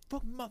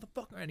 fucking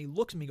motherfucker!" And he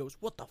looks at me, and goes,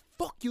 "What the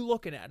fuck you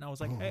looking at?" And I was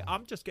like, "Hey,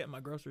 I'm just getting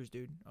my groceries,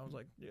 dude." I was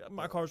like, "Yeah,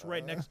 my car's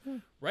right next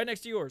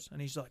to yours." And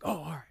he's like, "Oh,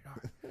 all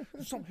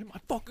right. Someone hit my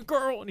fucking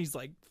girl," and he's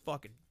like,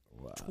 fucking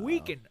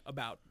tweaking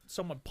about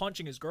someone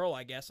punching his girl,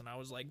 I guess. And I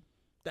was like,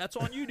 "That's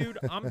on you, dude.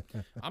 I'm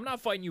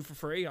not fighting you for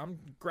free. I'm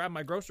grabbing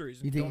my groceries."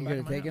 And You think going you back could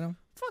in have my taken house. him?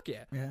 Fuck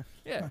yeah.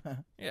 Yeah. Yeah.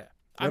 Yeah.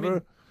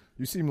 Ever?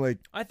 You seem like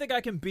I think I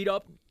can beat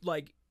up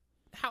like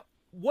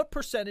what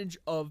percentage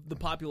of the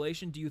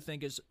population do you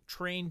think is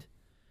trained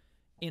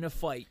in a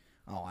fight?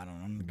 Oh, I don't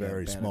know. I'm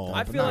Very bad at small. that.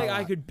 I feel Not like a I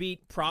lot. could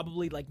beat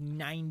probably like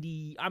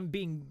 90.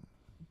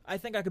 I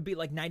think I could beat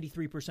like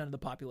 93% of the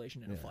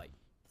population in a fight.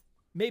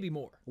 Maybe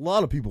more. a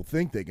lot of people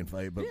think they can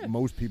fight, but Yeah.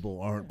 most people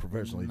aren't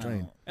professionally No.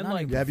 trained. And Not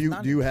like even- Have you?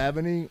 Not Do you even- have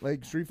any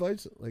like street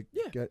fights? Like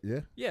Yeah. yeah.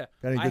 yeah.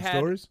 Got any I good had-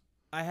 stories?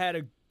 I had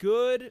a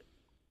good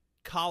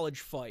college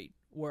fight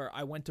where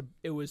I went to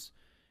it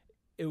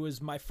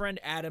was my friend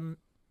Adam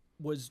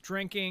was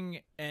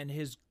drinking and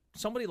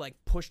somebody like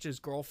pushed his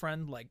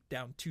girlfriend like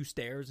down 2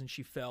 stairs and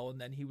she fell, and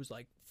then he was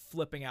like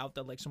flipping out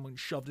that like someone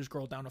shoved his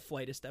girl down a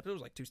flight of steps. It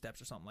was like 2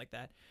 steps or something like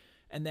that.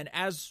 And then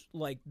as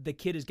like the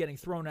kid is getting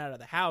thrown out of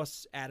the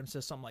house, Adam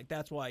says something like,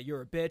 "That's why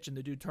you're a bitch," and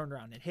the dude turned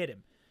around and hit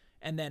him.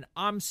 And then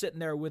I'm sitting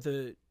there with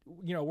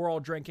we're all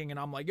drinking, and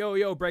I'm like,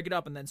 yo, break it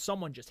up. And then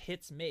someone just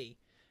hits me.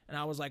 And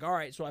I was like, all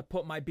right. So I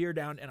put my beer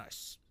down, and I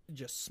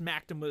just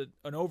smacked him with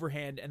an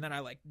overhand. And then I,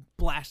 like,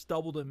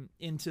 doubled him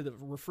into the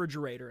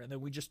refrigerator. And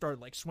then we just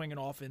started, like, swinging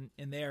off in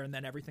there. And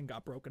then everything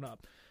got broken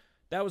up.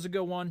 That was a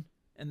good one.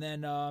 And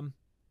then, and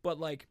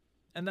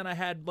then I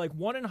had, like,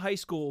 one in high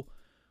school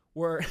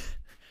where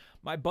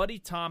my buddy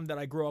Tom that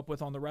I grew up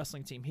with on the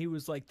wrestling team, he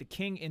was like the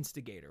king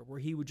instigator, where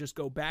he would just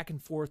go back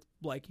and forth.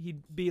 Like,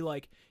 he'd be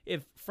like,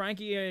 if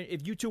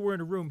you two were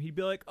in a room, he'd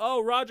be like,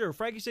 "Oh, Roger,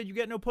 Frankie said you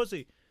get no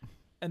pussy."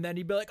 And then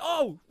he'd be like,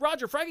 "Oh,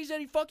 Roger, Frankie said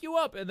he'd fuck you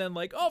up." And then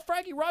like, "Oh,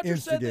 Frankie, Roger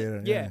said Instigator,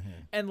 that." yeah. Yeah.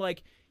 And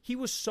like, he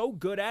was so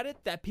good at it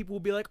that people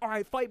would be like, "All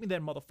right, fight me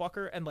then,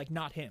 motherfucker." And like,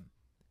 not him.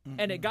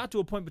 And it got to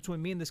a point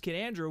between me and this kid,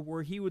 Andrew,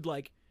 where he would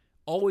like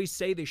always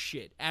say this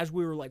shit as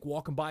we were like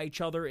walking by each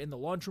other in the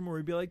lunchroom, where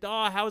he'd be like,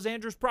 "Oh, how's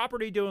Andrew's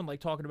property doing?" Like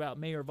talking about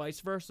me or vice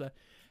versa.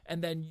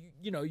 And then,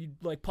 you'd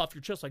like puff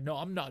your chest like, "No,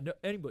 I'm not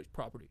anybody's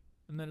property."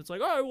 And then it's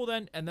like, "All right, well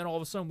then," and then all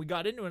of a sudden we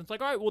got into it. And it's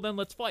like, "All right, well then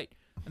let's fight."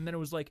 And then it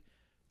was like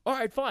all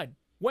right, fine.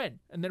 When?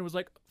 And then it was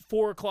like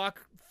 4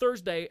 o'clock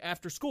Thursday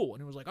after school.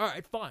 And it was like, all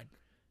right, fine.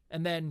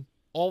 And then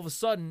all of a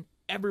sudden,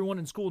 everyone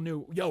in school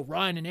knew, yo,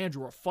 Ryan and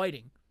Andrew are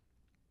fighting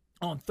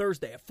on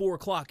Thursday at 4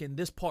 o'clock in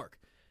this park.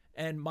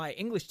 And my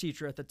English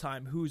teacher at the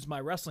time, who's my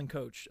wrestling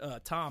coach,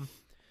 Tom,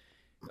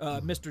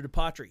 Mr.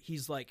 DePatri,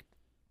 he's like,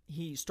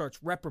 he starts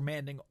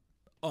reprimanding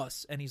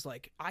us, and he's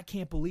like, I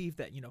can't believe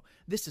that,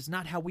 this is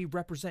not how we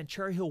represent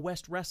Cherry Hill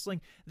West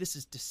Wrestling. This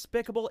is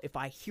despicable. If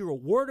I hear a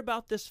word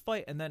about this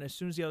fight, and then as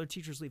soon as the other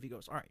teachers leave, he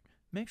goes, all right,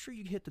 make sure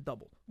you hit the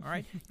double, all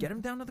right? Get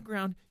him down to the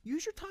ground.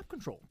 Use your top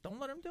control. Don't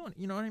let him do it.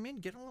 You know what I mean?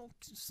 Get a little,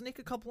 sneak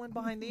a couple in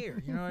behind the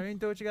ear. You know what I mean?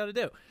 Do what you got to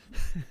do.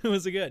 It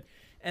was good.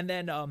 And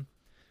then,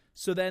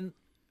 so then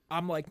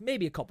I'm like,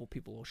 maybe a couple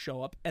people will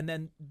show up. And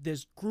then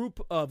this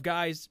group of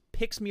guys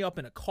picks me up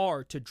in a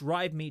car to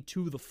drive me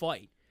to the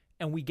fight.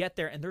 And we get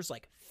there, and there's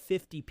like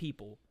 50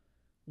 people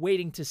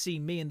waiting to see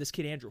me and this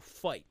kid Andrew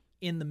fight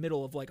in the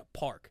middle of like a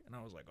park. And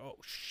I was like, oh,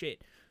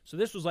 shit. So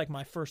this was like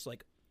my first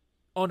like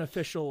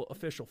official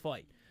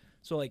fight.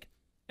 So like,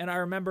 and I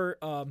remember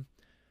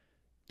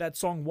that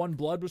song One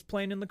Blood was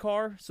playing in the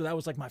car. So that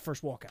was like my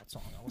first walkout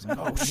song. I was like,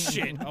 oh,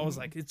 shit. I was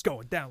like, it's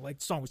going down. Like,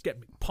 the song was getting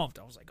me pumped.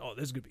 I was like, oh,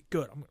 this is going to be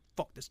good. I'm going to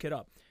fuck this kid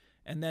up.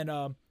 And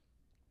then,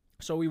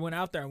 so we went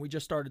out there and we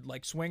just started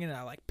like swinging, and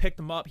I like picked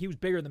him up. He was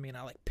bigger than me, and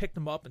I like picked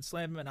him up and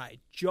slammed him, and I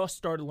just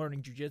started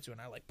learning jiu-jitsu, and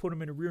I like put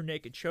him in a rear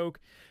naked choke,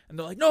 and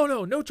they're like,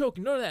 no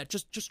choking, none of that,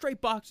 just straight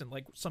boxing.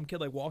 Like some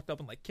kid like walked up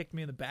and like kicked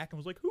me in the back and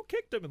was like, who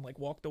kicked him, and like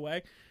walked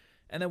away.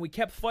 And then we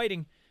kept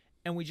fighting,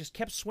 and we just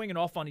kept swinging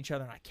off on each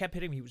other, and I kept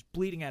hitting him. He was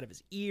bleeding out of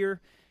his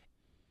ear,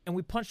 and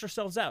we punched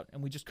ourselves out,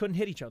 and we just couldn't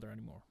hit each other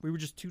anymore. We were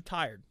just too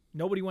tired.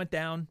 Nobody went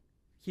down.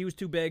 He was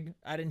too big.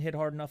 I didn't hit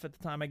hard enough at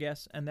the time, I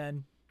guess. And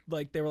then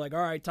like they were like,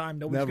 all right, time.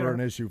 Nobody's Never an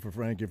issue for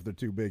Frank. If they're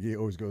too big, he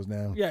always goes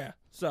down. Yeah.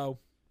 So,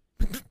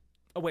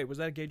 oh wait, was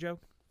that a gay joke?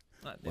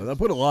 Well, I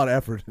put a lot of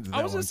effort into that.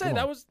 I was gonna say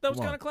that was kind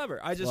on. of clever.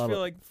 I just feel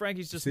like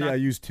Frankie's just. See, not... I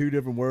used 2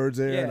 different words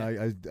there, Yeah.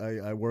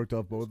 and I worked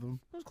off both of them.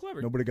 That was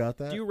clever. Nobody got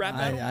that. Do you rap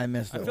battle? I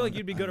missed it. I feel like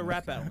you'd be good at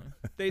rap battling.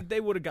 They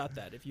would have got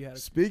that if you had.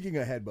 Speaking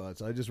of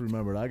headbutts, I just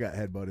remembered I got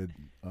headbutted.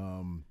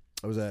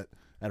 I was at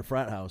a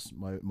frat house.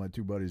 My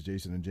 2 buddies,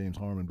 Jason and James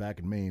Harmon, back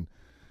in Maine.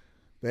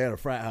 They had a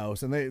frat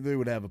house, and they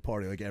would have a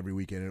party like every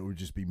weekend. It would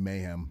just be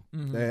mayhem.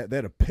 Mm-hmm. They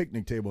had a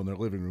picnic table in their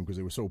living room because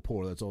they were so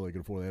poor. That's all they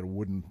could afford. They had a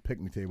wooden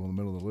picnic table in the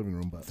middle of the living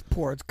room. But It's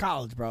poor. It's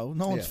college, bro.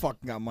 No one's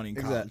fucking got money in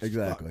college.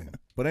 Exactly.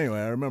 But anyway,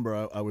 I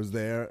remember I was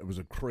there. It was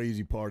a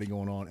crazy party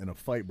going on, and a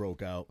fight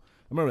broke out.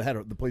 I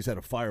remember the place had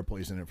a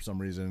fireplace in it for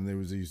some reason, and there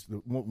was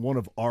one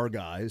of our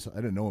guys. I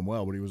didn't know him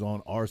well, but he was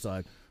on our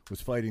side. Was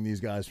fighting these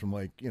guys from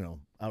like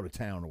out of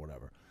town or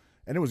whatever.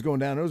 And it was going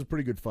down. It was a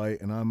pretty good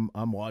fight, and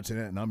I'm watching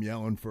it, and I'm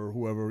yelling for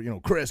whoever,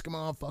 Chris, come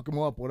on, fuck him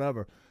up,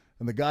 whatever.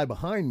 And the guy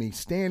behind me,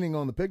 standing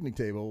on the picnic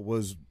table,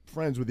 was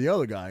friends with the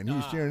other guy, and he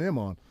was cheering him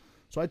on.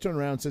 So I turned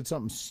around and said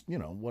something,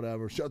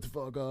 whatever, shut the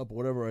fuck up,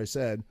 whatever I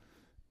said.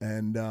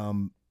 And,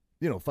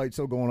 fight's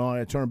still going on.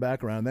 I turned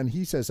back around. Then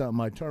he says something.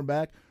 I turned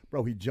back.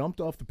 Bro, he jumped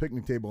off the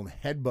picnic table and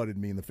headbutted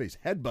me in the face,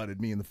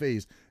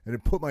 and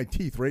it put my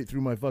teeth right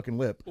through my fucking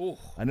lip. Ooh.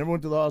 I never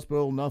went to the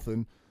hospital,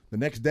 nothing. The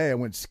next day, I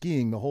went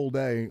skiing the whole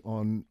day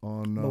on.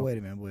 But wait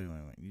a minute.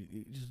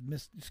 You just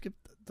missed. You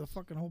skipped the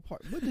fucking whole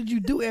part. What did you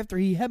do after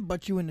he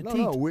headbutt you in the teeth?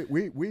 No.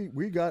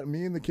 We got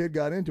me and the kid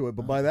got into it,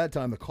 but by that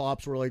time the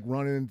cops were like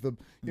running into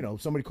the.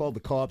 Somebody called the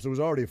cops. There was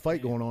already a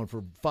fight going on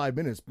for 5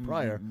 minutes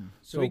prior.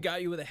 So he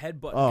got you with a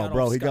headbutt. Oh,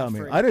 bro, he got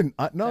me. I didn't.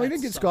 He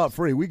didn't get scot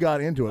free. We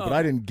got into it, but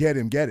I didn't get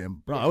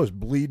him. Bro, I was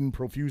bleeding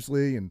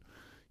profusely, and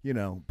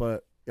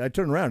but I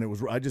turned around.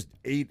 I just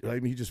ate.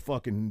 He just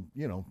fucking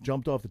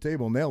jumped off the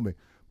table and nailed me.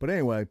 But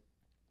anyway,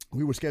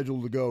 we were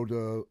scheduled to go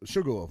to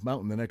Sugarloaf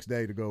Mountain the next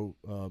day to go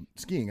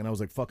skiing, and I was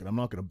like, fuck it, I'm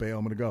not going to bail,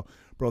 I'm going to go.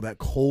 Bro, that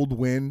cold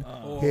wind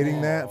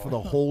hitting that for the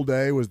whole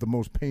day was the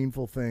most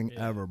painful thing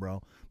ever,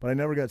 bro. But I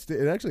never got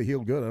it actually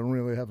healed good. I don't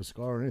really have a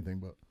scar or anything,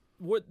 but...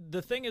 What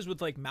the thing is with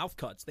like mouth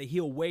cuts, they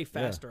heal way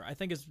faster. Yeah. I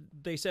think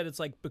they said it's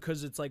like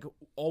because it's like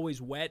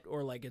always wet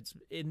or like it's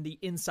in the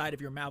inside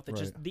of your mouth. It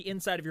just the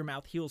inside of your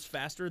mouth heals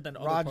faster than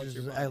other parts of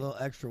your body. A little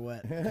extra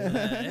wet.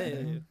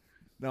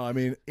 No, I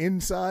mean,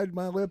 inside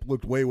my lip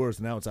looked way worse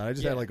than outside. I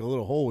just had like a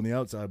little hole in the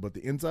outside, but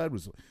the inside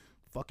was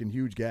fucking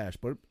huge gash.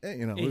 But,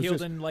 it healed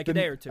just, in like a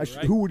day or two, right?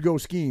 Who would go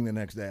skiing the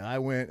next day? I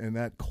went, and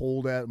that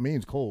cold,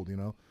 means cold,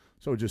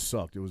 So it just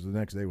sucked. The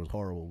next day was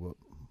horrible, but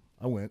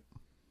I went.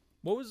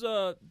 What was,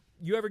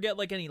 you ever get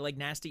like any like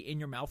nasty in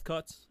your mouth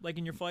cuts, like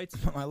in your fights?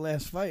 My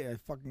last fight, I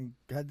fucking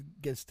had to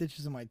get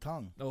stitches in my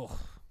tongue. Oh,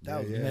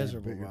 that was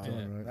miserable, bro.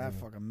 Tongue, right? That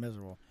fucking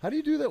miserable. How do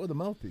you do that with a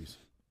mouthpiece?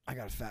 I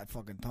got a fat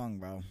fucking tongue,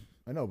 bro.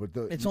 I know, but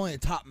it's only a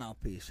top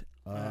mouthpiece.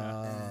 So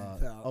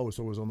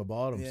it was on the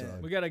bottom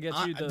side. We gotta get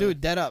you,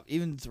 dude. Dead up.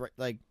 Even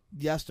like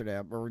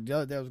yesterday or the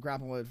other day, I was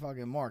grappling with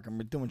fucking Mark, and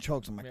we're doing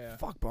chokes. I'm like,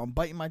 fuck, bro, I'm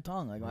biting my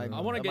tongue. Like,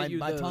 I want to get you.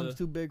 My tongue's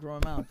too big for my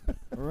mouth.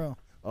 For real.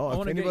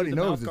 Oh, if anybody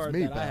knows, it's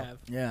me, pal. I have.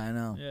 Yeah, I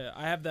know. Yeah,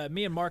 I have that.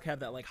 Me and Mark have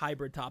that like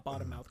hybrid top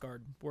bottom mouth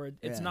guard where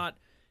it's not.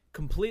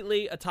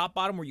 completely a top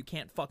bottom where you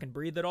can't fucking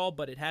breathe at all,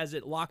 but it has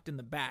it locked in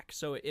the back,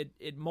 so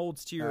it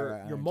molds to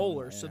your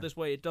molars, so this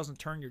way it doesn't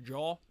turn your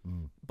jaw,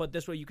 but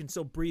this way you can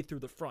still breathe through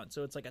the front.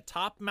 So it's like a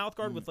top mouth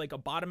guard with like a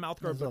bottom mouth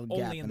guard, but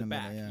only in the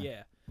back.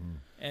 Yeah.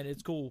 And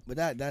it's cool. But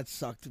that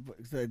sucked.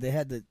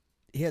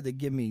 He had to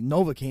give me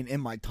Novocaine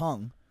in my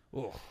tongue.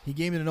 Ugh. He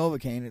gave me the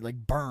Novocaine. It like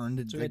burned.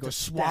 It So he like had to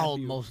swallowed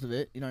stab you. most of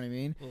it. You know what I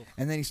mean? Ugh.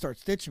 And then he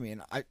starts stitching me,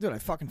 and I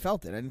fucking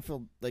felt it. I didn't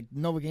feel like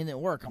Novocaine didn't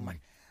work. I'm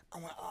like,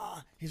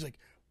 ah. He's like,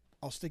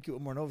 I'll stick you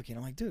with more Novocaine.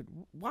 I'm like, dude,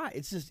 why?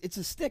 It's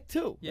a stick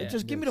too. Yeah. Like,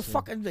 just give me the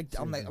fucking. Like,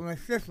 I'm like,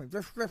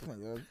 just stiff me,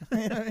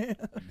 dude.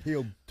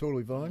 Healed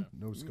totally fine.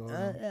 No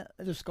scar. Yeah,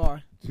 just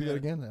scar. See that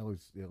again? That was,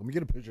 let me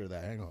get a picture of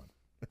that. Hang on.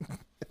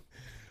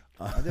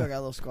 I do. I got a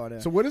little scar there.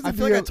 So what is the I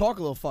feel like I deal- talk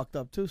a little fucked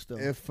up too. Still.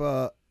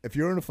 If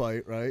you're in a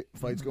fight, right?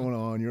 Fight's going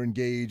on. You're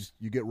engaged.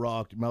 You get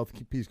rocked. Your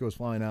mouthpiece goes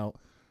flying out.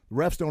 The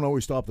refs don't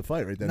always stop the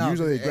fight right then. No,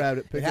 Usually they grab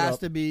it, pick it it has up.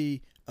 to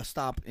be a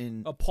stop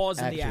in A pause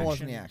in the Action. action,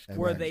 Pause in the action.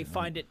 where And they action,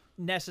 find it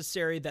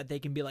necessary that they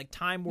can be like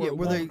time where yeah, it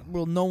where won't- they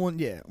will no one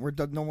where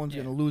no one's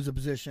Yeah. gonna lose a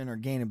position or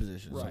gain a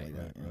position. Right, something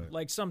like that. right.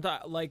 like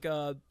sometimes like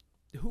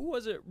who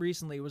was it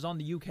recently? It was on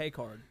the UK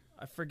card.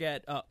 I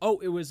forget.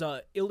 It was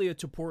Ilya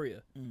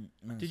Topuria.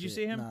 Did you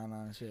see him?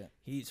 No, I see it.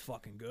 He's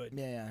fucking good.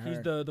 Yeah, I He's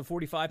heard. the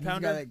 45 He's the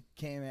pounder.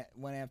 guy that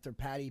went after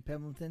Patty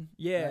Pimblett.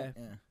 Yeah. Right?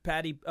 Yeah.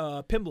 Patty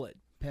Pimblett.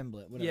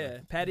 Pimblett, whatever. Yeah,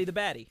 Patty the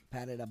Batty.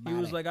 Patty the He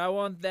was Batty. like, I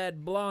want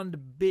that blonde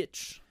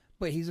bitch.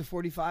 Wait, he's a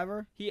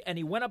 45er? He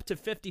went up to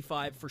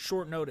 55 for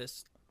short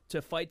notice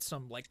to fight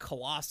some like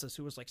Colossus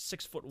who was like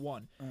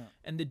 6'1",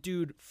 and the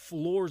dude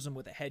floors him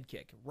with a head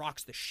kick,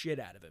 rocks the shit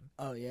out of him.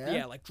 Oh, yeah?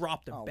 Yeah, like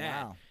dropped him Oh,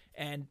 bad. wow.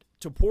 And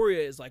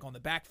Topuria is like on the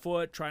back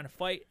foot trying to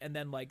fight, and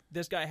then like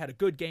this guy had a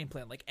good game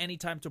plan. Like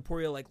anytime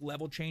Topuria like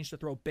level changed to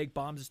throw big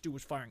bombs, this dude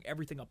was firing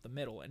everything up the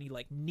middle, and he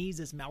like knees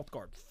his mouth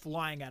guard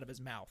flying out of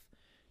his mouth,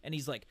 and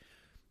he's like,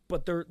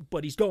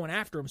 but he's going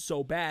after him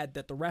so bad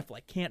that the ref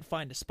like can't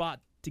find a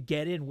spot to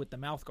get in with the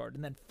mouth guard,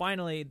 and then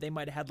finally they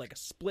might have had like a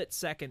split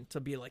second to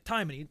be like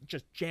time, and he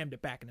just jammed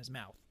it back in his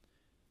mouth,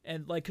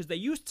 and like because they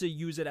used to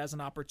use it as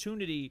an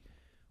opportunity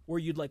where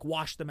you'd like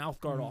wash the mouth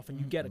guard off and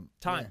you get a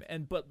time.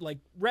 And but like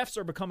refs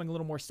are becoming a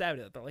little more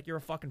savvy. They're like, you're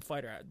a fucking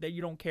fighter.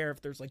 You don't care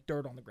if there's like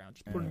dirt on the ground.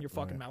 Just put it in your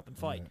fucking mouth and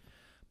fight.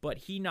 But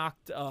he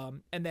knocked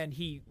and then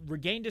he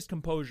regained his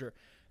composure,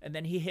 and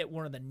then he hit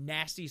one of the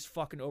nastiest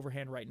fucking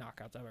overhand right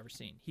knockouts I've ever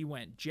seen. He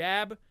went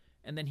jab,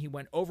 and then he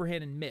went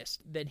overhand and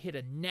missed, then hit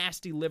a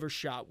nasty liver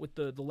shot with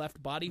the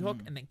left body hook,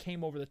 and then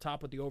came over the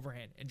top with the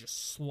overhand and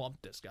just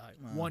slumped this guy.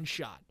 One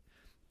shot.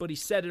 But he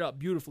set it up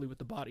beautifully with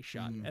the body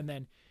shot. And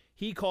then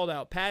he called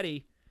out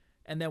Patty,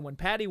 and then when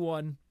Patty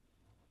won,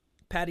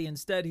 Patty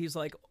instead, he's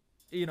like,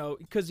 you know,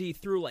 because he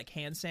threw like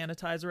hand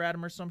sanitizer at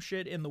him or some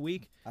shit in the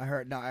week. I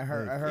heard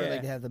Yeah.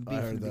 like they had them beef I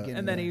in heard the that. beginning.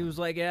 And then he was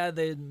like, yeah,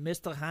 they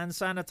missed the hand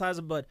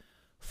sanitizer, but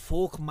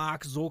fuck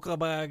Mark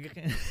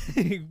Zuckerberg.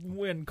 He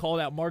went and called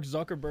out Mark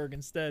Zuckerberg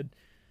instead.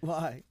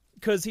 Why?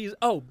 Because he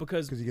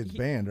gets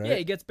banned, right? Yeah,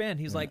 he gets banned.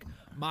 He's like,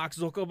 Mark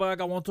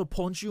Zuckerberg, I want to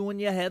punch you in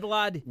your head,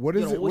 lad. What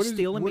You're is it? always What is,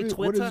 stealing what me is,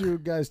 Twitter. what is your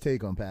guys'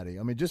 take on Patty?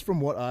 I mean, just from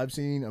what I've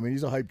seen, I mean,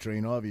 he's a hype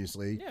train,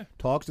 obviously. Yeah.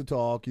 Talks the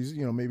talk. He's,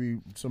 maybe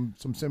some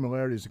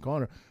similarities to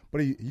Connor,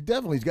 but he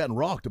definitely's gotten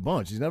rocked a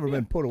bunch. He's never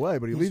been put away,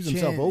 but he leaves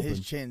himself open. His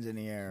chin's in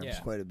the air Yeah.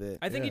 quite a bit.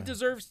 I think he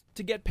deserves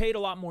to get paid a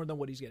lot more than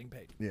what he's getting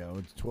paid. Yeah,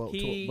 it's 12,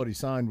 He- but he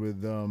signed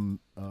with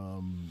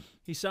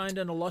He signed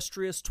an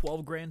illustrious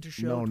 $12,000 to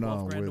show, no,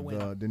 $12,000 to win.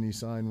 didn't he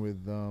sign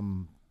with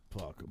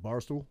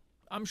Barstool?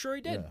 I'm sure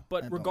he did. Yeah.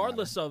 But That don't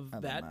regardless matter. of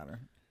That that, don't matter.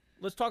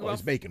 let's talk Well, about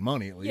he's making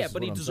money at least. yeah, is but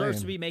what he I'm deserves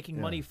saying. to be making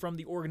Yeah. money from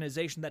the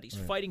organization that he's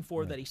fighting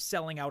for, that he's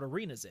selling out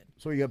arenas in.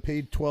 So he got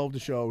paid 12 to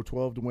show,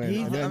 12 to win.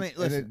 He- And then- I mean, and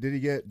listen. then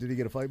did he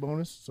get a fight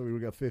bonus? So he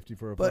got 50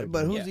 for a But fight. but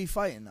bonus. who's Yeah. he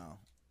fighting though?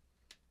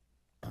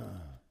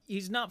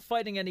 He's not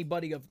fighting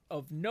anybody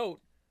of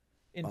note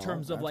in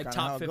terms of that's like kinda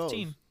how top it goes.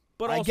 15.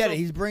 But I also, get it.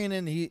 He's bringing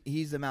in.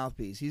 He's the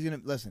mouthpiece. He's gonna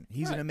listen.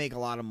 He's Right. gonna make a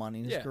lot of money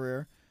in his Yeah.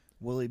 career.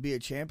 Will he be a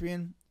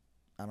champion?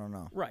 I don't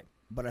know. right.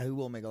 But he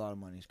will make a lot of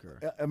money in his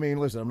career. I mean,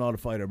 listen, I'm not a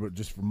fighter, but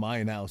just from my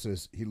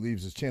analysis, he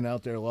leaves his chin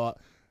out there a lot.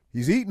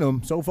 He's eating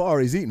them so far.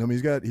 He's eating them.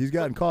 He's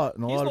gotten caught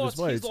in a lot of his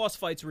fights. He's lost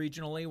fights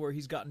regionally where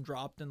he's gotten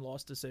dropped and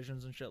lost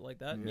decisions and shit like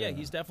that. Yeah,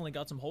 he's definitely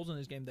got some holes in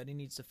his game that he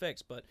needs to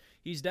fix, but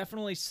he's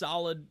definitely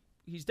solid.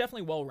 He's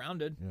definitely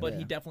well-rounded, but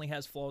he definitely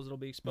has flaws that'll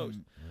be exposed.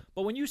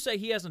 But when you say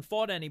he hasn't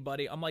fought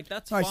anybody, I'm like,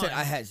 that's No, fine.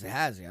 I said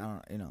has he? I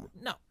don't.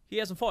 No, he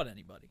hasn't fought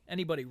anybody.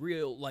 Anybody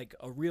real, like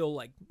a real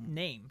like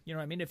name. You know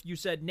what I mean? If you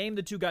said name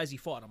the two guys he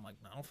fought, I'm like,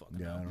 no, I don't fucking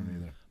know. I don't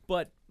either.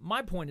 But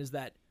my point is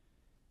that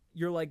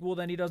you're like, well,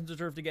 then he doesn't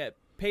deserve to get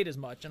paid as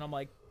much, and I'm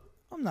like,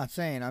 I'm not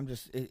saying. I'm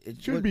just.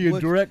 It Should be a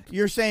direct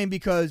You're saying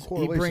because he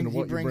correlation to brings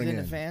what you bring in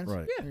the in. fans.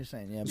 Right. Yeah. You're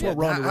saying yeah. That's but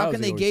what Ronda how can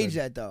Rousey they always gauge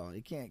said. that though?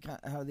 You can't.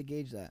 How do they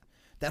gauge that?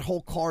 That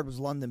whole card was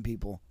London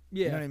people.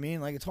 Yeah. You know what I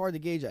mean? Like it's hard to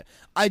gauge that.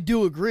 I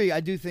do agree.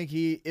 I do think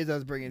he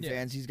does bring in Yeah.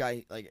 fans. He's got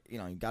he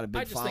got a big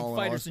I just following. think and all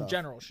fighters that in stuff.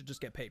 general should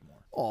just get paid more.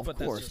 Oh, of But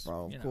that's course, just,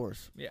 bro. you Of know,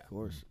 course. yeah. Of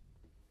course.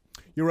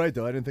 You're right,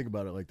 though. I didn't think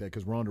about it like that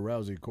because Ronda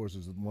Rousey, of course,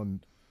 is the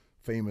one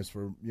famous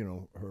for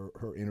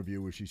her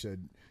interview where she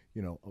said,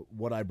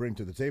 what I bring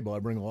to the table, I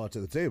bring a lot to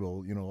the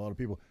table. A lot of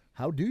people.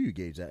 How do you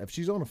gauge that? If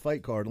she's on a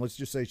fight card, and let's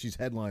just say she's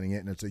headlining it,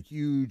 and it's a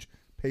huge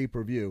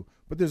pay-per-view,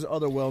 but there's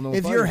other well-known.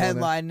 If you're fighters on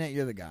there. headlining it,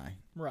 you're the guy,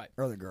 Right.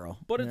 or the girl.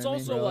 But You it's know what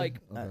I also mean?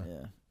 like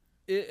Yeah.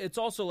 it's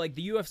also like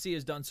the UFC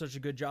has done such a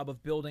good job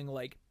of building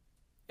like,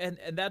 and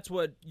that's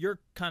what you're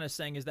kind of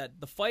saying is that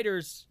the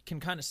fighters can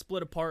kind of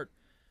split apart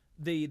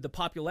the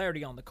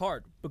popularity on the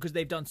card because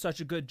they've done such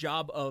a good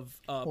job of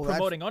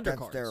promoting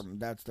undercards.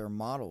 That's their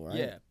model, right?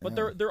 Yeah, but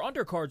their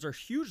undercards are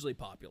hugely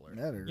popular.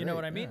 Yeah, they're you know great,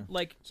 what I mean? yeah.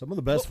 Like Some of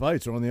the best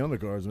fights are on the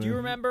undercards. Man. do you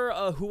remember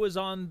who was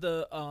on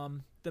the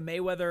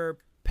Mayweather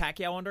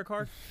Pacquiao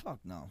undercard? Fuck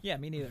no. Yeah,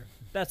 me neither.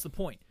 That's the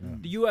point.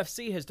 The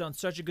UFC has done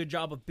such a good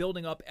job of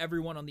building up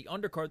everyone on the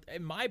undercard.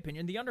 In my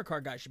opinion, the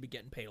undercard guys should be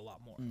getting paid a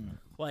lot more.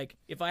 Like,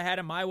 if I had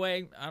it my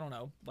way, I don't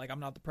know. Like, I'm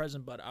not the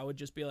president, but I would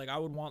just be like, I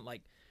would want,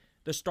 like,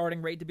 the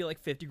starting rate to be, like,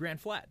 $50,000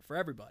 flat for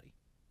everybody.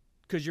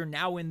 Because you're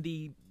now in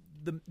the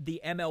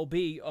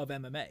MLB of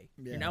MMA.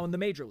 You're now in the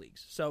major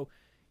leagues. So,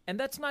 and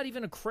that's not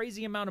even a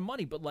crazy amount of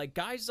money, but, like,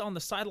 guys on the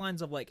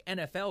sidelines of, like,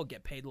 NFL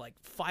get paid, like,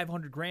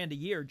 $500,000 a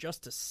year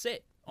just to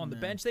sit on the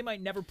bench. They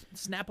might never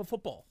snap a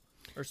football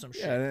or some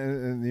shit. Yeah,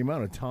 and the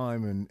amount of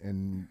time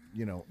and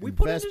We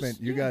put in investment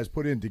just- you guys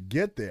put in to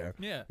get there.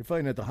 Yeah. You're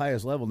fighting at the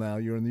highest level now.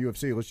 You're in the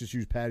UFC. Let's just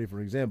use Patty for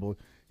example.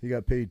 He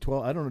got paid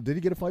 12. I don't know. Did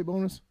he get a fight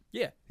bonus?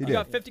 Yeah, He he did.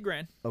 got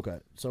 $50,000. Okay,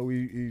 so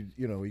he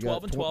 12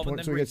 got and 12 and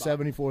then so he got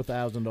Reebok.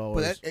 $74,000.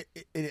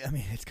 But I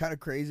mean, it's kind of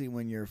crazy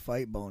when your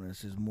fight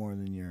bonus is more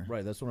than your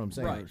Right, that's what I'm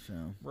saying. Right.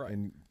 So. Right.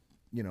 And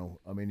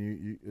I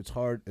mean, it's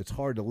hard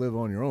to live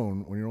on your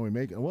own when you're only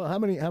making. Well, how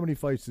many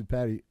fights did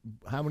Patty?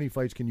 How many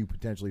fights can you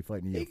potentially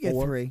fight in a year? You get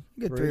 4? three.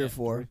 You get three or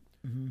four.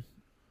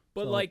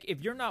 But like,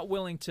 if you're not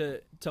willing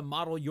to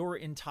model your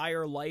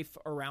entire life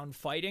around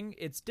fighting,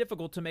 it's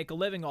difficult to make a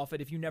living off it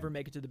if you never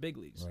make it to the big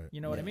leagues. Right.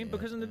 You know what I mean?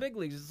 Because in the big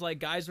leagues, it's like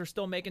guys are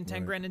still making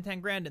 $10,000 and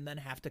 $10,000, and then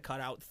have to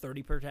cut out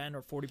 30%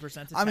 or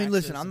 40%. I mean,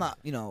 listen, I'm not.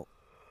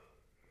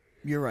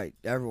 You're right.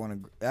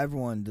 Everyone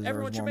deserves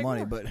Everyone should more make money,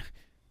 more. but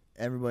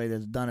everybody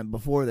that's done it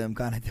before them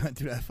kind of went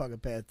through that fucking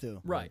path too.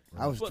 Right.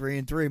 I was But-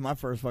 3-3 my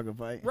first fucking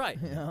fight. Right.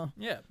 You know?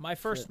 Yeah. My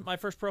first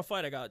pro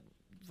fight, I got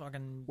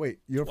fucking. Wait,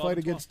 your 12 fight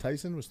and 12. against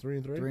Tyson was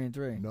 3-3.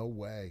 3-3. No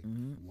way.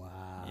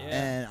 Wow. Yeah.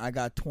 And I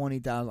got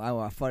 $20,000.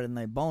 I fight in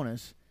night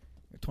bonus,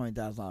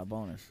 $20,000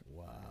 bonus.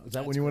 Wow. Is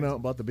that when you went out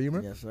and bought the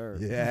Beamer? Yes, sir.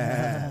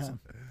 Yeah.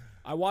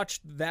 I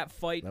watched that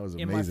fight That was an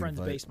in my amazing friend's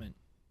fight. basement,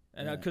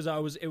 and because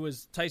it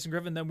was Tyson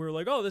Griffin. Then we were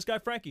like, oh, this guy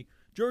Frankie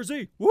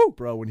Jersey, woo,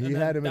 Bro, when he And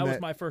then had him that in was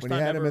that, my first when time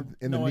he had ever him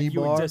in the knowing knee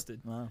you bar,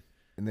 existed. Wow.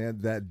 and they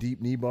had that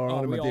deep knee bar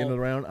on him we at the end of all-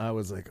 the round, I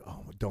was like,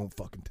 oh, don't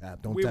fucking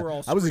tap. Don't We tap. were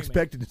all I was screaming.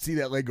 expecting to see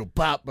that leg go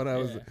pop, but I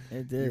was. Yeah.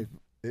 It did.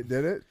 It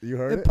did it? You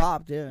heard It it?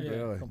 popped, yeah. Yeah.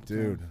 Really? Couple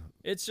Dude. times.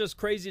 It's just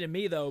crazy to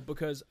me though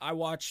because I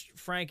watched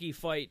Frankie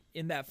fight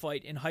in that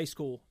fight in high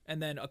school, and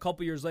then a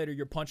couple years later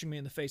you're punching me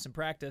in the face in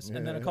practice,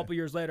 and then a couple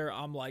years later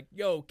I'm like,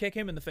 yo, kick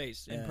him in the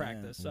face in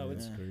practice. So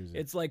That's crazy.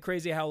 it's like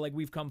crazy how like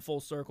we've come full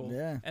circle.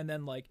 Yeah. And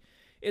then like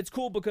it's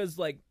cool because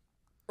like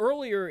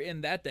earlier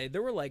in that day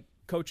there were like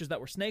coaches that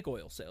were snake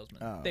oil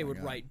salesmen. Oh, they my would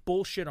God. write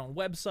bullshit on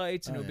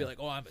websites, and it would be like,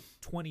 oh, I'm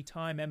a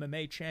 20-time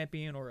MMA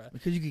champion or a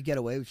Because you could get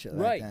away with shit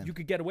like right. that. You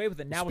could get away with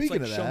it. Now Speaking it's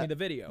like of show that- me the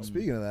video.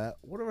 Speaking of that,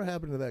 whatever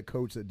happened to that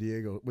coach that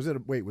Diego was it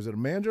a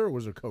manager or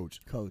was it a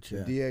coach? Coach, yeah.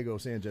 That Diego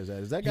Sanchez had.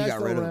 Is that He guy got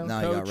still rid of around? no,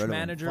 he got Coach, rid of him.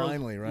 manager,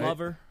 Finally, right?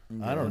 lover.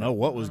 I don't know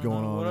what was I don't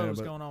going know on what there. was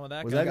but going on with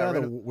that was guy. that guy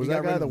rid the of- was he that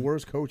got rid guy of the him.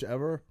 worst coach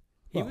ever?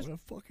 He Oh, was- what a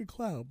fucking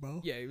clown,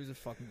 bro. Yeah, he was a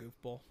fucking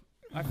goofball.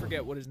 I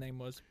forget what his name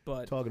was,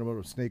 but Talking about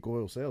a snake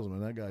oil salesman,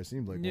 that guy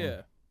seemed like yeah.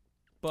 one.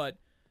 But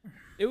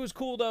it was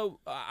cool though.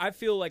 I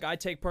feel like I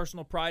take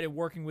personal pride in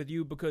working with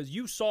you because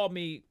you saw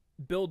me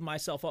build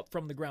myself up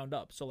from the ground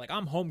up. So like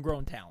I'm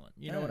homegrown talent.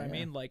 You know what I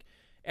mean? Like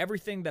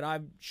everything that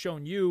I've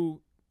shown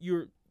you,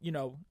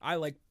 I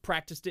like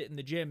practiced it in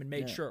the gym and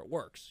made sure it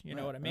works. You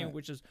know what I mean?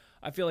 Which is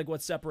I feel like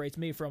what separates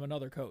me from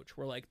another coach.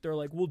 Where like they're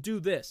like, we'll do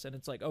this, and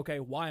it's like, okay,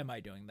 why am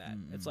I doing that?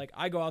 It's like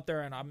I go out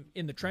there and I'm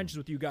in the trenches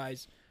with you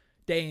guys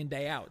day in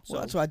day out. So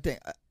Well, that's what I think.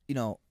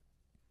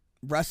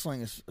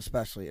 Wrestling is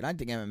especially, and I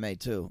think MMA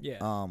too.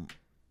 Yeah.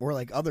 Or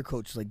like other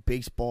coaches, like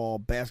baseball,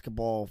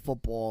 basketball,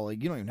 football.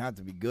 Like you don't even have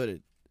to be good at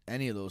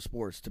any of those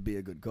sports to be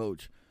a good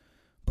coach.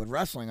 But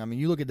wrestling, I mean,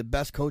 you look at the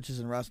best coaches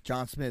in wrestling: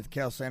 John Smith,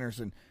 Cael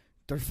Sanderson.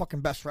 They're fucking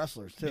best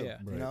wrestlers too. Yeah.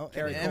 You know,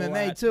 Kerry and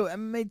MMA too.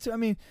 MMA too. I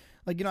mean,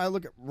 like I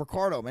look at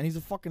Ricardo, man. He's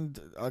a fucking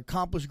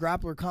accomplished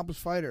grappler,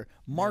 accomplished fighter.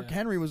 Mark Yeah.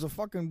 Henry was a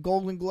fucking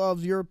Golden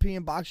Gloves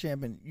European box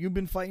champion. You've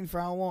been fighting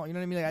for how long? You know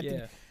what I mean? Like, I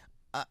think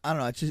I don't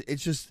know.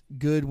 It's just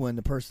good when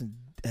the person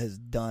has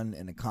done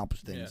and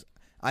accomplished things.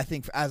 Yeah. I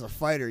think as a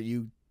fighter,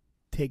 you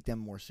take them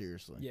more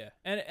seriously. Yeah,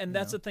 and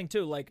that's the thing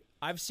too. Like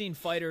I've seen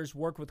fighters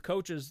work with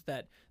coaches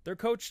that their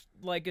coach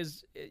like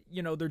is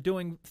they're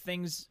doing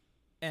things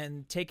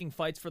and taking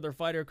fights for their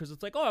fighter because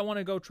it's like, oh, I want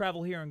to go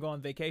travel here and go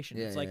on vacation.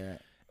 Yeah, it's like yeah.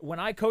 when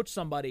I coach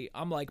somebody,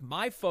 I'm like,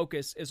 my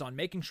focus is on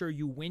making sure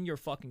you win your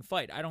fucking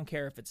fight. I don't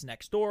care if it's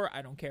next door.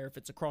 I don't care if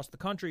it's across the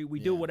country. We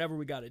do whatever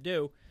we got to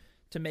do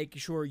to make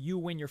sure you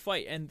win your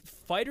fight. And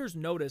fighters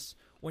notice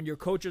when your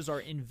coaches are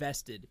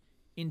invested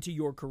into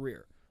your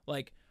career.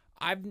 Like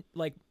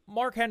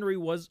Mark Henry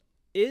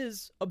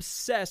is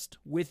obsessed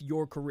with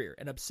your career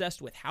and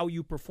obsessed with how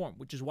you perform,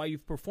 which is why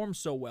you've performed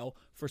so well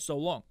for so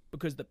long,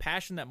 because the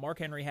passion that Mark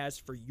Henry has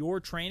for your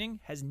training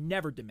has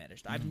never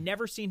diminished. I've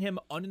never seen him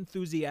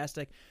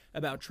unenthusiastic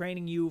about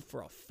training you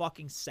for a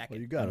fucking second.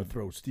 Well, you got to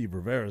throw Steve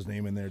Rivera's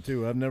name in there,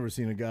 too. I've never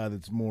seen a guy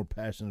that's more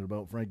passionate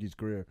about Frankie's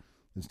career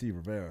than Steve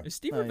Rivera. Is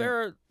Steve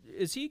Rivera,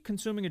 is he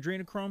consuming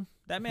adrenochrome?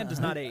 That man does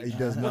not age. He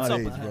does What's not up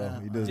age, with bro.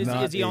 that? He does Is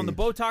not he on the age.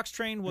 Botox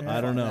train? What the I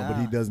fuck? don't know,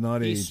 but he does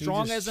not age. He's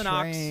strong as an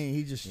ox.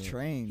 He just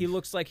trained. He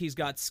looks like he's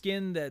got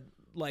skin that,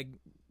 like,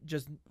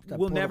 just That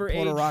will never age.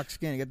 Puerto Rock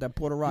skin. You got that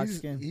Puerto Rock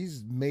skin.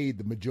 He's made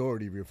the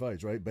majority of your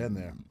fights, right? Been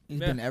there. He's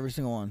been every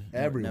single one.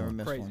 Every Never one.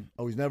 missed Crazy. one.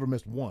 Oh, he's never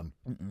missed one.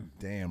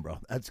 Damn, bro.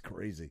 That's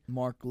crazy.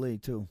 Mark Lee,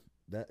 too.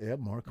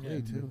 Mark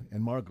Lee, too.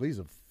 And Mark Lee's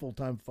a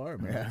full-time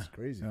fireman. Yeah. That's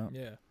crazy.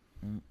 Yeah.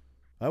 Yeah.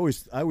 I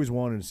always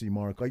wanted to see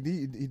Mark. Like,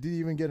 did he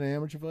even get an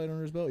amateur fight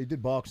under his belt? He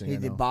did boxing. He I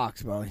did know.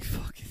 box, bro.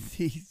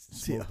 He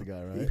Smoked the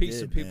guy, right? He Piece did,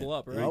 some people man.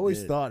 up, right? I always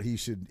did. thought he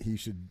should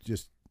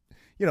just,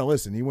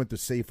 listen, he went the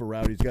safer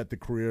route. He's got the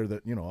career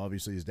that,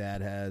 obviously his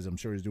dad has. I'm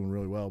sure he's doing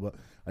really well, but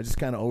I just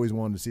kind of always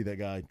wanted to see that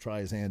guy try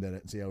his hand at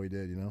it and see how he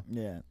did,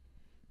 Yeah.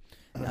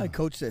 I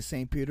coached at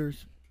St.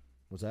 Peter's.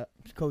 What's that?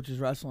 His coach is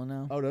wrestling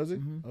now. Oh, does he?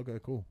 Okay,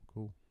 cool.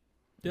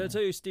 Did I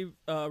tell you Steve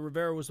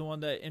Rivera was the one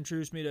that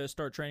introduced me to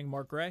start training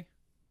Mark Gray?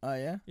 Oh,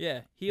 yeah?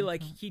 Yeah, he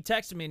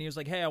texted me and he was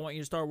like, "Hey, I want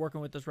you to start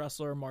working with this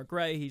wrestler, Mark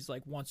Gray. He's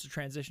like wants to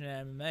transition to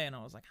MMA." And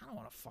I was like, "I don't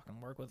want to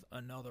fucking work with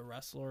another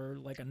wrestler,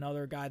 like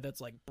another guy that's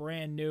like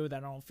brand new that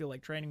I don't feel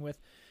like training with."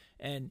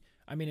 And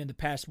I mean, in the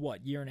past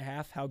year and a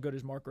half, how good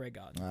has Mark Gray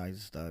gotten? Oh, he's a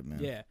stud, man.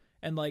 Yeah,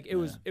 and like it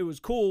was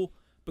cool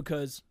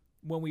because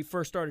when we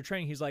first started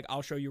training, he's like,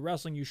 "I'll show you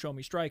wrestling, you show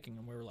me striking,"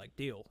 and we were like,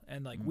 "Deal."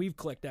 And like we've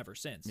clicked ever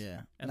since.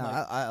 Yeah. And No,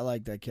 like, I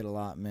like that kid a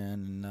lot, man.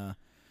 And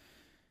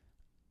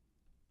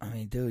I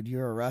mean, dude,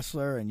 you're a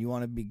wrestler and you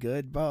want to be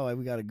good, bro.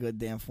 We got a good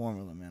damn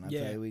formula, man. I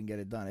tell you, we can get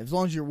it done. As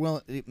long as you're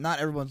willing. Not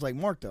everyone's like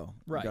Mark, though.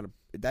 Right.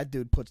 That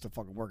dude puts the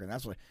fucking work in.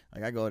 That's why.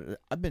 Like I go there.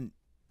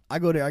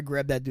 I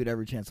grab that dude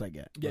every chance I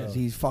get. Yeah. 'Cause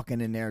he's fucking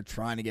in there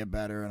trying to get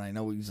better, and I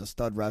know he's a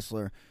stud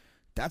wrestler.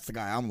 That's the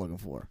guy I'm looking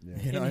for. Yeah.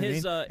 You know In what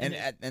his, I mean?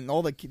 And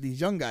all these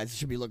young guys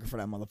should be looking for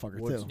that motherfucker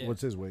too.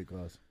 What's his weight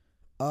class?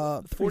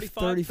 45,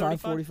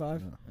 35, 35?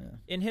 45. Yeah.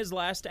 in his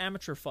last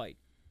amateur fight,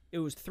 it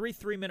was 3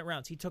 3-minute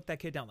rounds. He took that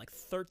kid down like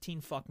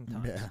 13 fucking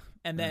times. Yeah.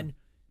 And then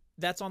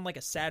that's on like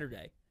a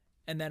Saturday.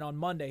 And then on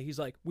Monday, he's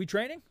like, "We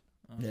training?"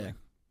 I was Yeah. like,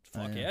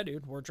 "Fuck yeah,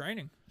 dude, we're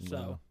training."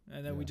 So,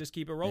 and then we just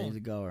keep it Yeah, rolling. he's a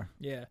goer.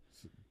 Yeah.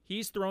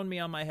 He's thrown me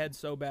on my head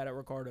so bad at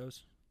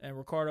Ricardo's. And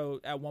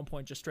Ricardo, at one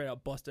point, just straight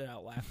up busted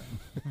out laughing.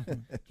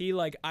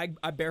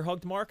 I bear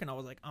hugged Mark, and I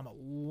was like, I'm going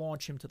to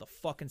launch him to the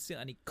fucking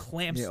ceiling. And he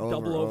clamps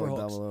double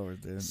overhooks. Double over,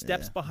 dude.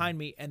 Steps behind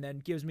me, and then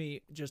gives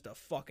me just a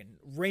fucking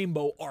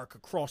rainbow arc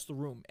across the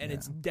room. And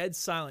it's dead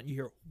silent. You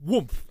hear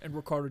whoomph, and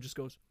Ricardo just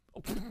goes,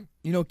 oh.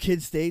 You know,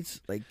 Kid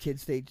States.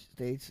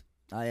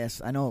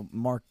 I know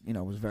Mark,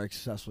 was a very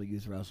successful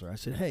youth wrestler. I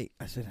said,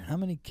 how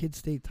many Kid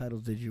State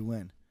titles did you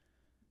win?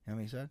 How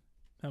many he said?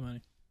 How many?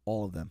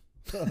 All of them.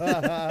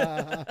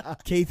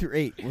 K through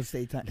 8 was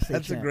state That's a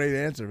champ. great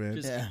answer, man.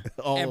 Just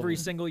All of every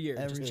them. single year.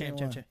 Every Just single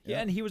champ. one.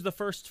 Yeah, and he was the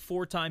first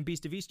 4-time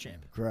Beast of East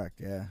champ. Correct.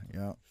 Yeah.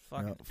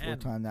 Fucking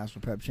 4-time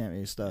national prep champion.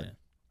 He's a stud.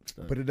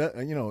 Yeah. But it does,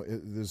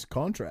 there's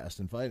contrast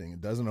in fighting.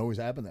 It doesn't always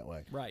happen that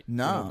way. Right.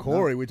 No,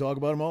 Corey, we talk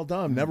about him all the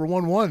time. Never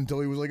won one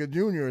until he was like a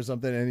junior or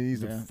something, and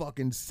he's Yeah. a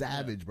fucking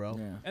savage, bro.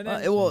 Yeah. And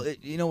then-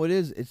 it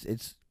is.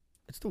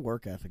 It's the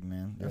work ethic,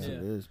 man. That's what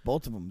it Yeah. is.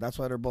 Both of them. That's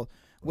why they're both.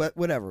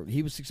 Whatever.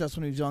 He was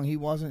successful when he was young. He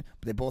wasn't.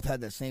 But they both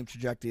had that same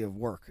trajectory of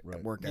work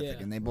ethic, Yeah.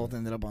 and they both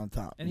ended up on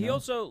top. And he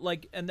also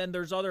and then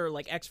there's other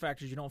like X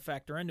factors you don't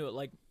factor into it.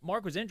 Like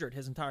Mark was injured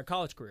his entire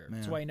college career.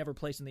 That's why he never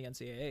placed in the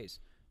NCAAs.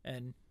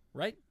 And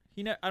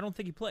I don't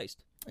think he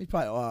placed. He's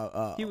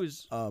probably He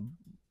was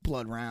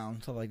blood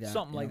round, stuff like that.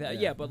 something like that.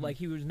 Yeah, but like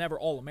he was never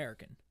All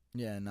American.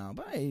 Yeah, no,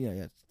 but yeah,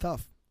 it's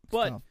tough. It's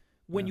But tough.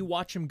 when you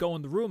watch him go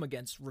in the room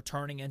against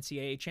returning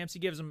NCAA champs, he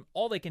gives them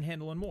all they can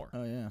handle and more.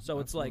 Oh yeah. So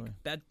it's like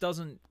that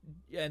doesn't,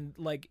 and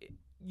like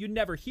you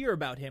never hear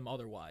about him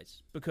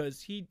otherwise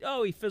because he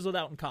fizzled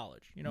out in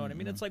college. You know what I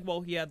mean? It's like,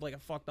 well, he had like a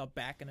fucked up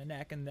back and a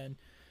neck, and then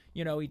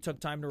he took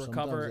time to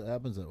recover. Sometimes it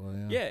happens that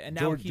way. Yeah, and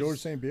now George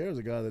St. Pierre is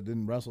a guy that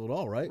didn't wrestle at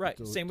all, right? Right.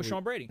 Same with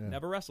Sean Brady. yeah.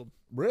 Never wrestled.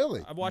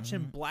 Really? I watched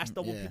him blast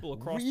double Yeah. people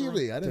across the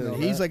Really? room. I didn't know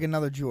Dude, he's that. like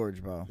another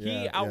George, bro. He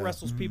Yeah, out yeah.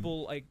 wrestles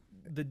people like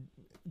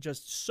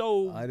just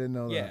so. I didn't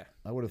know that. Yeah.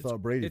 I would have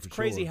thought Brady. It's for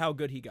crazy sure. how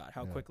good he got,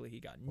 how quickly he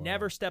got.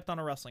 Never stepped on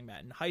a wrestling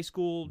mat in high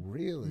school.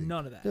 Really?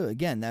 None of that. Dude,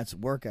 again, that's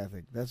work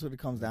ethic. That's what it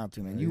comes down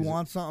to, man. Yeah, You he's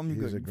want something,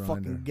 you he's a can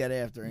grinder. fucking get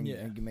after and, Yeah.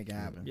 and can make it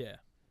happen. Yeah.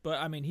 But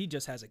I mean, he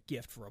just has a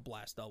gift for a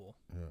blast double.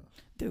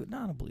 Dude, no,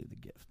 I don't believe the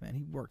gift, man.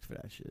 He worked for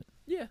that shit.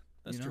 Yeah,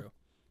 that's You know? true.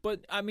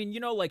 But I mean,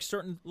 like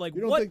certain like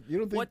You don't what think- you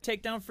don't think- what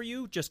takedown for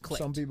you just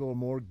clicked. Some people are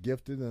more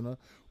gifted than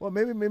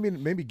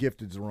maybe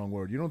gifted is the wrong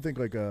word. You don't think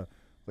like a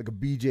like a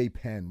BJ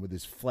Penn with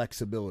his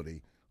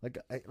flexibility.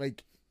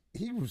 Like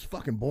he was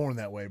fucking born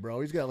that way,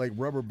 bro. He's got like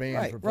rubber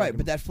bands. Right.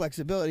 But that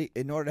flexibility,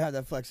 in order to have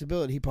that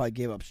flexibility, he probably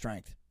gave up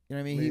strength. You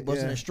know what I mean? He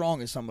wasn't as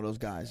strong as some of those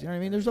guys. You know what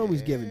I mean? There's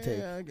always give and take.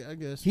 Yeah, I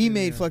guess he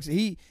made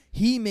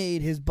He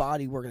made his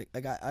body work.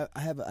 Like I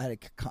had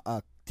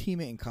a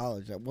teammate in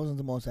college that wasn't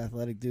the most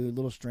athletic dude, a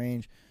little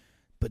strange,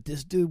 but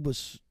this dude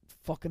was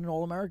fucking an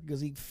All-American because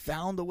he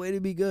found a way to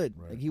be good.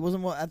 Right. Like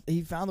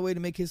he found a way to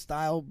make his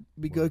style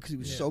be good because he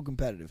was so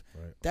competitive.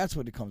 Right. That's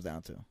what it comes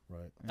down to.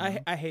 Right. You know?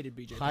 I hated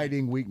BJ.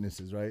 Hiding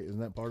weaknesses, right? Isn't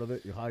that part of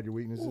it? You hide your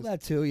weaknesses. Well,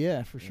 that too,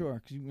 yeah, for sure.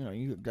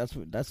 Because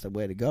that's the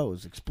way to go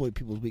is exploit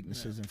people's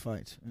weaknesses in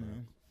fights. You know?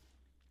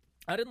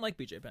 I didn't like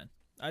BJ Penn.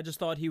 I just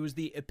thought he was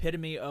the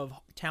epitome of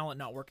talent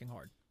not working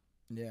hard.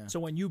 Yeah. So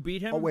when you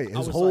beat him, Oh wait, I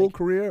his was whole like,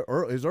 career,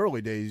 or his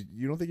early days.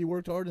 You don't think he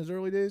worked hard in his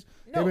early days?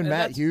 No, Him and Matt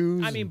that's-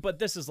 Hughes. I mean, but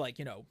this is like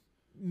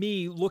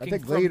me I looking.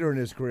 think from, later in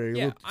his career,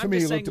 yeah, to I'm me,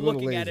 he just saying looked a little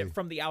looking lazy. at it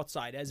from the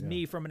outside as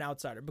me from an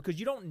outsider because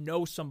you don't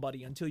know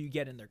somebody until you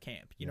get in their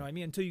camp. You know what I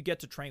mean? Until you get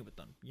to train with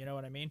them. You know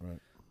what I mean? Right.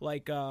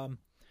 Like,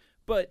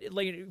 but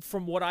like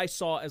from what I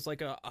saw as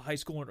like a high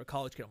school or a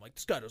college kid, I'm like,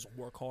 this guy doesn't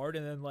work hard.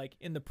 And then like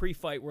in the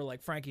pre-fight, where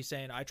like Frankie's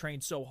saying I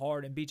trained so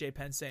hard, and BJ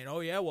Penn saying, oh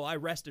yeah, well I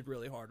rested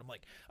really hard. I'm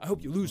like, I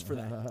hope you lose for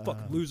that,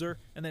 fucking loser.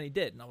 And then he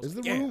did, and I was Is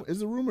like,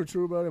 the rumor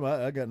true about him?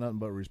 I got nothing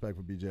but respect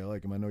for BJ. I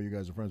like him. I know you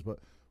guys are friends, but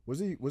was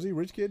he a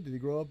rich kid? Did he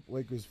grow up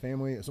like his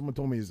family? Someone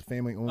told me his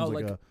family owns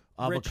like a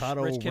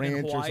avocado rich kid in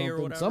ranch or Hawaii or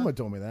something. whatever? Someone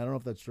told me that. I don't know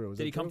if that's true. Is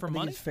Did that he come true? from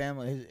money?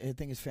 I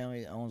think his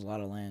family owns a lot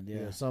of land.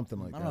 Yeah, Yeah, something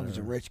like I that. don't know if he's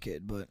a rich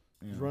kid, but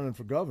He's running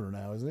for governor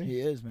now, isn't he? he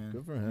is, man.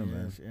 Good for him, He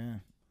man. is, yeah.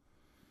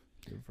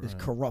 Good for These him.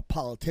 corrupt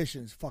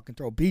politicians fucking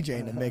throw BJ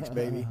in the mix,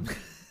 baby.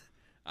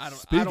 I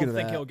Speaking don't of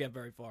think that- he'll get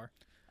very far.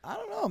 I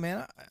don't know,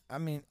 man. I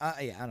mean,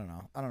 I don't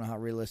know. I don't know how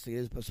realistic it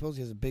is, but suppose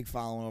he has a big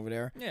following over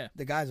there. Yeah.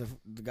 The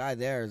guy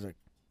there is a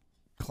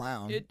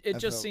clown. It I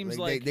just feel seems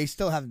like- they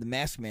still have the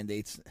mask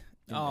mandates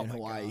in Oh, my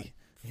Hawaii. God.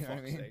 You know what I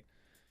Fuck's mean? sake.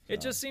 It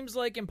just seems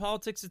like in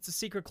politics it's a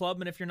secret club,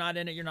 and if you're not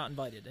in it, you're not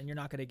invited, and you're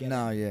not going to get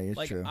No, in. yeah, it's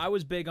like, true. I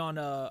was big on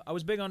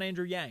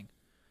Andrew Yang,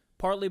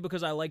 partly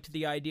because I liked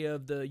the idea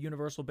of the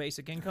universal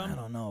basic income, I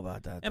don't know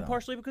about that. and though.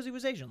 partially because he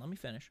was Asian. Let me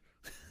finish.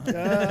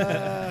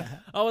 I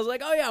was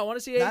like, oh yeah, I want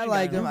to see Asian. I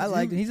liked guy. him. I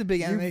liked him. He's a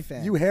big MMA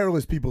fan. You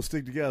hairless people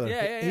stick together.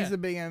 Yeah. He's a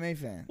big MMA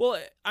fan. Well,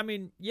 I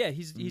mean, yeah,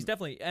 he's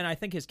definitely, and I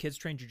think his kids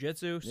train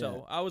jiu-jitsu,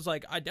 so I was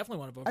like, I definitely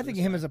want to vote. I for think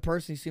this him guy. as a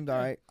person, he seemed all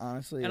right,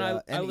 honestly. And I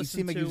he listened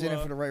seemed like he was in to,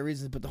 it for the right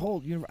reasons. But the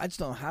whole universe, I just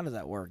don't know how does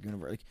that work.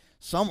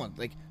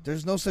 Like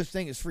there's no such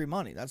thing as free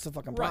money. That's the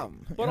fucking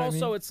problem. You But know what I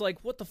also, mean? it's like,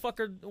 what the fuck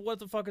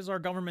is our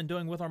government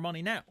doing with our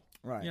money now?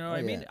 Right. You know what Oh,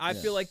 I mean? yeah, I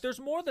yeah. feel like there's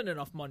more than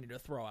enough money to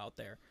throw out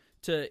there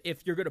to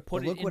if you're going to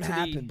put But it look into what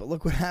happened. the But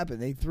look what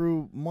happened. They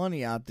threw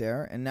money out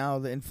there, and now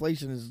the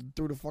inflation is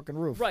through the fucking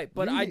roof. right.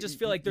 But I just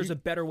feel like there's a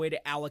better way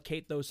to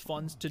allocate those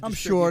funds to. I'm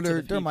distribute sure to the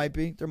there people. might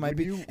be. There might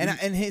be. you-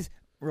 And his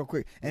real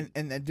quick. And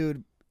that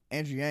dude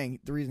Andrew Yang,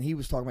 the reason he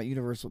was talking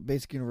about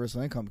basic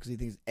universal income because he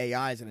thinks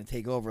AI is going to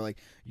take over. Like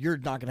you're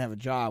not going to have a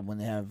job when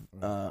they have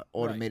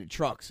automated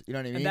trucks. You know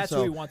what I mean? And that's so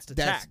who he wants to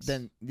tax.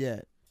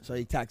 So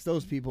he taxed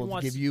those people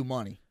wants- to give you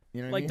money.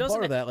 You know what Like, I mean? doesn't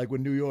Part of it- that, like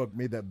when New York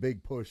made that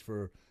big push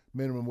for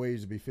minimum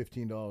wage to be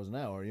 $15 an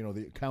hour,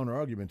 the counter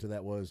argument to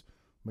that was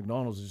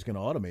McDonald's is just going to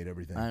automate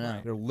everything. I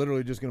know. They're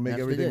literally just going to make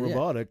That's what they everything did, yeah.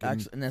 robotic.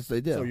 And And that's what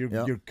they did. so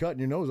you're cutting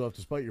your nose off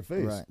to spite your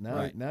face.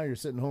 Right, Now you're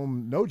sitting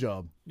home, no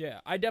job. Yeah,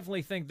 I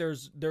definitely think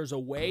there's a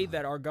way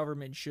that our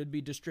government should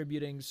be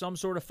distributing some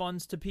sort of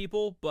funds to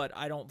people, but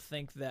I don't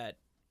think that.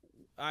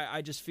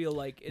 I just feel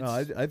like it's.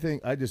 No, I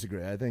think I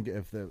disagree. I think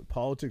if the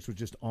politics was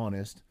just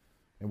honest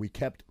and we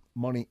kept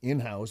money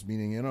in-house,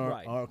 meaning in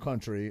Right. our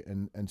country,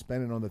 and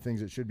spend it on the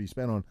things it should be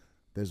spent on,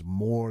 there's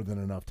more than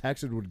enough.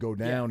 Taxes would go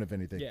down, if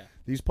anything. Yeah.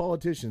 These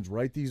politicians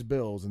write these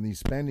bills and these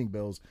spending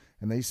bills,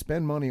 and they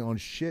spend money on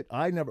shit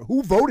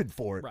who voted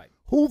for it? Right.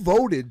 Who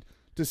voted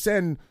to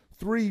send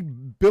 $3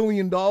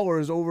 billion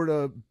over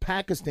to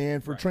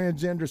Pakistan for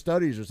transgender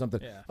studies or something?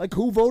 Yeah. Like,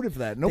 who voted for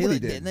that? Nobody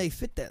did. And they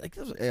fit that. Like,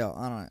 I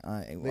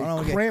don't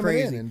They get cram it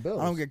crazy. in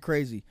bills. I don't get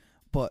crazy,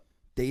 but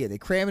they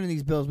cram it in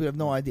these bills. We have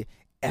no idea.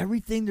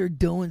 Everything they're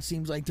doing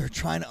seems like they're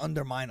trying to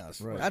undermine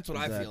us. Right, That's what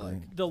I feel exactly.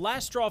 like. The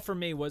last straw for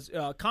me was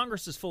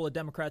Congress is full of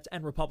Democrats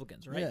and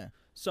Republicans, right? Yeah.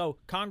 So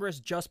Congress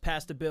just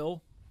passed a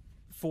bill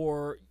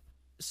for.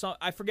 So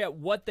I forget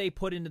what they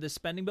put into the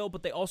spending bill,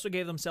 but they also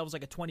gave themselves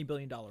like a $20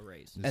 billion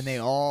raise. And they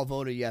all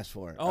voted yes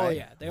for it. Oh right?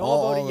 yeah, they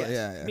all voted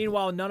yes. Yeah.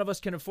 Meanwhile, none of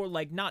us can afford,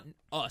 like, not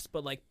us,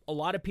 but like a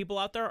lot of people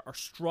out there are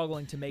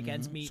struggling to make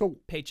ends meet, So-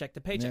 paycheck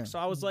to paycheck. Yeah. So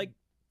I was like,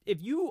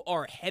 if you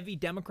are heavy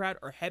Democrat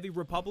or heavy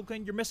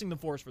Republican, you're missing the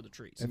forest for the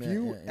trees. If It's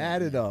you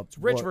added up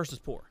rich versus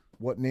poor.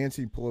 what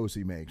Nancy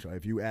Pelosi makes, right?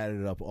 If you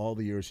added up all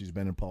the years she's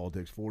been in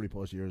politics, 40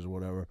 plus years or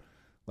whatever,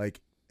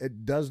 like,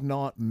 it does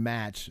not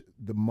match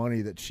the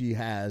money that she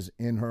has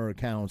in her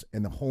accounts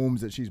and the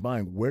homes that she's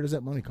buying. Where does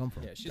that money come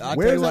from? Yeah, she's I'll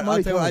Where tell is you that what, money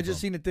I coming just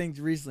from? seen the things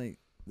recently.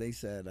 They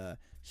said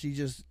she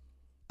just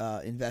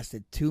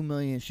invested $2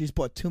 million. She's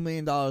bought $2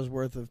 million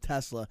worth of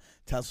Tesla.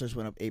 Tesla's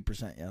went up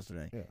 8%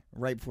 yesterday. Yeah.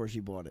 Right before she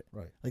bought it.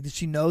 Right. Like, did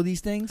she know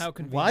these things? How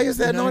convenient. Why is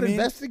that You know not what I mean?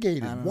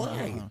 investigated? I don't know.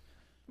 Why?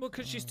 Well,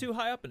 because she's too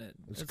high up in it.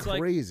 It's like,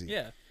 crazy.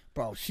 yeah.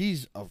 Bro,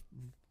 she's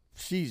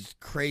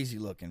crazy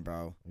looking,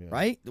 bro. Yeah.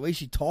 Right? The way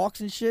she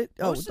talks and shit.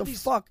 Oh, Most what of the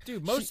these- fuck?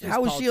 dude, most of these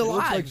how is she politicians- alive?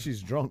 Looks like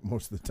she's drunk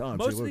most of the time.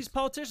 Most of these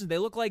politicians, they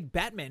look like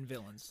Batman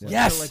villains. Like,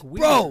 Yes, they're, like, weird.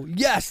 bro.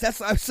 Yes,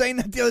 that's. I was saying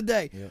that the other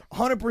day. Yeah.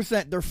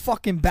 100%. They're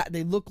fucking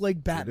They look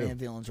like Batman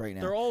villains right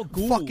now. They're all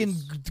ghouls. fucking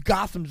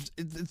Gotham's.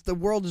 The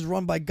world is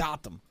run by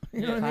Gotham.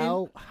 You know what I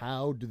mean?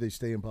 How do they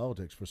stay in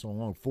politics for so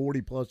long?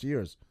 40 plus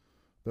years.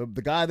 The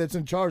guy that's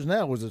in charge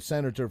now was a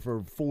senator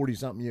for 40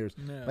 something years.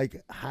 Yeah.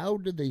 Like, how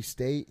did they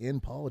stay in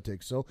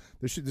politics? So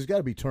there's got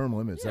to be term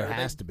limits. Yeah, there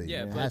has to be.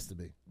 yeah, There but has to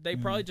be. They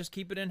probably just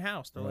keep it in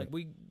house. They're like,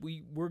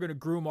 we're going to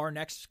groom our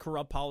next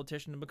corrupt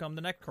politician to become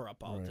the next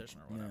corrupt politician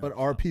or whatever. But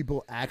are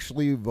people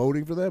actually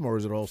voting for them, or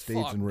is it all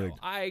staged Fuck and no. rigged?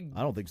 I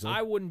don't think so.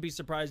 I wouldn't be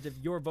surprised if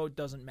your vote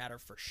doesn't matter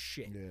for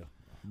shit. Yeah.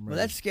 Well,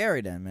 that's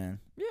scary, then, man.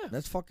 Yeah.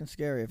 That's fucking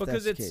scary. If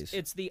Because that's the case.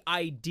 it's the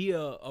idea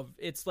of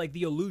it's like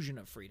the illusion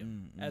of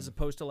freedom as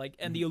opposed to like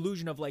and the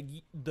illusion of like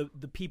the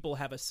people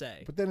have a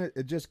say. But then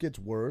it just gets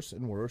worse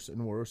and worse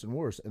and worse and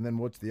worse. And then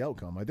what's the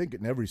outcome? I think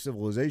in every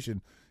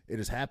civilization, it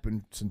has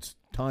happened since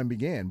time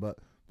began. But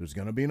there's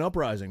going to be an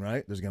uprising,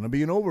 right? There's going to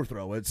be an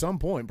overthrow at some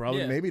point.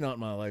 Probably, Yeah. maybe not in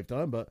my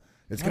lifetime, but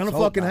it's Let's going to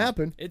hope fucking not.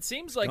 happen. It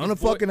seems like Gonna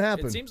it's fucking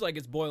happen. It seems like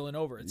it's boiling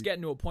over. It's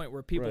getting to a point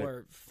where people Right.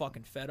 are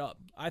fucking fed up.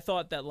 I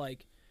thought that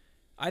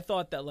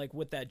like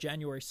with that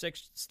January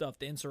 6th stuff,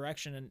 the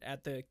insurrection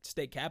at the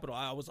state capitol,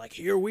 I was like,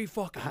 here we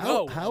fucking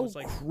go. I How was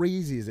like,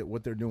 crazy is it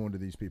what they're doing to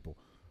these people?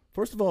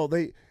 First of all,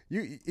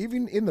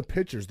 even in the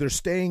pictures, they're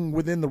staying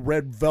within the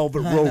red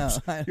velvet ropes.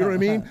 I You know what I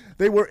mean?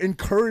 They were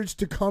encouraged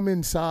to come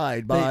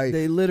inside by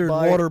They littered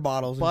water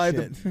bottles and by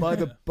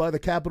shit. by the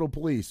Capitol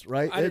Police.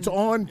 Right? I It's didn't-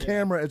 on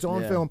camera. It's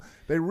on Yeah. film.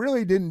 They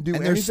really didn't do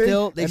And they're anything,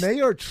 still- and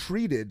they are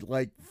treated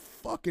like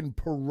fucking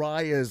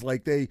pariahs.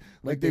 Like they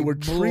they were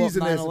blew up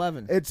treasonous.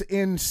 9/11. It's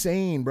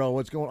insane, bro.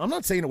 What's going on? I'm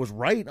not saying it was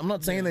right. I'm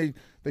not saying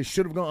they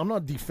should have gone. I'm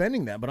not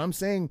defending that, but I'm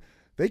saying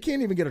they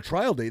can't even get a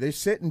trial date. They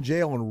sit in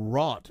jail and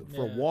rot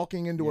for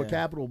walking into a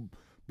Capitol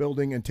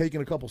building and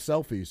taking a couple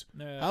selfies.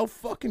 Yeah. How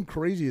fucking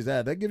crazy is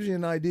that? That gives you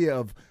an idea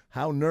of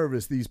how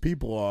nervous these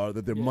people are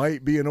that there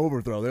might be an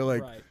overthrow. They're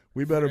like, Right.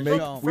 we better From-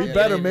 make from we the-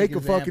 better yeah, make make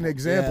a fucking example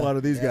example. out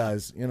of these Yeah.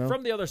 guys. You know?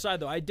 from the other side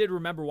though, I did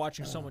remember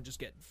watching someone just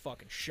get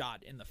fucking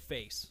shot in the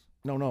face.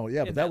 No,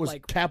 yeah, but in that that, was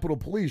like- Capitol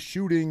Police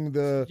shooting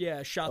the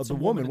Shot the some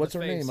woman. in What's the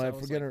her face. name? I was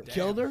forget like, her. damn.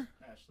 Killed her?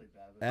 Ashley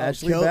Babbitt.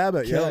 Ashley kill-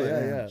 Babbitt. kill her,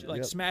 Yeah. She, like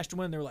Yep. smashed a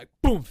window. They're like,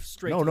 boom,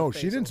 straight. to No, the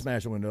she face. didn't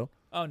smash a window.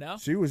 Oh no.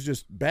 She was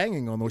just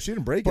banging on those. She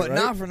didn't break But it. Right?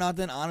 not for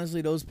nothing.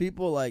 Honestly, those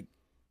people, like,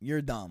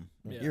 you're dumb.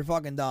 Yeah. You're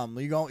fucking dumb.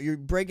 You're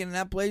breaking in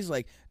that place.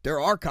 Like, there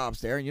are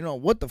cops there, and you know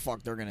what the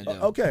fuck they're gonna do.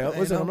 Okay, You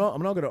listen, know?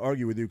 I'm not going to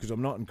argue with you because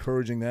I'm not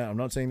encouraging that. I'm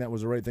not saying that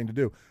was the right thing to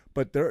do.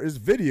 But there is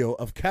video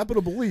of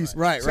Capitol Police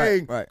Right,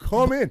 saying, right.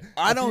 "Come in."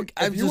 I don't- If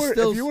I'm you just were,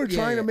 still- if you were yeah,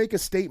 trying yeah. to make a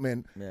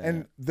statement, Yeah.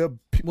 and the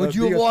Would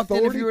you the have walked in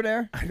if authority- you were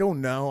there? I don't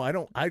know.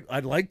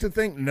 I'd like to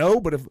think no,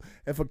 but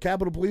if a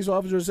Capitol Police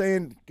officer is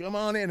saying, "Come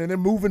on in," and they're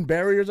moving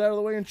barriers out of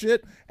the way and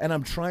shit, and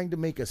I'm trying to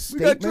make a We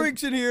statement, got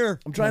drinks in here.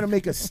 I'm trying to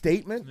make a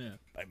statement.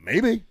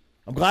 Maybe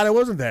I'm glad I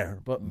wasn't there,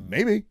 but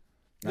maybe.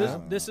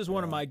 This is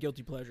one of my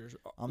guilty pleasures.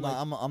 I'm Like,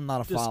 not. I'm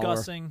not a follower.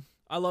 discussing.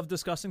 I love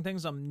discussing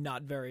things. I'm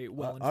not very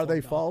well informed. Are they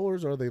on.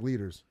 followers or are they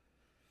leaders?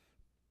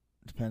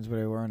 Depends where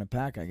they were in a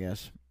pack, I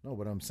guess. No,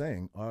 but I'm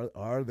saying,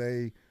 are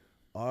they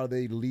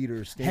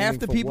leaders? Standing Half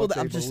the for people what that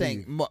they I'm just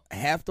believe? saying,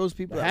 half those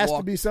people There that has to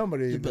walked, be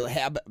somebody.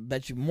 But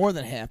bet you more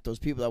than half those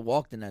people that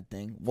walked in that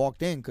thing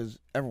walked in because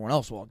everyone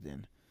else walked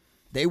in.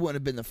 They wouldn't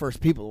have been the first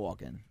people to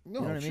walk in. No,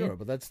 you know what sure, I mean?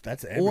 but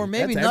that's every, Or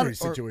maybe that's not- every or-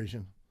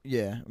 situation.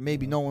 Yeah,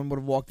 maybe no one would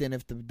have walked in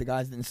if the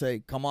guys didn't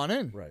say, "Come on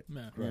in." Right.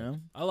 Yeah. You know?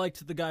 I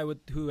liked the guy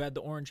who had the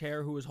orange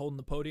hair who was holding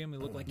the podium. He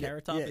looked like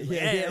Carrot Top. yeah, He's like,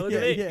 yeah, hey, yeah, look yeah,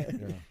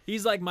 at me. yeah.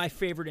 He's like my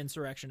favorite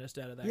insurrectionist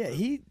out of that. Yeah,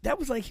 group. that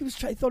was like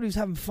I thought he was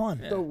having fun.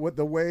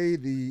 The way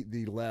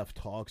the left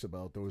talks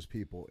about those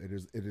people, it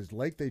is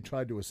like they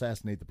tried to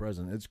assassinate the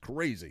president. It's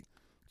crazy.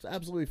 It's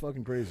absolutely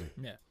fucking crazy.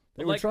 Yeah.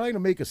 They But were like- trying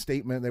to make a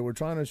statement. They were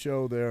trying to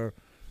show their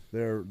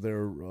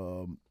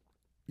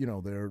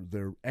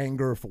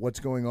anger for what's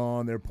going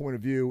on, their point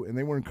of view, and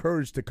they were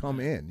encouraged to come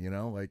in. You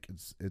know, like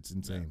it's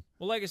insane.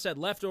 Well, like I said,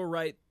 left or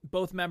right,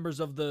 both members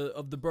of the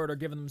bird are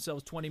giving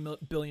themselves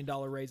 $20 billion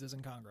raises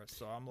in Congress.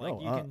 So I'm like,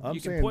 No, you I'm can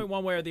saying- point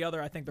one way or the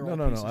other. I think they're all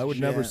No. pieces I of would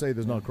shit. never say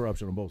there's not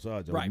corruption on both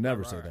sides. I would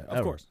never say that. Of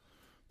ever. course.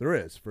 There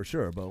is for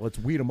sure, but let's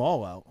weed them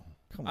all out.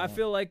 Come I on.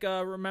 feel like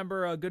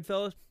Remember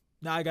Goodfellas?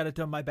 Now I got to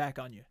turn my back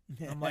on you.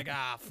 I'm like,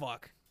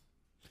 fuck.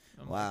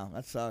 Wow,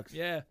 that sucks.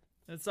 Yeah,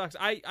 it sucks.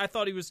 I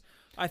thought he was.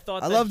 I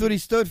thought I that loved what he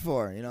stood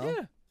for. You know.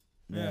 Yeah.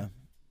 Yeah.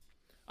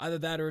 Either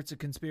that or it's a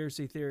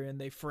conspiracy theory and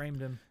they framed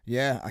him.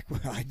 Yeah,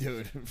 I do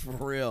it for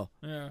real.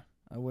 Yeah.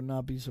 I would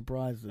not be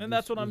surprised. And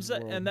that's what I'm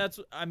saying. And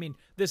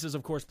this is,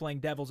 of course, playing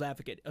devil's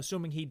advocate,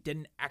 assuming he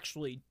didn't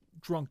actually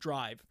drunk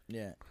drive.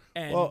 Yeah.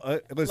 And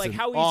listen, like,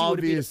 how easy would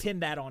it be to pin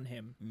that on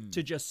him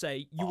to just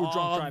say you were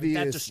drunk driving?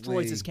 That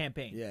destroys his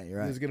campaign. Yeah, you're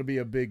right. There's going to be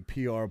a big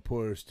PR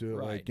push to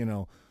Right.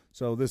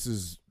 So this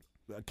is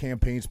a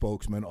campaign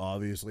spokesman,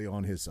 obviously,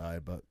 on his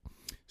side. But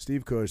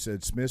Steve Kush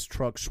said Smith's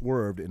truck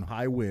swerved in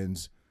high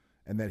winds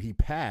and that he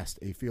passed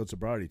a field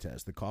sobriety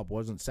test. The cop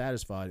wasn't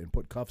satisfied and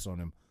put cuffs on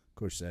him,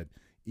 Kush said.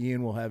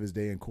 Ian will have his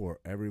day in court.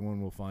 Everyone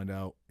will find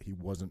out he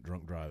wasn't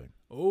drunk driving.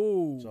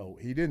 Oh. So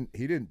he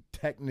didn't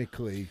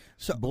technically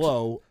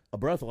blow a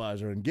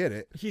breathalyzer and get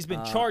it. He's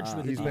been charged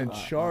with it. He's been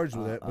charged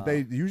with it, but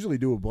they usually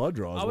do a blood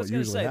draw. I was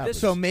going to say happens.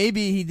 So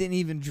maybe he didn't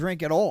even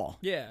drink at all.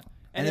 Yeah.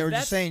 And they were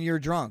just saying you're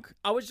drunk.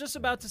 I was just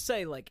about to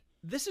say, like,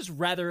 this is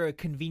rather a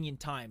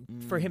convenient time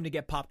for him to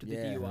get popped with the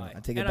DUI. I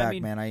take it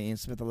back, man. Ian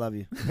Smith, I love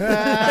you.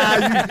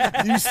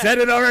 you said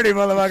it already,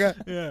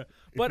 motherfucker. Yeah.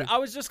 But I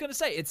was just going to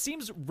say, it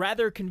seems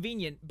rather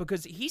convenient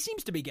because he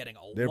seems to be getting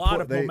a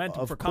lot of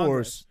momentum for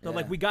Congress. They're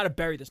like, we got to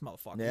bury this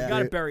motherfucker. Yeah. We got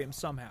to bury him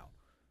somehow.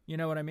 You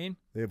know what I mean?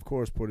 They, of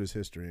course, put his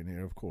history in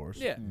here, of course.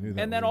 Yeah.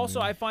 And then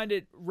also, I find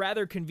it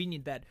rather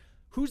convenient that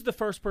who's the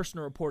first person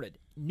to report it?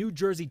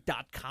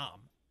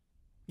 NewJersey.com.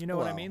 You know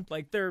what I mean?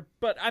 Like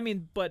but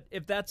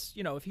if that's,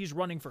 if he's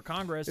running for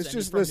Congress and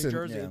he's from New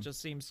Jersey, it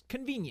just seems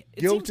convenient.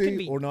 It seems guilty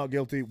convenient. or not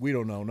guilty, we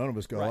don't know. None of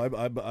us go.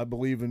 Right. I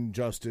believe in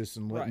justice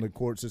and letting the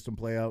court system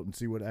play out and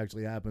see what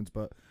actually happens,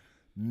 but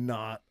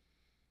not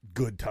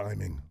good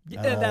timing.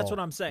 Yeah, that's what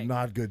I'm saying.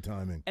 Not good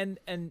timing.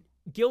 And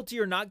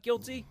guilty or not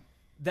guilty,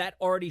 that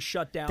already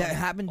shut down. That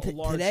happened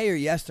today or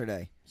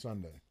yesterday?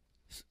 Sunday.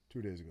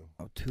 2 days ago.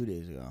 Oh, 2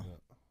 days ago.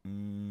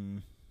 Yeah.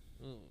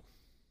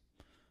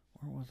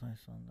 Where was I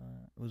Sunday?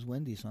 It was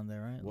windy Sunday,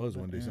 right? It was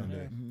windy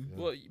Sunday. Mm-hmm.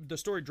 Yeah. Well, the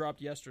story dropped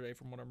yesterday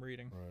from what I'm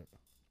reading. Right.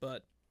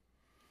 But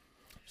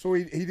so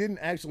he didn't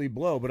actually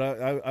blow, but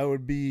I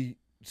would be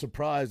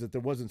surprised that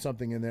there wasn't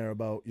something in there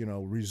about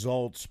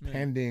results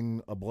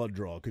pending a blood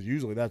draw, because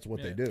usually that's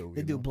what they do.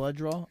 They do blood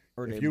draw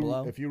or if they you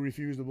blow. If you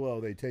refuse to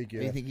blow, they take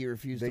you. You think he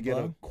refused to blow?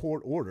 They get a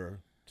court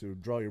order to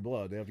draw your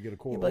blood. They have to get a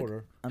court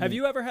order. Have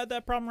you ever had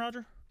that problem,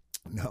 Roger?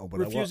 No, but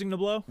refusing to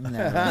blow.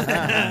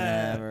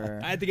 Never.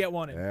 I had to get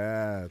one in.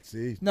 Yeah,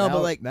 see. No, now,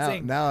 but like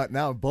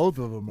now both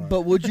of them are.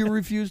 But would you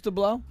refuse to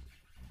blow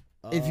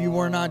if you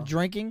were not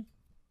drinking?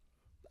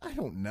 I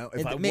don't know.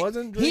 If I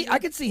wasn't drinking, I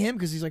could see him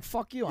because he's like,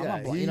 "Fuck you, I'm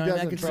not blowing."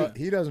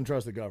 He doesn't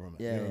trust the government.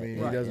 Yeah, you know what I mean?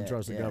 right, He doesn't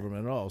trust the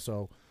government at all.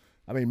 So,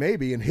 I mean,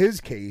 maybe in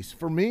his case,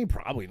 for me,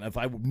 probably. If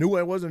I knew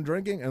I wasn't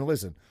drinking, and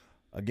listen,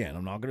 again,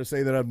 I'm not going to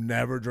say that I've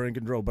never drank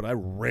and drove, but I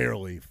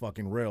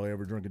fucking rarely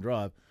ever drink and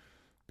drive.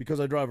 Because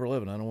I drive for a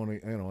living, I don't want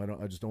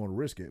to. I just don't want to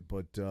risk it.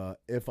 But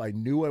if I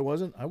knew I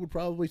wasn't, I would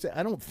probably say.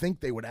 I don't think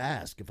they would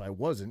ask if I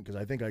wasn't, because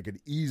I think I could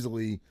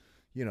easily,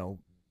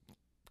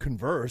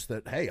 converse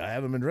that, hey, I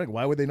haven't been drinking.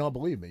 Why would they not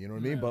believe me? You know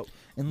what I mean? But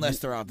unless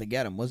they're out to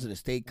get him, was it a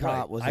state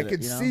cop? Right. I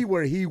could see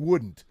where he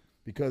wouldn't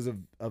because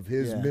of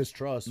his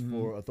mistrust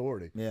for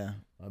authority. Yeah,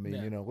 I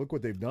mean, look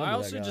what they've done. I to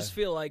also that guy. just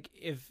feel like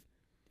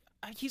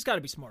he's got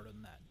to be smarter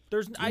than that.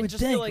 I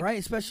just feel like, right?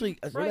 Especially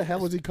where the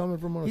hell is he coming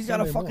from? On he's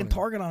got a fucking morning?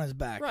 target on his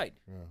back, right?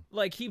 Yeah.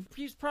 Like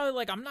he's probably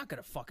like, I'm not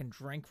gonna fucking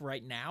drink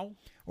right now.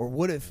 Or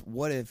what if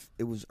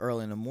it was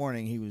early in the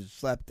morning? He was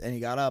slept and he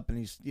got up and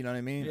he's, you know what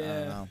I mean? Yeah. I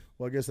don't know.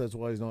 Well, I guess that's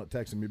why he's not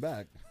texting me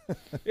back.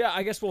 Yeah,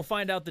 I guess we'll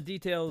find out the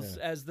details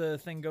as the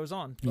thing goes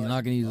on. He's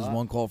not gonna use his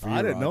one call for you.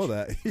 I didn't know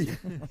Raj.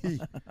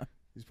 that.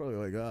 He's probably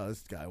like,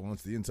 this guy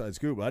wants the inside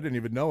scoop. I didn't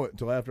even know it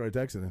until after I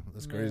texted him.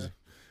 That's crazy.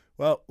 Yeah.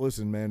 Well,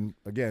 listen, man.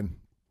 Again.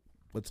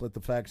 Let's let the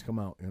facts come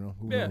out.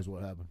 Who knows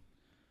what happened?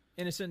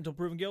 Innocent until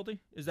proven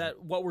guilty. Is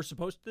that what we're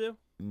supposed to do?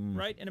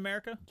 Right in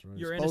America, that's right.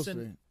 You're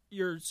innocent.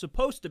 You're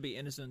supposed to be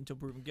innocent until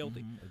proven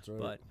guilty. That's right.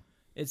 But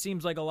it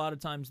seems like a lot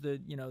of times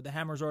the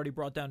hammer's already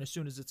brought down as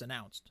soon as it's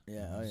announced.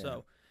 Yeah.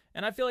 So,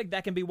 and I feel like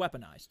that can be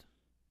weaponized.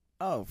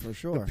 Oh, for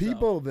sure. The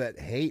people that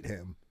hate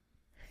him.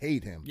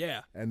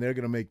 Yeah. And they're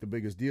going to make the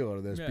biggest deal out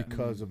of this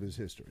because of his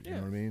history. You know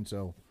what I mean?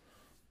 So.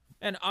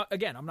 And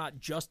again, I'm not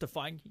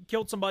justifying. He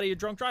killed somebody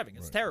drunk driving.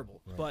 It's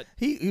terrible. Right. But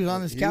he was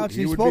on his couch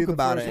and he spoke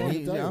about it.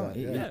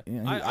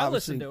 I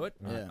listened to it.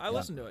 I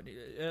listened to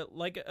it.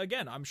 Like,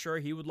 again, I'm sure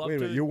he would love to. Wait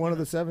a minute, you're one of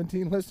the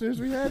 17 listeners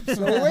we had?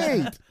 So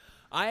wait.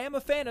 I am a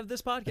fan of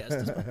this podcast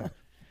as well.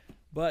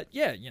 But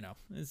yeah,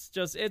 it's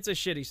a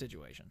shitty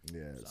situation.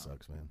 Yeah, it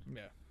sucks, man.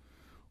 Yeah.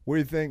 What do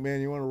you think,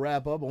 man? You want to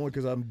wrap up? Only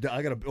because I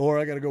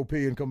gotta go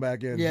pee and come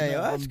back in. Yeah,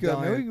 that's good,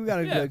 man. We got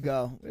a good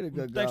go. We had a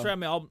good go. Thanks for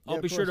having me.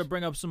 I'll be sure to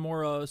bring up some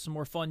more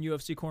fun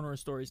UFC corner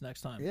stories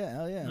next time. Yeah,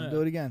 hell yeah. We'll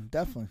do it again,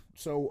 definitely.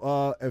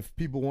 So, if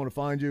people want to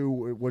find you,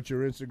 what's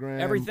your Instagram?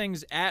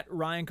 Everything's at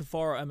Ryan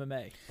Cafaro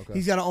MMA. Okay.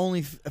 He's got an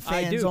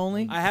OnlyFans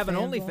only. I have an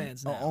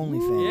OnlyFans now. Oh,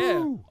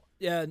 OnlyFans.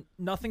 Yeah,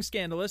 nothing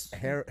scandalous.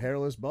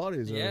 Hairless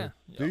bodies. Yeah.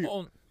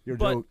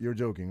 You're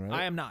joking, right?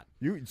 I am not.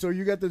 So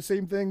you got the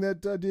same thing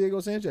that Diego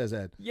Sanchez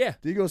had. Yeah.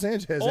 Diego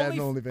Sanchez had an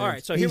OnlyFans. All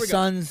right, so here we go. His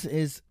son's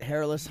is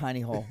hairless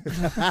hiney hole.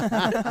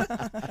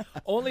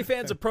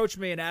 OnlyFans approached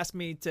me and asked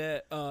me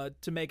to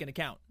make an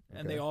account,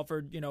 and they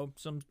offered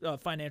some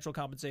financial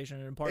compensation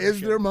and partnership.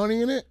 Is there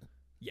money in it?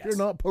 Yes. You're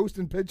not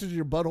posting pictures of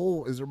your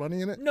butthole. Is there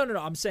money in it? No.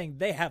 I'm saying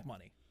they have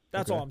money.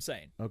 That's Okay. all I'm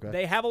saying. Okay.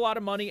 They have a lot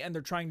of money, and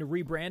they're trying to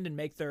rebrand and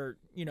make their,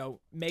 So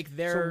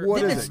what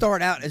Didn't is it it?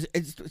 start out as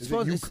Is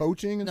it you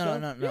coaching and No,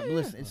 stuff? no.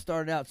 Listen, it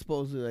started out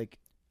supposedly like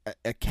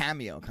a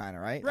cameo kind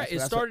of, right? Right. That's It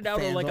what started out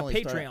fans like a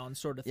only started- Patreon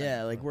sort of thing.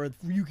 Yeah, like where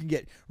you can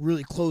get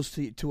really close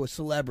to a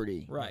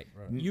celebrity. Right.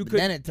 You could-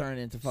 then it turned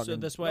into fucking. So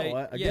this way, No,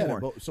 I yeah. get it,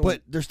 porn. but- so-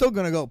 but they're still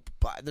gonna go.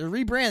 They're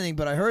rebranding.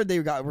 But I heard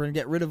we're gonna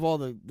get rid of all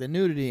the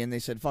nudity, and they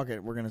said, "Fuck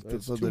it, we're gonna."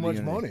 It's put too the much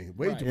nudity." money.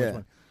 Way Right. too Yeah. much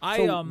money. I,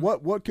 So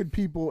what could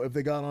people, if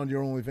they got on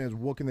your OnlyFans,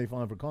 what can they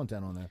find for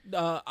content on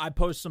there? I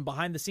post some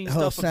behind the scenes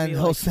He'll stuff. Of me,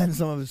 send like, send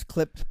some of his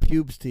clipped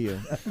pubes to you.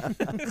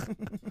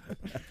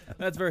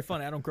 That's very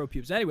funny. I don't grow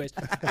pubes. Anyways.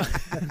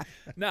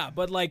 Nah,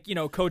 but like,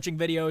 coaching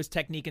videos,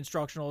 technique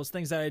instructionals,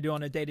 things that I do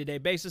on a day-to-day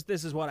basis.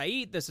 This is what I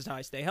eat. This is how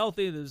I stay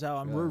healthy. This is how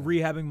I'm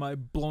rehabbing my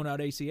blown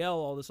out ACL,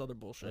 all this other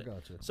bullshit.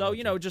 gotcha. So,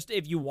 just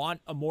if you want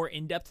a more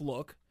in-depth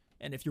look,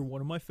 and if you're one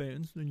of my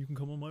fans, then you can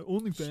come on my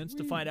OnlyFans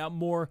to find out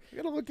more. I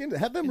gotta look into.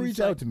 Have them reach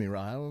Inside- out to me,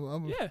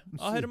 Ryan. Yeah,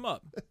 I'll hit him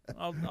up.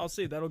 I'll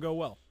see. That'll go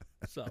well.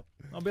 So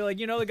I'll be like,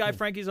 the guy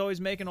Frankie's always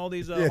making all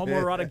these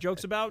homoerotic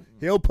jokes about?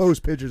 He'll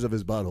post pictures of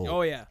his butthole.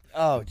 Oh, yeah.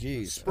 Oh,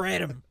 jeez.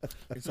 Spread him.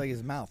 It's like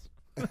his mouth.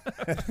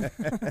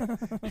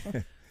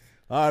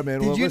 All right, man.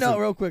 Did well, you know, listen.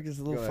 real quick, it's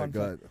a little Go fun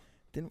ahead,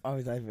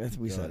 fact.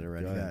 We said it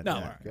already. Go ahead. No,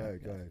 Yeah. all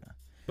right. Go ahead.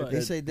 But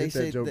They say Hit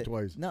that joke that-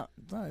 twice. No,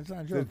 it's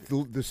not a joke.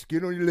 The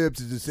skin on your lips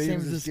is the same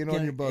as the skin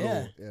on your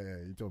butthole. Yeah,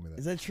 you told me that.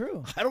 Is that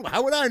true? I don't.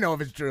 How would I know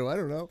if it's true? I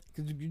don't know.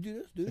 Could you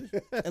do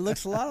this? It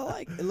looks a lot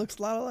alike.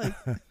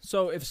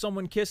 So if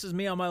someone kisses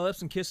me on my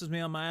lips and kisses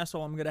me on my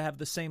asshole, I'm going to have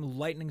the same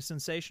lightning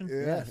sensation?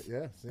 Yeah,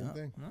 Yes. same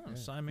thing. Oh,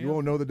 sign me You up.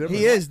 won't know the difference.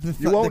 He is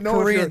You won't know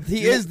if Korean. you're-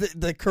 He you- is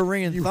the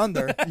Korean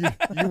Thunder.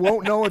 You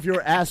won't know if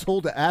you're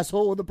asshole to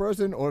asshole with a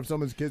person or if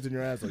someone's kissing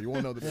your asshole. You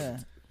won't know the Yeah.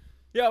 difference.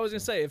 Yeah, I was going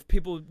to say, if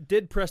people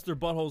did press their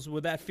buttholes,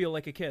 would that feel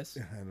like a kiss?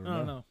 I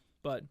don't know.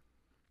 But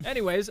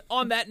anyways,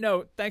 on that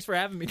note, thanks for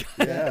having me, guys.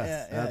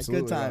 Yeah,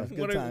 absolutely. Good times.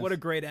 Ryan. Good times. What a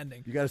great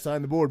ending. You got to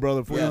sign the board, brother,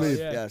 before Yes, you leave.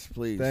 Yeah. yes,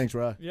 please. Thanks,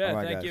 Ryan. Yeah, All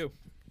right, thank guys. you.